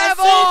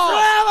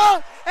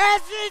 Travel!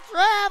 And she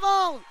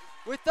traveled!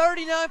 With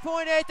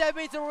 39.8, that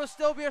means there will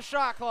still be a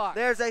shot clock.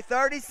 There's a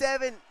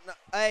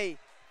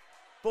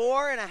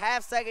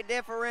 4.5 second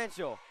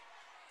differential.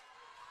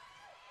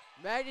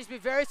 Magnus be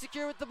very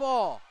secure with the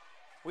ball.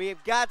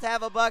 We've got to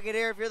have a bucket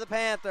here if you're the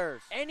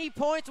Panthers. Any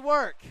points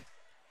work.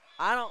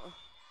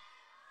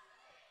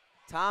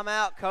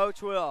 Timeout,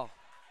 Coach Will.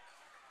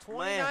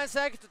 29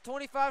 seconds to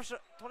 25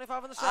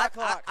 on the shot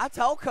clock. I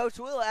told Coach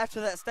Will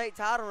after that state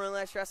title run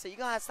last year, I said, you're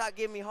going to have to stop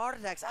giving me heart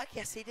attacks. I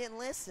guess he didn't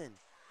listen.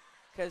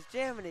 Because,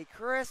 Jiminy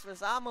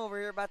Christmas, I'm over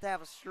here about to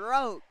have a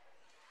stroke.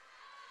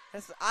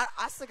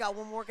 I still got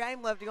one more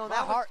game left to go.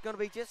 That one's going to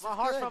be just my as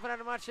heart's good. pumping out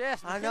of my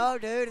chest. I know,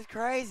 dude. It's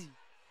crazy.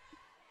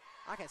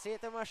 I can see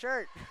it through my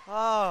shirt.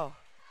 Oh.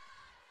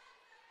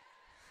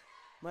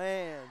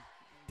 Man.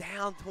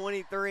 Down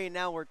 23, and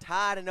now we're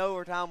tied in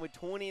overtime with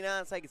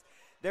 29 seconds.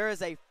 There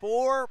is a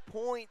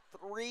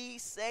 4.3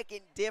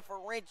 second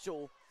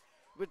differential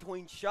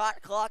between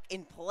shot clock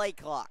and play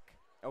clock.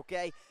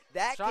 Okay?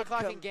 That Shot could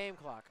clock come, and game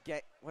clock.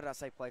 what did I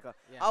say, play clock?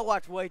 Yeah. I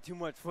watch way too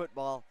much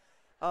football.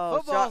 Oh,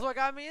 Football is what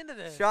got me into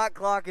this. Shot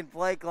clock and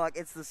play clock,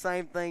 it's the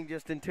same thing,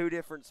 just in two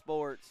different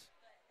sports.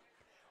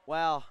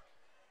 Wow.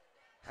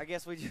 I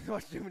guess we just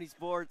watch too many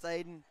sports,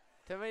 Aiden.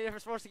 Too many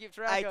different sports to keep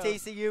track Hey, of.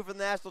 TCU for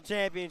the national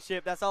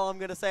championship. That's all I'm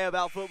going to say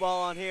about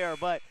football on here.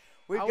 But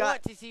I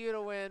want TCU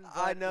to win,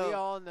 but I know. we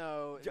all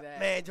know that.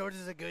 Man,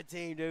 Georgia's a good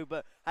team, dude.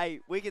 But, hey,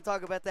 we can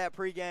talk about that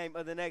pregame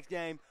of the next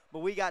game. But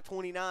we got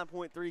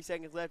 29.3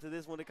 seconds left of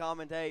this one to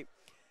commentate.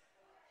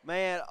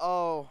 Man,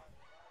 All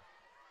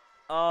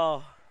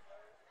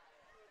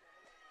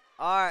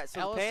right,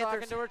 so Ella's the Panthers.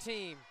 talking to her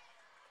team.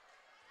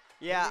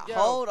 Yeah, Here we go.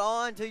 hold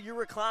on to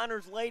your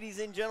recliners, ladies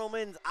and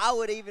gentlemen. I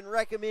would even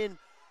recommend,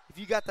 if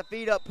you got the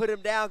feet up, put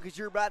them down because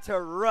you're about to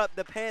erupt.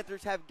 The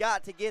Panthers have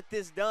got to get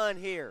this done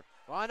here.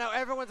 Well, I know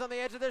everyone's on the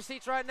edge of their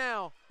seats right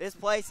now. This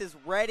place is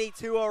ready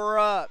to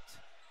erupt.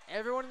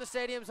 Everyone in the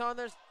stadium's on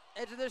their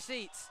edge of their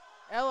seats.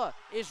 Ella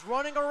is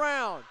running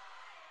around.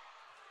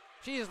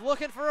 She is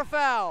looking for a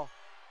foul.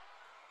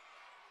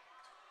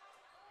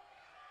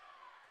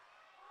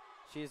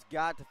 She has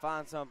got to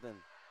find something.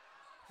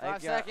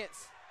 5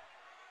 seconds.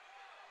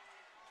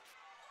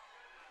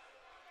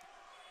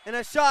 And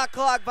a shot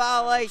clock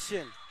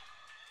violation.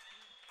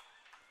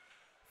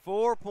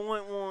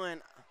 4.1.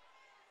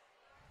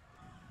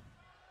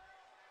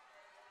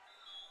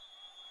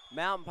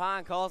 Mountain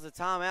Pine calls a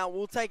timeout.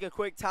 We'll take a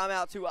quick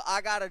timeout too.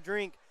 I got to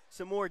drink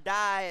some more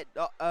Dr.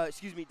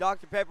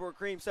 Pepper with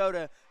cream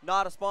soda.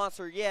 Not a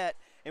sponsor yet.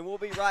 And we'll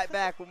be right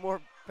back with more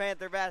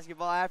Panther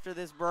basketball after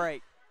this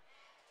break.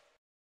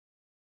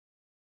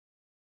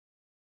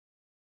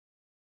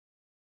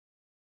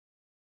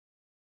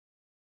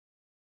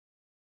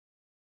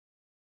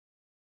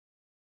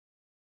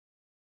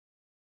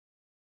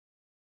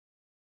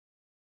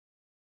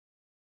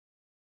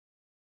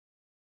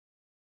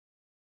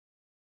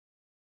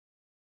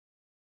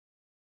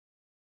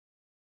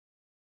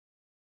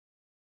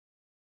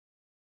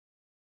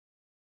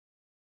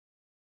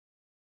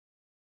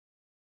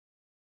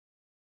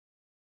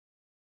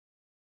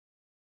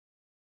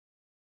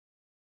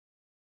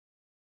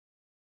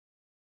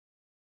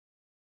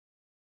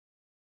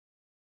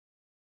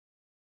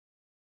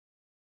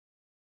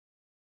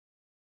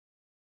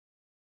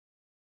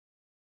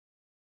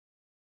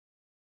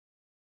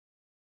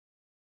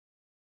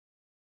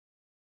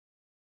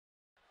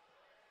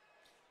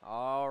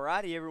 All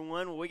righty,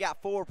 everyone. Well, we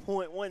got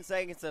 4.1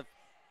 seconds of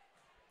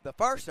the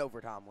first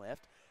overtime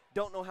left.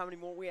 Don't know how many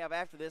more we have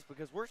after this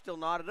because we're still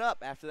knotted up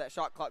after that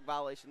shot clock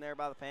violation there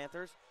by the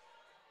Panthers.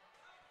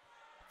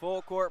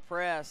 Full court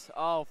press.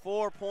 Oh,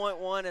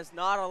 4.1 is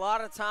not a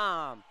lot of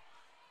time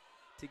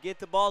to get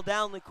the ball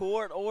down the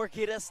court or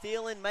get a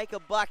steal and make a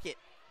bucket.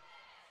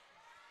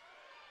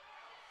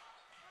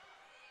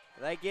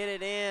 They get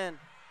it in.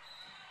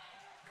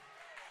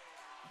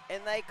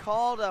 And they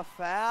called a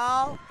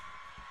foul.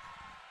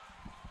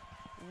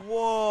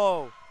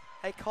 Whoa.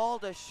 They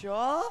called a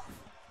shove?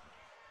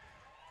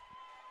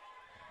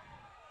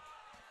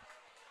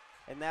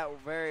 And that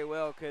very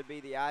well could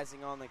be the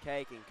icing on the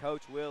cake, and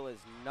Coach Will is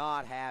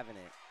not having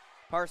it.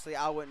 Personally,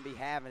 I wouldn't be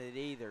having it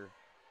either.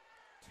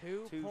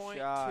 2.2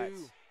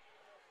 shots.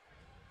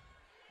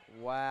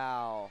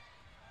 Wow.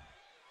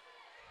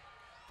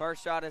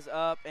 First shot is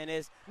up and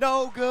is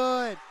no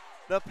good.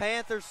 The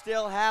Panthers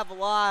still have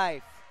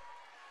life.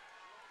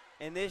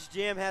 And this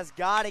gym has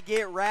got to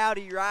get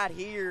rowdy right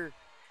here.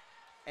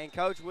 And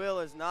Coach Will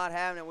is not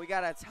having it. We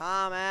got a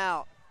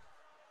timeout.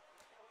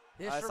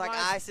 It's like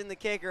icing the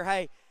kicker.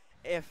 Hey,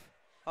 this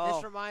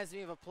reminds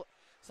me of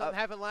something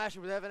happened last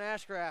year with Evan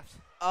Ashcraft.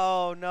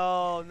 Oh,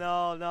 no,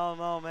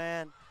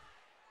 man.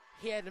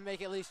 He had to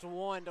make at least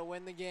one to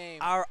win the game.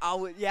 I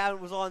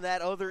was on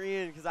that other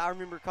end because I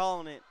remember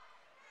calling it.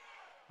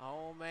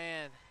 Oh,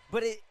 man.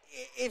 But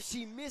if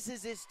she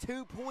misses, it's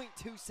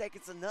 2.2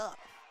 seconds enough.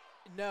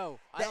 No,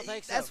 I don't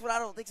think so. That's what I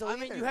don't think so I either.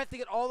 mean, you have to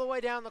get all the way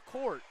down the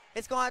court.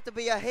 It's going to have to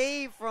be a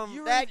heave from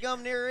You that really-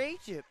 gum near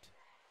Egypt.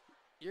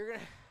 You're going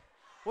to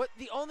 – what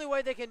the only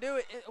way they can do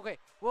it – okay,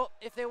 well,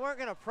 if they weren't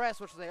going to press,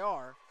 which they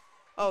are,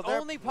 the they're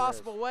only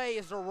possible way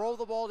is to roll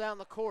the ball down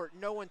the court,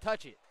 no one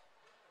touch it.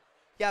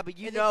 Yeah, but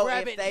you and then know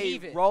grab it if and they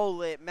heave it.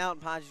 roll it,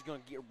 Mountain Pine's just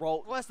going to get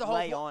rolled, Well, that's the whole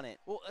lay po- on it.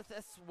 Well,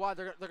 that's why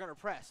they're going to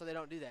press, so they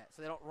don't do that.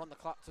 So they don't run the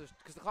clock –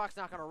 because the clock's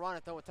not going to run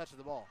if no one touches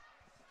the ball.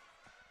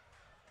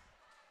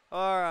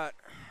 All right.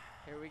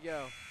 Here we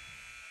go.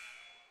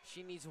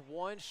 She needs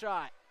one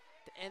shot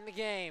to end the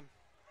game.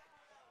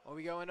 Or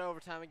we go into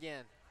overtime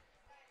again.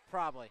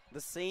 Probably.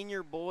 The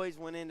senior boys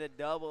went into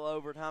double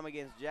overtime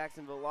against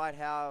Jacksonville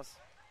Lighthouse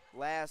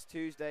last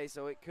Tuesday,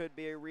 so it could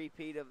be a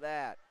repeat of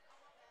that.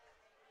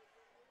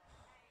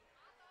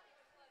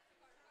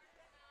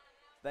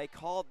 They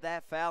called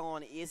that foul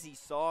on Izzy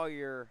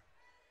Sawyer.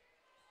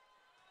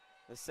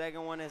 The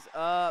second one is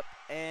up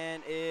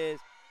and is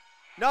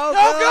no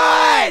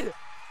good!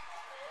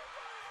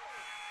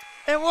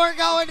 And we're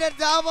going to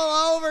double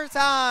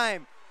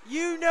overtime.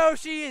 You know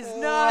she is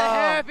not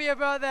happy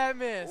about that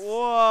miss.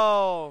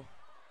 Whoa.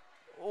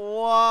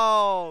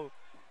 Whoa.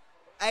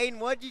 Aiden,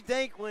 what'd you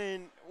think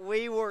when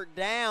we were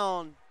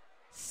down?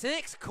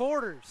 6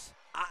 quarters.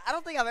 I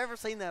don't think I've ever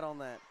seen that on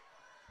that.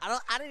 I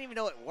didn't even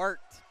know it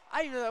worked.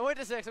 I didn't know that went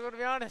to 6, I'm going to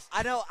be honest.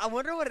 I know. I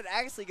wonder what it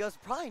actually goes.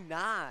 Probably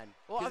 9.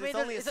 Well, I mean, it's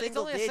only a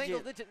single it's only digit. a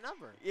single-digit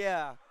number.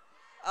 Yeah.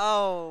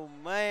 Oh,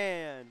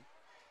 man.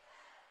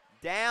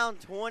 Down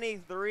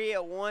 23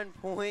 at one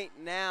point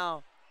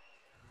now.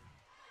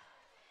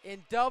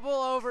 In double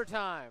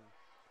overtime.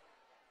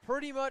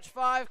 Pretty much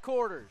 5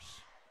 quarters.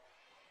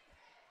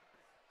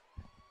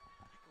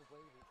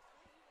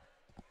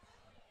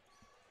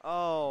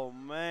 Oh,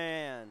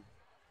 man.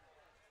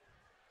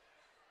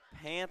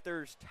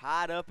 Panthers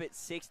tied up at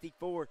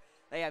 64.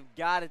 They have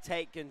got to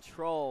take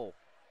control.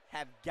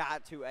 Have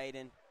got to,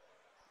 Aiden.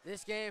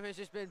 This game has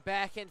just been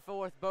back and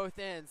forth both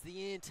ends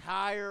the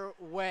entire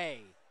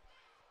way.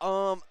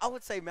 I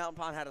would say Mountain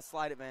Pine had a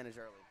slight advantage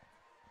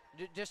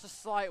early. Just a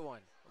slight one.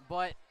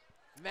 But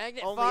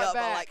Magnet Only fought up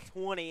back. by like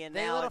 20, and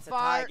They now lit a it's a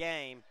fire. tie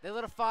game. They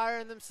lit a fire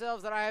in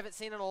themselves that I haven't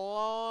seen in a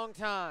long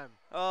time.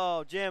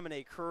 Oh,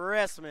 Jiminy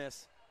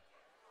Christmas.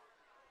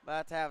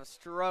 About to have a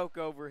stroke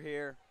over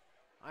here.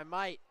 I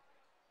might.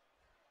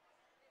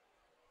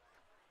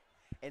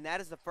 And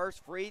that is the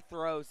first free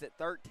throws that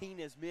 13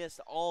 has missed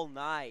all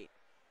night.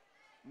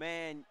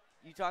 Man,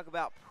 you talk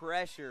about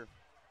pressure.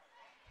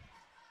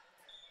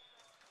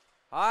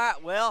 All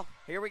right, well,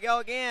 here we go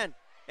again.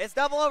 It's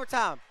double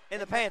overtime,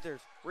 and the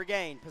Panthers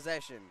regain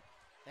possession.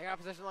 They got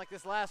possession like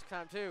this last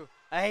time, too.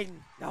 Aiden,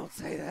 don't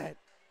say that.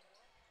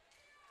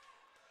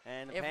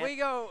 And the If we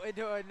go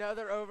into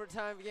another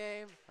overtime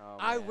game, Oh,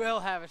 I man. will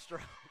have a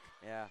stroke.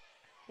 Yeah.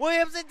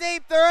 Williamson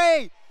deep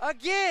three.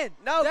 Again.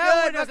 No that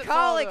one good. doesn't McCauley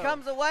fall, though.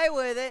 comes away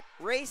with it.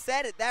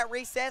 Reset it. That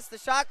resets the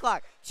shot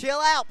clock. Chill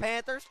out,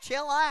 Panthers.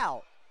 Chill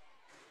out.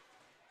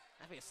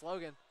 That'd be a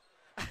slogan.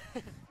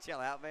 Chill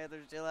out,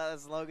 Panthers. Chill out.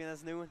 That's the slogan.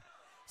 That's a new one.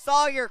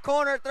 Sawyer,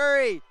 corner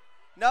three.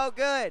 No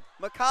good.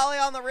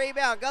 McCauley on the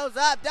rebound. Goes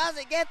up.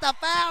 Doesn't get the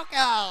foul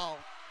call.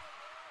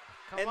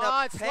 Come And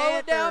on, the slow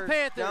it down, Panthers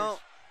Panthers.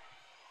 don't-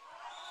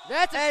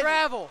 That's a And-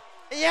 travel.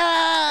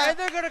 Yeah. And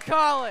they're going to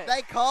call it.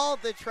 They called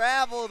the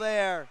travel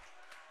there.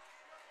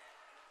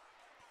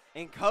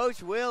 And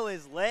Coach Will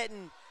is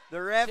letting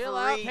the referee Chill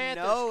out,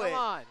 Panthers. know Come it.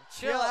 on.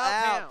 Chill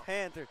out,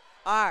 Panthers.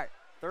 All right,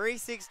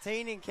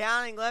 3:16 and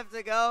counting left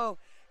to go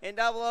in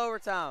double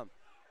overtime.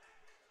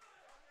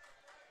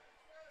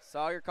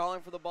 Sawyer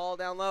calling for the ball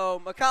down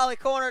low. McCauley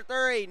corner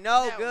three.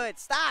 No That good.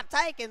 Stop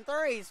taking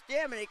threes.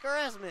 Jiminy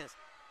Christmas.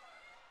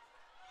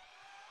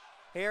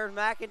 Here's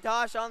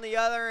McIntosh on the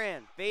other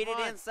end. Feed Come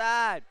it on.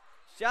 inside.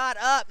 Shot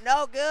up.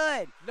 No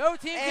good. No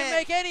team can And-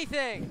 make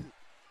anything.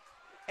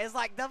 It's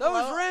like double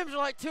Those rims are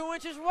like 2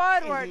 inches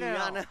wide right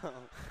now. I know.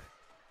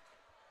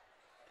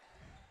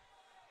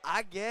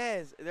 I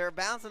guess. They're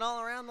bouncing all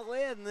around the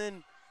lid, and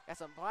then Got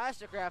some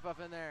plastic wrap up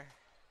in there.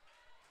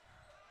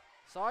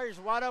 Sawyer's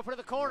wide open in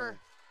the corner.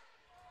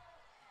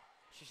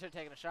 She should have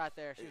taken a shot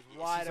there. She was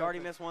wide she's open. already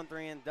missed 1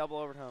 3 in double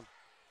overtime.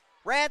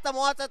 Rantham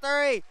wants a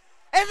three.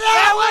 And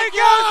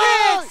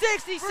That that one goes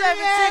in!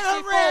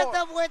 67-64.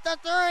 Rantham with the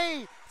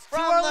three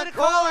from early the to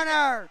call it.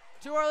 corner.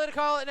 Too early to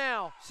call it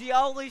now. She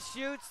only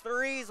shoots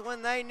threes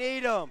when they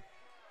need them.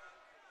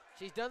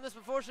 She's done this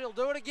before. She'll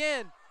do it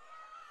again.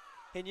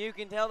 And you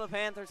can tell the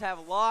Panthers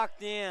have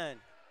locked in.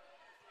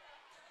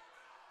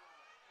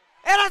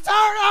 And a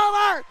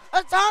turnover!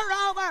 A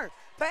turnover!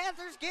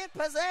 Panthers get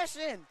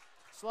possession.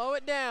 Slow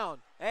it down.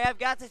 They have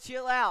got to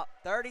chill out.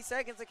 30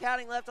 seconds of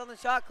counting left on the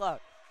shot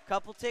clock.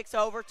 Couple ticks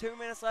over, 2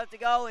 minutes left to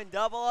go in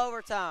double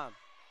overtime.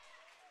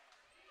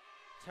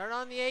 Turn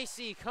on the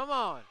AC. Come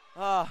on.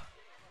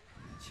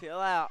 Chill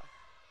out.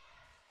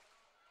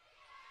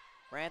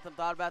 Rantham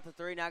thought about the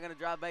three, not going to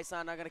drive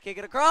baseline, not going to kick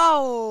it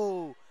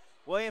across.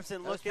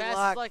 Williamson Those looking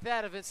passes like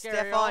that have been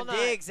scary all Stephon night.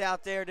 Diggs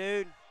out there,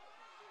 dude.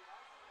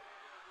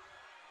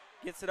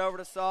 Gets it over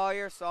to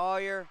Sawyer.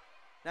 Sawyer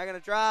not going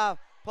to drive.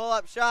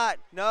 Pull-up shot,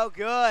 no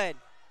good.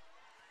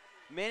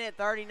 Minute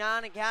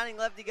 39 and counting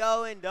left to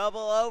go in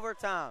double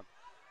overtime.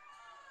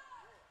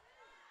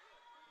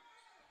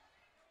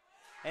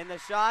 And the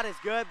shot is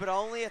good, but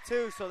only a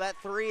 2, so that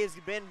 3 has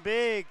been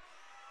big.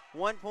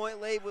 1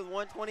 point lead with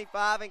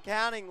 1:25 and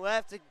counting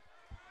left to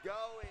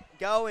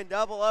go in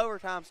double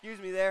overtime. Excuse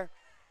me there.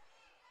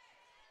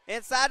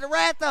 Inside to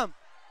Rantham.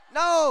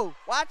 No.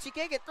 Watch you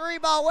kick it.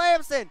 3-ball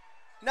Williamson.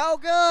 No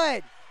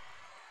good.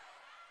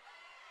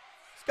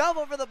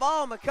 Scuffle for the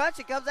ball.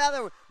 McCutcheon comes out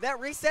there. That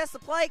resets the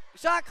play.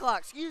 Shot clock.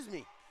 Excuse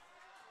me.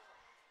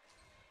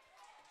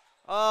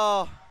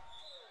 Oh.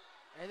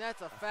 And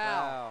that's a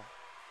foul.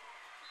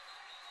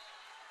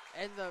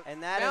 And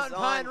that Mountain is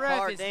Pine on ref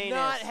Cardenas. is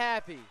not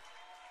happy.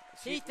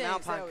 He thinks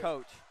Mountain Pine that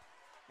coach.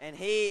 And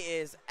he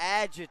is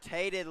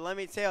agitated, let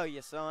me tell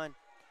you, son.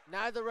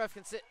 Neither coach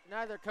can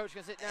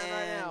sit down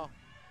right now.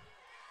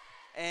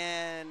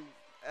 And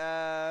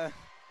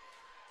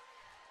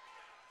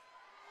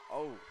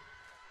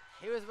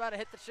He was about to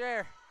hit the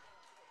chair.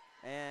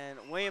 And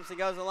Williamson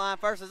goes to the line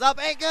first. Is up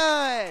and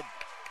good.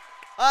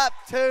 Up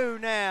 2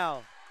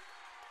 now.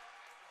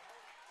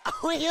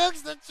 Oh, he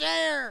hooks the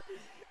chair.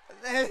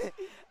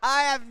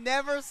 I have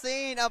never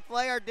seen a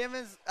coach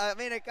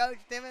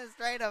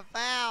demonstrate a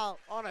foul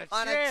On a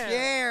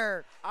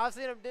chair. I've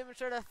seen him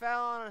demonstrate a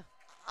foul to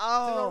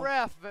Oh, the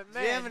ref, but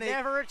man, Jiminy.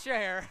 never a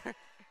chair.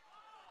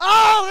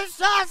 Oh, the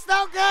shot's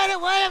no good,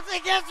 and Williamson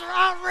gets the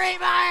wrong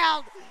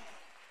rebound.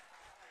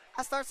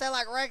 I start sounding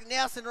like Rick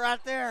Nelson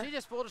right there. She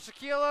just pulled a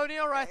Shaquille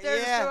O'Neal right there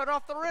Yeah. to throw it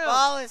off the rim.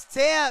 Ball is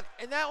tipped.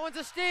 And that one's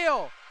a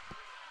steal.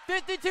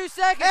 52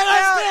 seconds. And a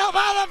left. steal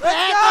by the Let's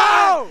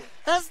Panthers.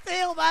 go. A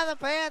steal by the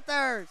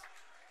Panthers.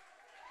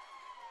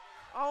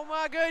 Oh,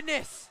 my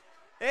goodness.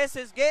 This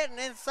is getting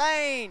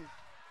insane.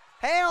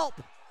 Help.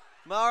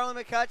 Marlon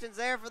McCutcheon's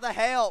there for the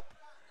help.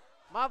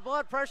 My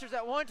blood pressure's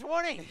at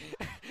 120.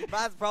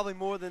 Mine's probably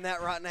more than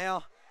that right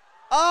now.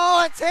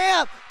 Oh, a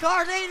tip.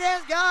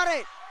 Cardenas got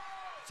it.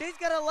 She's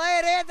going to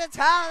lay it in the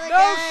time of the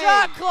No game.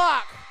 shot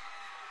clock.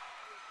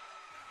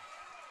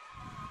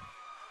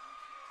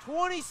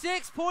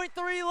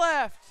 26.3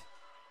 left.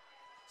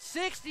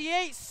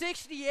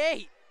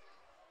 68-68.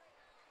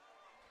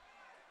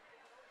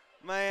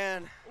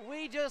 Man,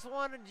 We just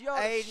wanted y'all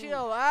to Aiden,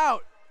 chill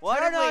out. what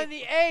Turn did we- on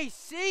the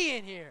AC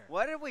in here.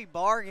 what did we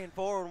bargain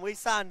for when we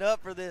signed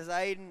up for this,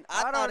 Aiden? I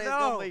I thought don't it was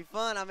going know. to be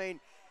fun. I mean,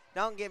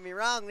 don't get me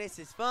wrong, this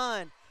is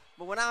fun.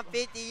 But when I'm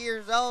 50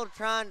 years old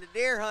trying to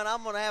deer hunt,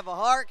 I'm going to have a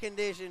heart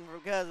condition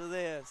because of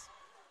this.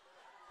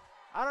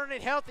 I don't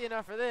need healthy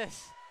enough for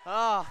this.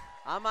 Oh,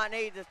 I might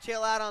need to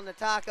chill out on the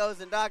tacos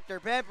and Dr.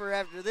 Pepper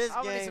after this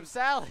I'm gonna need game. some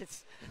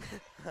salads.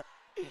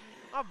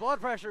 My blood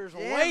pressure is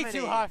way Jiminy.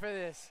 too high for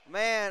this.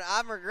 Man,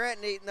 I'm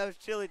regretting eating those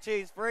chili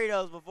cheese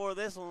Fritos before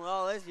this one,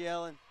 all this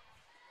yelling.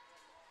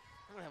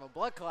 I'm gonna have a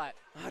blood clot.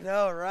 I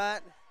know,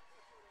 right?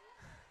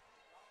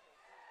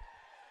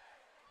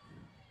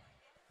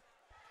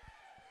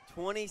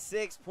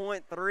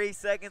 .3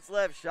 seconds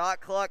left.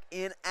 Shot clock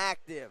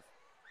inactive.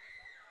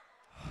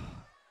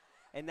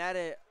 And that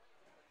is.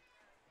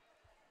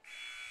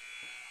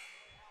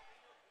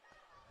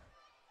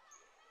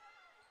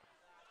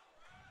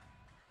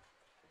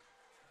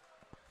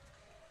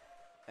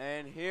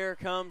 And here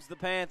comes the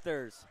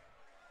Panthers.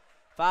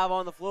 5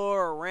 on the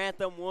floor,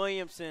 Rantham,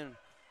 Williamson,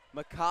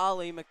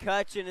 McCauley,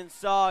 McCutcheon, and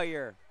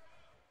Sawyer.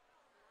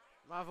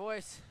 My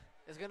voice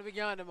is gonna be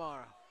gone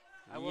tomorrow.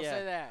 I will Yeah.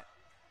 say that.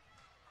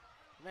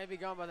 May be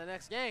gone by the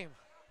next game.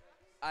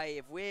 Hey,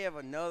 if we have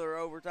another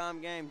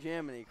overtime game,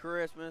 Jiminy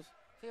Christmas.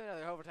 If we have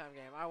another overtime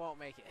game, I won't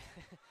make it.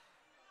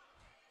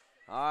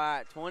 All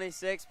right,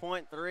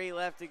 26.3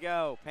 left to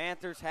go.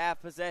 Panthers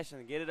half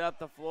possession. Get it up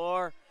the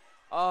floor.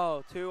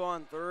 Oh, 2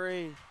 on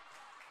 3.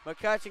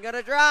 McCutcheon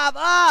gonna drive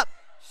up.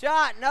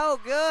 Shot no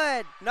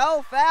good.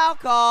 No foul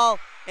call.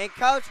 And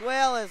Coach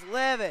Will is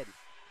livid.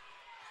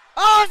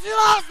 Oh, she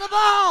lost the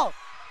ball.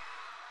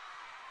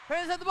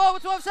 Panthers have the ball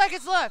with 12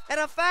 seconds left. And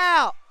a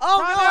foul. Oh,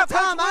 no, Coach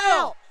timeout.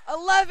 Will.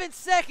 11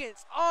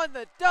 seconds on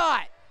the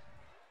dot.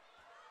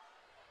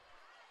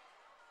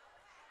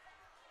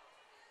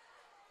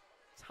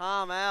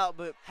 Timeout,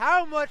 but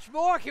How much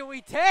more can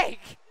we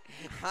take?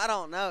 I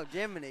don't know.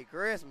 Jiminy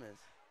Christmas.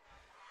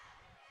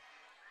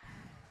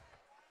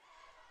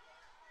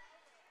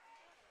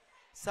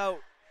 So,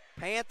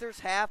 Panthers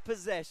have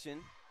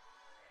possession.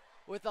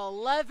 With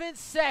 11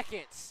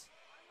 seconds,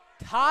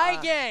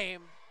 tie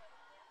game.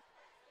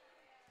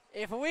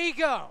 If we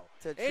go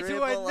To into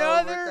triple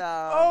another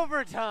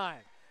overtime.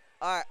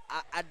 All right,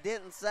 I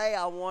didn't say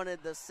I wanted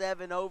the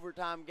 7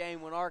 overtime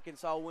game when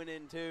Arkansas went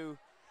into,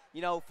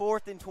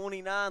 4th and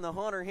 29, the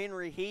Hunter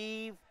Henry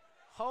heave.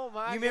 Oh,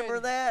 my You remember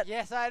goodness. that?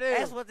 Yes, I do.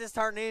 That's what this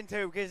turned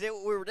into because we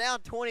were down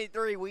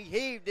 23, we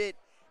heaved it,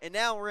 and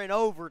now we're in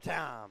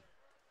overtime.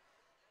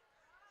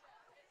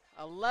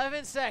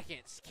 11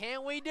 seconds.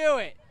 Can we do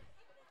it?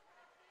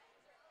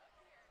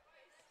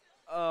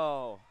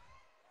 Oh.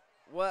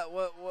 What,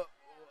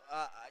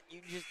 you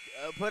just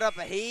put up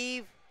a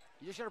heave?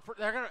 You just gonna,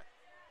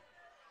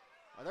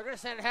 they're gonna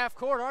send it half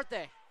court, aren't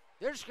they?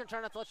 They're just going to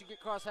try not to let you get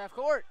across half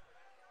court.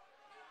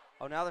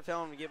 Oh, now they're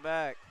telling him to get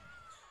back.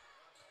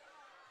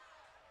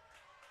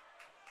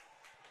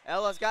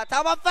 Ella's got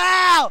time. A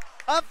foul!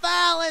 A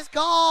foul is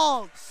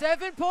called!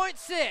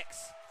 7.6.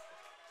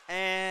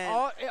 And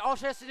All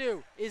she has to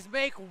do is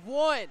make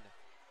one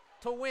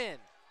to win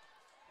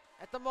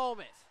at the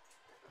moment.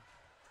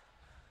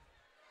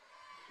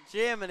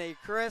 Jiminy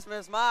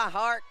Christmas, my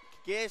heart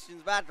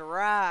condition's about to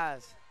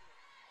rise.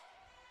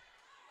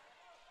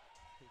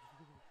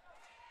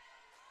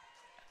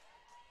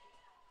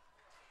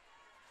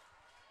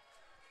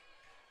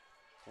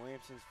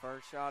 Williamson's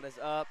first shot is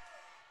up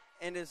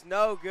and is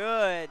no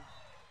good.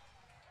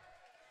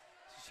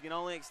 She can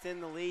only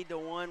extend the lead to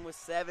 1 with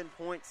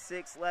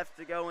 7.6 left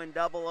to go in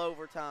double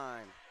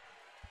overtime.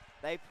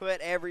 They put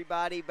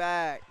everybody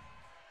back.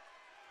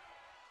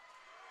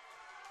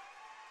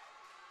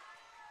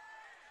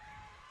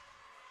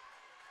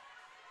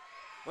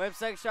 Webb's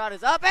second shot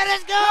is up and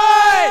it's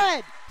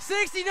good!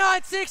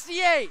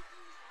 69-68.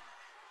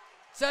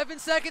 7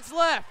 seconds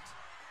left.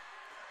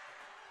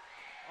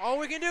 All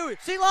we can do is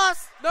She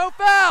lost. no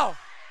foul.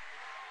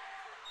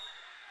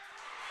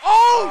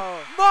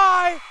 Oh,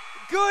 my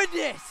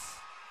goodness.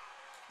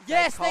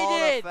 Yes, they called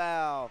did. A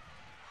foul.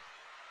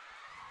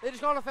 They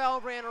just called a foul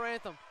on Brianna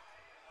Rantham.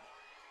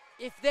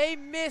 If they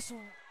make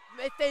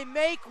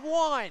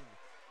one,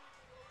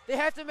 they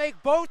have to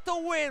make both to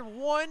win,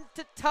 one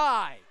to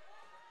tie.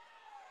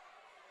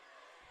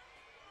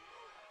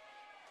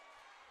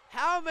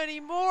 How many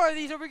more of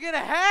these are we going to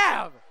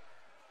have?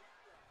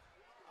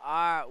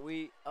 All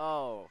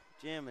right,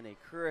 Jiminy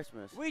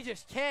Christmas. We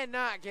just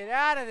cannot get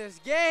out of this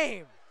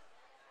game.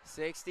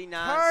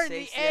 69, Turn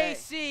the 68.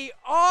 AC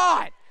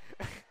on.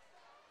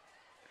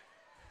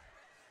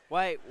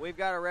 Wait, we've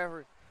got a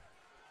referee.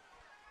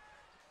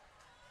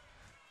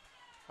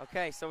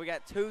 Okay, so we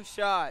got 2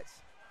 shots.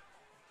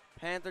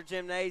 Panther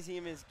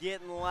Gymnasium is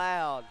getting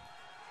loud.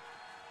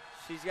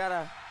 She's got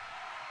a...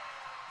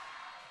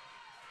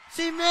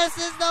 She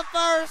misses the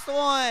first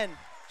one.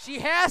 She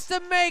has to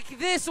make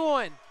this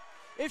one.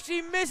 If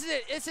she misses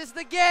it, this is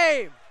the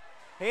game.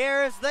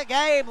 Here's the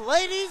game,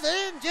 ladies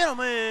and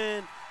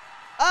gentlemen.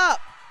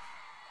 Up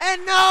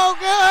and no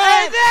good.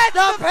 And that's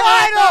the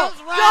final. Panthers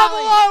Double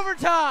rally.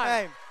 overtime.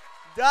 Hey,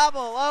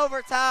 double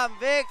overtime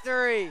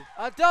victory.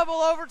 A double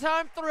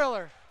overtime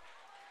thriller.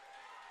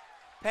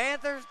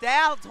 Panthers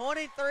down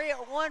 23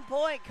 at 1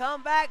 point,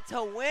 come back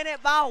to win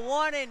it by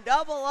 1 in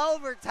double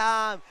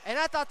overtime. And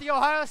I thought the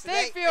Ohio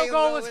State field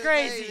goal was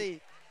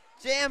crazy.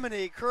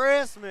 Jiminy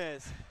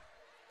Christmas.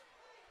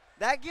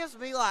 That gives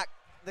me like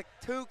the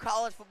 2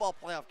 college football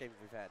playoff games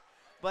we've had.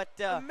 But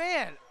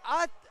Man,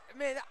 I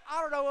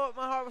don't know what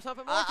my heart was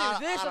pumping more to.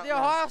 This I or don't the know.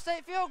 Ohio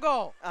State field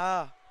goal.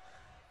 all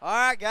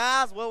right,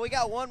 guys. Well, we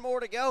got one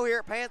more to go here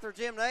at Panther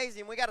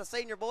Gymnasium. We got a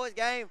senior boys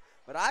game,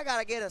 but I got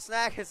to get a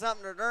snack and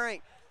something to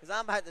drink because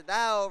I'm about to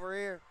die over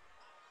here.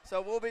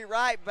 So we'll be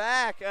right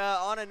back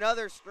on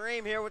another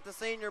stream here with the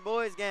senior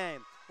boys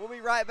game. We'll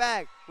be right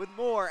back with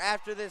more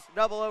after this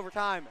double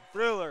overtime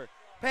thriller.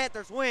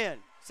 Panthers win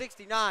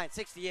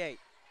 69-68.